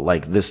help people.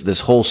 Like,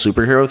 this whole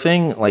superhero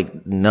thing,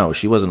 like, no,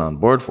 she wasn't on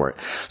board for it.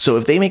 So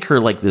if they make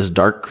her like this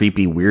dark,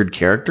 creepy, weird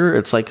character,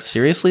 it's like,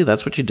 seriously,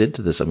 that's what you did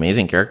to this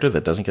amazing character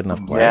that doesn't get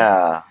enough play?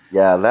 Yeah,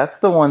 that's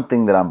the one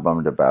thing that I'm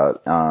bummed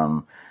about.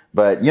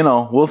 But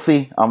we'll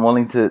see. I'm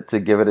willing to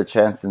give it a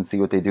chance and see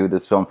what they do with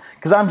this film,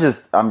 because I'm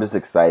just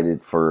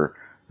excited for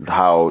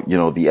how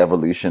the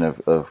evolution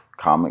of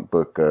comic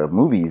book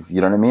movies.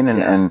 You know what I mean?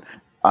 And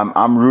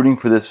I'm rooting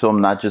for this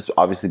film, not just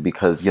obviously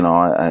because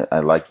I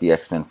like the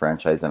X-Men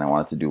franchise and I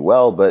want it to do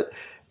well, but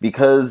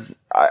because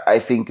I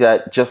think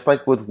that just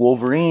like with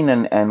Wolverine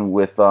and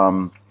with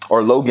or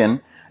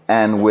Logan.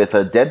 And with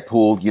a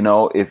Deadpool,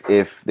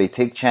 if they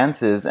take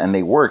chances and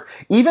they work,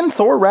 even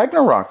Thor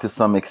Ragnarok to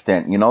some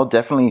extent,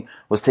 definitely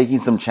was taking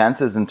some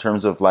chances in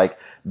terms of like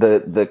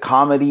the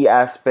comedy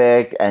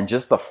aspect and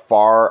just the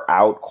far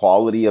out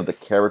quality of the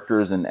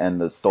characters and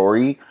the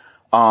story.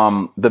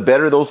 The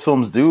better those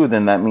films do,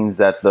 then that means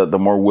that the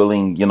more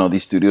willing,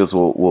 these studios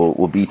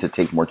will be to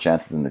take more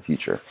chances in the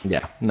future.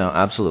 Yeah, no,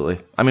 absolutely.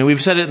 I mean,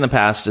 we've said it in the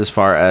past as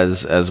far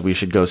as we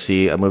should go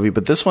see a movie,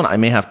 but this one I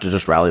may have to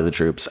just rally the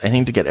troops. I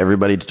need to get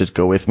everybody to just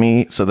go with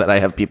me so that I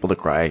have people to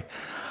cry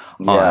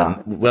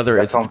on, whether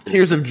it's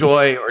tears of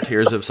joy or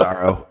tears of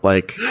sorrow.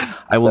 Like,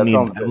 I will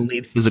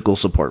need physical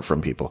support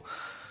from people.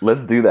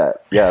 Let's do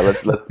that. Yeah,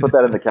 let's put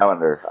that in the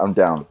calendar. I'm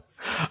down.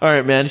 All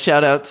right, man.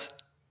 Shout outs.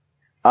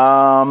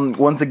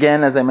 Once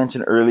again, as I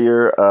mentioned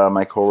earlier,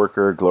 my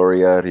coworker,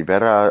 Gloria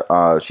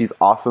Rivera, she's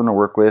awesome to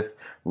work with.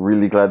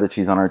 Really glad that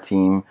she's on our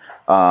team.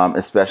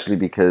 Especially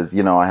because,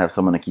 I have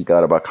someone to geek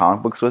out about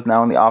comic books with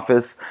now in the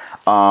office.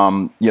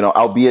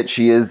 Albeit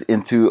she is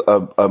into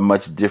a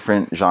much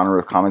different genre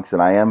of comics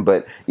than I am,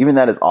 but even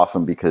that is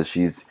awesome because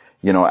she's,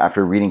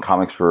 after reading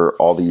comics for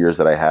all the years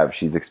that I have,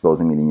 she's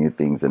exposing me to new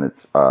things, and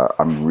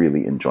I'm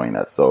really enjoying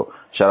that. So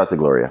shout out to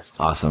Gloria.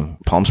 Awesome.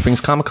 Palm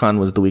Springs Comic-Con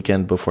was the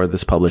weekend before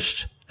this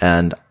published,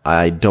 and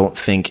I don't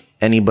think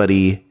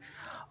anybody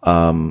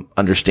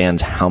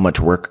understands how much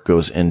work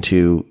goes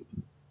into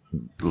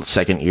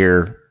second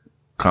year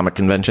comic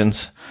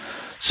conventions.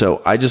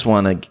 So I just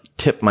want to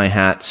tip my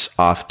hats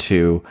off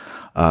to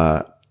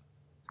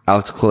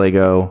Alex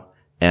Collego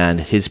and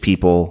his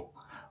people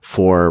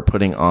for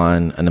putting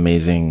on an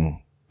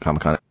amazing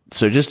Comic-Con.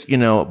 So just,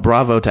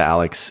 bravo to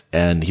Alex,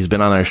 and he's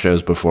been on our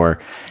shows before,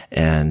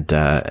 and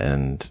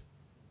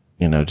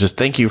just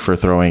thank you for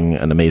throwing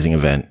an amazing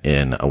event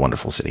in a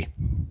wonderful city.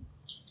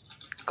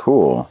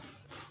 Cool.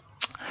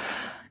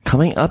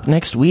 Coming up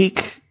next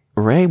week,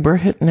 Ray, we're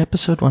hitting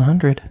episode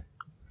 100.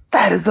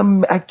 That is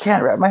I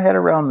can't wrap my head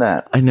around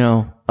that. I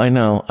know.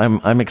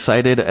 I'm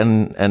excited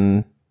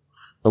and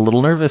a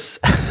little nervous.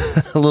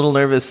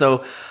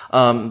 So,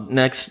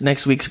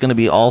 next week's going to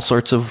be all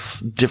sorts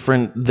of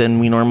different than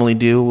we normally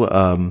do.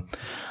 I'm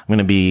going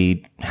to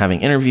be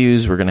having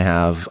interviews. We're going to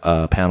have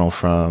a panel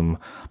from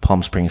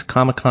Palm Springs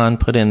Comic-Con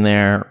put in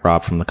there.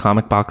 Rob from the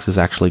Comic Box is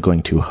actually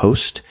going to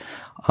host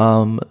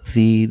the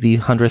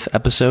 100th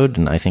episode,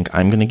 and I think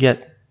I'm going to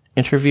get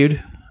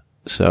interviewed.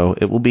 So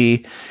it'll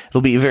be a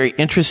very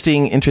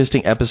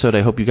interesting episode.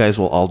 I hope you guys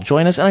will all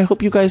join us, and I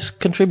hope you guys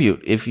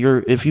contribute. If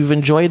you've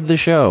enjoyed the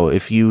show,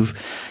 if you've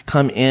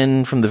come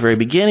in from the very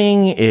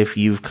beginning, if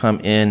you've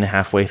come in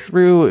halfway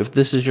through, if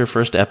this is your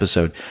first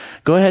episode,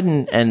 go ahead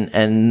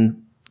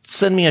and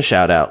send me a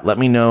shout out. Let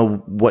me know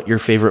what your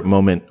favorite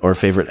moment or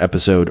favorite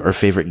episode or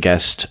favorite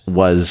guest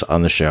was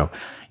on the show.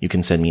 You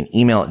can send me an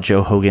email at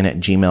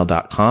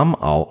joehogan@gmail.com.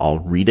 I'll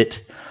read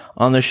it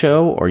on the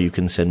show, or you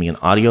can send me an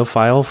audio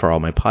file for all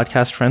my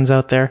podcast friends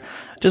out there.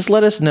 Just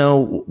let us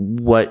know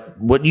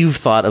what you've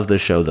thought of the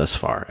show thus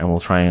far, and we'll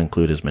try and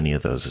include as many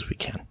of those as we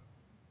can.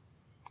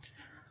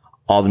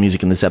 All the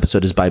music in this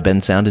episode is by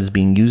Ben Sound and is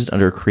being used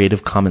under a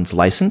Creative Commons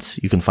license.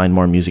 You can find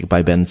more music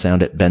by Ben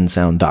Sound at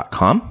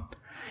bensound.com.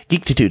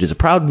 Geektitude is a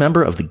proud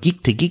member of the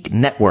Geek to Geek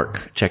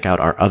Network. Check out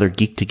our other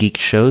Geek to Geek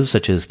shows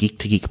such as Geek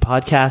to Geek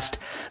Podcast,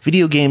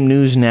 Video Game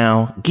News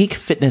Now, Geek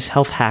Fitness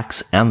Health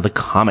Hacks, and The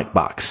Comic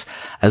Box,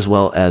 as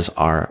well as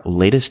our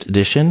latest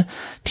edition,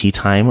 Tea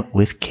Time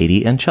with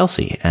Katie and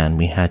Chelsea. And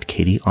we had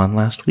Katie on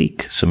last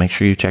week, so make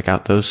sure you check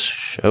out those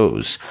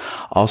shows.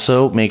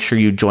 Also, make sure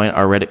you join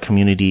our Reddit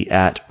community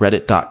at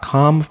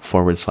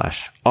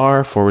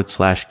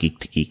reddit.com/r/Geek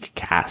to Geek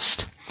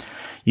Cast.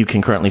 You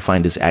can currently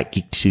find us at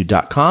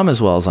geektitude.com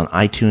as well as on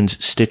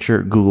iTunes,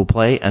 Stitcher, Google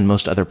Play, and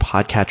most other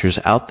podcatchers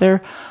out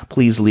there.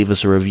 Please leave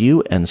us a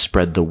review and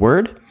spread the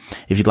word.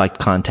 If you'd like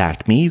to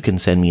contact me, you can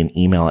send me an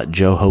email at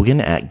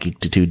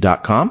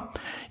joehogan@geektitude.com.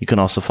 You can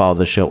also follow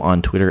the show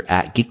on Twitter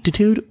at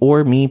Geektitude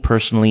or me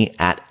personally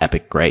at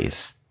Epic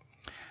Grays.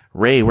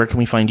 Ray, where can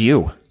we find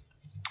you?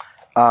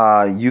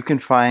 You can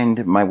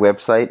find my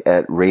website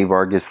at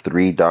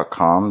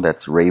rayvargas3.com.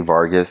 That's Ray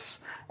Vargas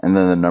and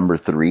then the number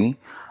 3.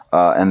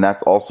 And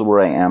that's also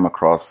where I am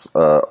across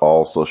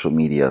all social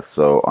media.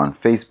 So on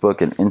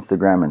Facebook and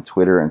Instagram and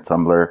Twitter and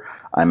Tumblr,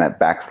 I'm at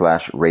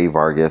 /Ray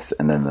Vargas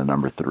and then the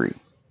number 3.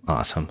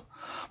 Awesome.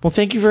 Well,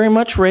 thank you very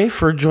much, Ray,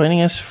 for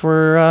joining us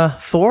for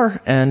Thor.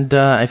 And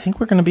I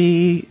think we're going to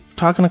be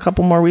talking a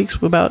couple more weeks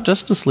about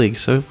Justice League.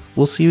 So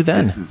we'll see you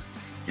then. This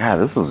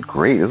was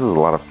great. This was a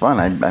lot of fun.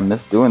 I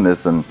missed doing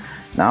this, and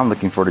now I'm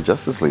looking forward to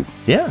Justice League.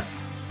 Yeah.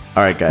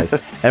 All right, guys.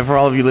 And for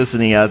all of you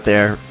listening out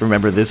there,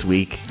 remember this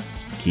week,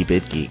 keep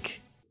it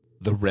geek.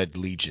 The Red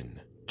Legion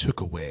took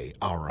away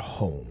our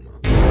home.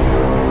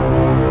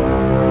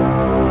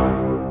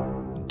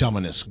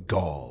 Dominus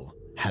Gaul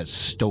has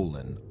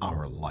stolen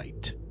our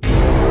light.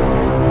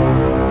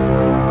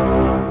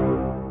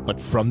 But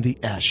from the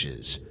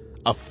ashes,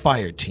 a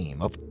fire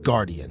team of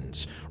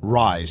guardians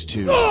rise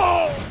to...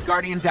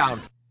 Guardian down.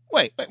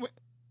 Wait.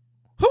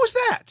 Who was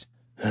that?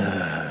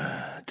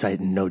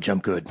 Titan, no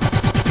jump good.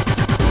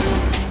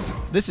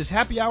 This is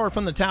Happy Hour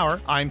from the Tower.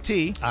 I'm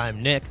T.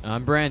 I'm Nick.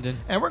 I'm Brandon.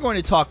 And we're going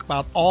to talk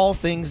about all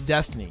things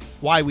Destiny.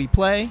 Why we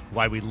play.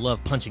 Why we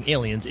love punching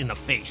aliens in the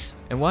face.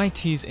 And why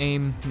T's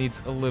aim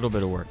needs a little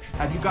bit of work.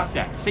 Have you got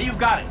that? Say you've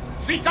got it.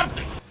 Say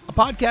something. A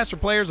podcast for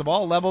players of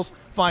all levels.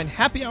 Find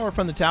Happy Hour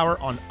from the Tower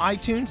on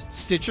iTunes,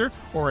 Stitcher,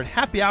 or at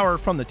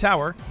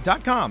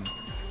happyhourfromthetower.com.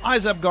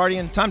 Eyes up,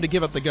 Guardian. Time to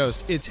give up the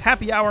ghost. It's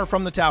Happy Hour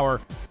from the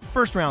Tower.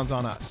 First round's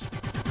on us.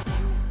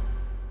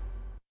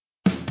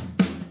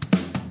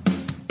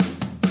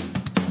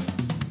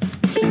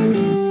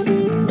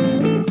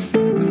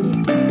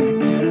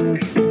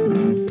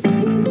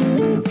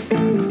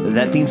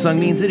 That theme song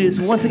means it is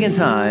once again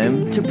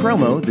time to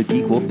promo the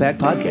Geek Wolfpack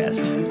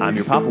podcast. I'm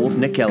your Papa Wolf,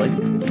 Nick Kelly.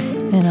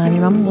 And I'm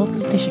your Mama Wolf,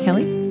 Stacia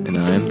Kelly. And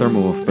I'm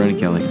Thermal Wolf, Brandon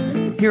Kelly.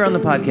 Here on the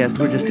podcast,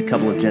 we're just a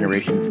couple of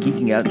generations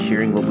geeking out and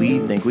sharing what we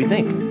think we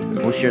think.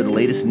 We'll share the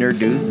latest nerd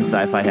news and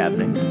sci-fi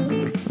happenings.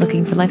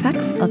 Looking for life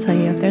hacks? I'll tell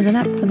you if there's an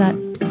app for that.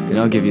 And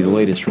I'll give you the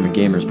latest from a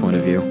gamer's point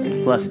of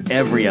view. Plus,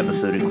 every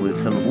episode includes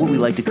some of what we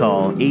like to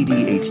call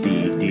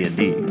ADHD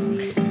D&D.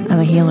 I'm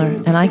a healer,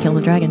 and I killed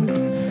a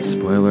dragon.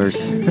 Spoilers.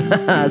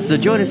 So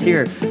join us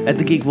here at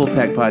the Geek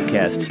Wolfpack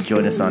Podcast.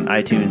 Join us on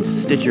iTunes,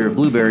 Stitcher,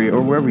 Blueberry,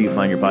 or wherever you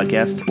find your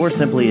podcasts, or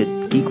simply at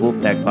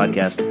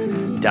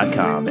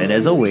geekwolfpackpodcast.com. And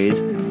as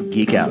always,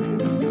 geek out.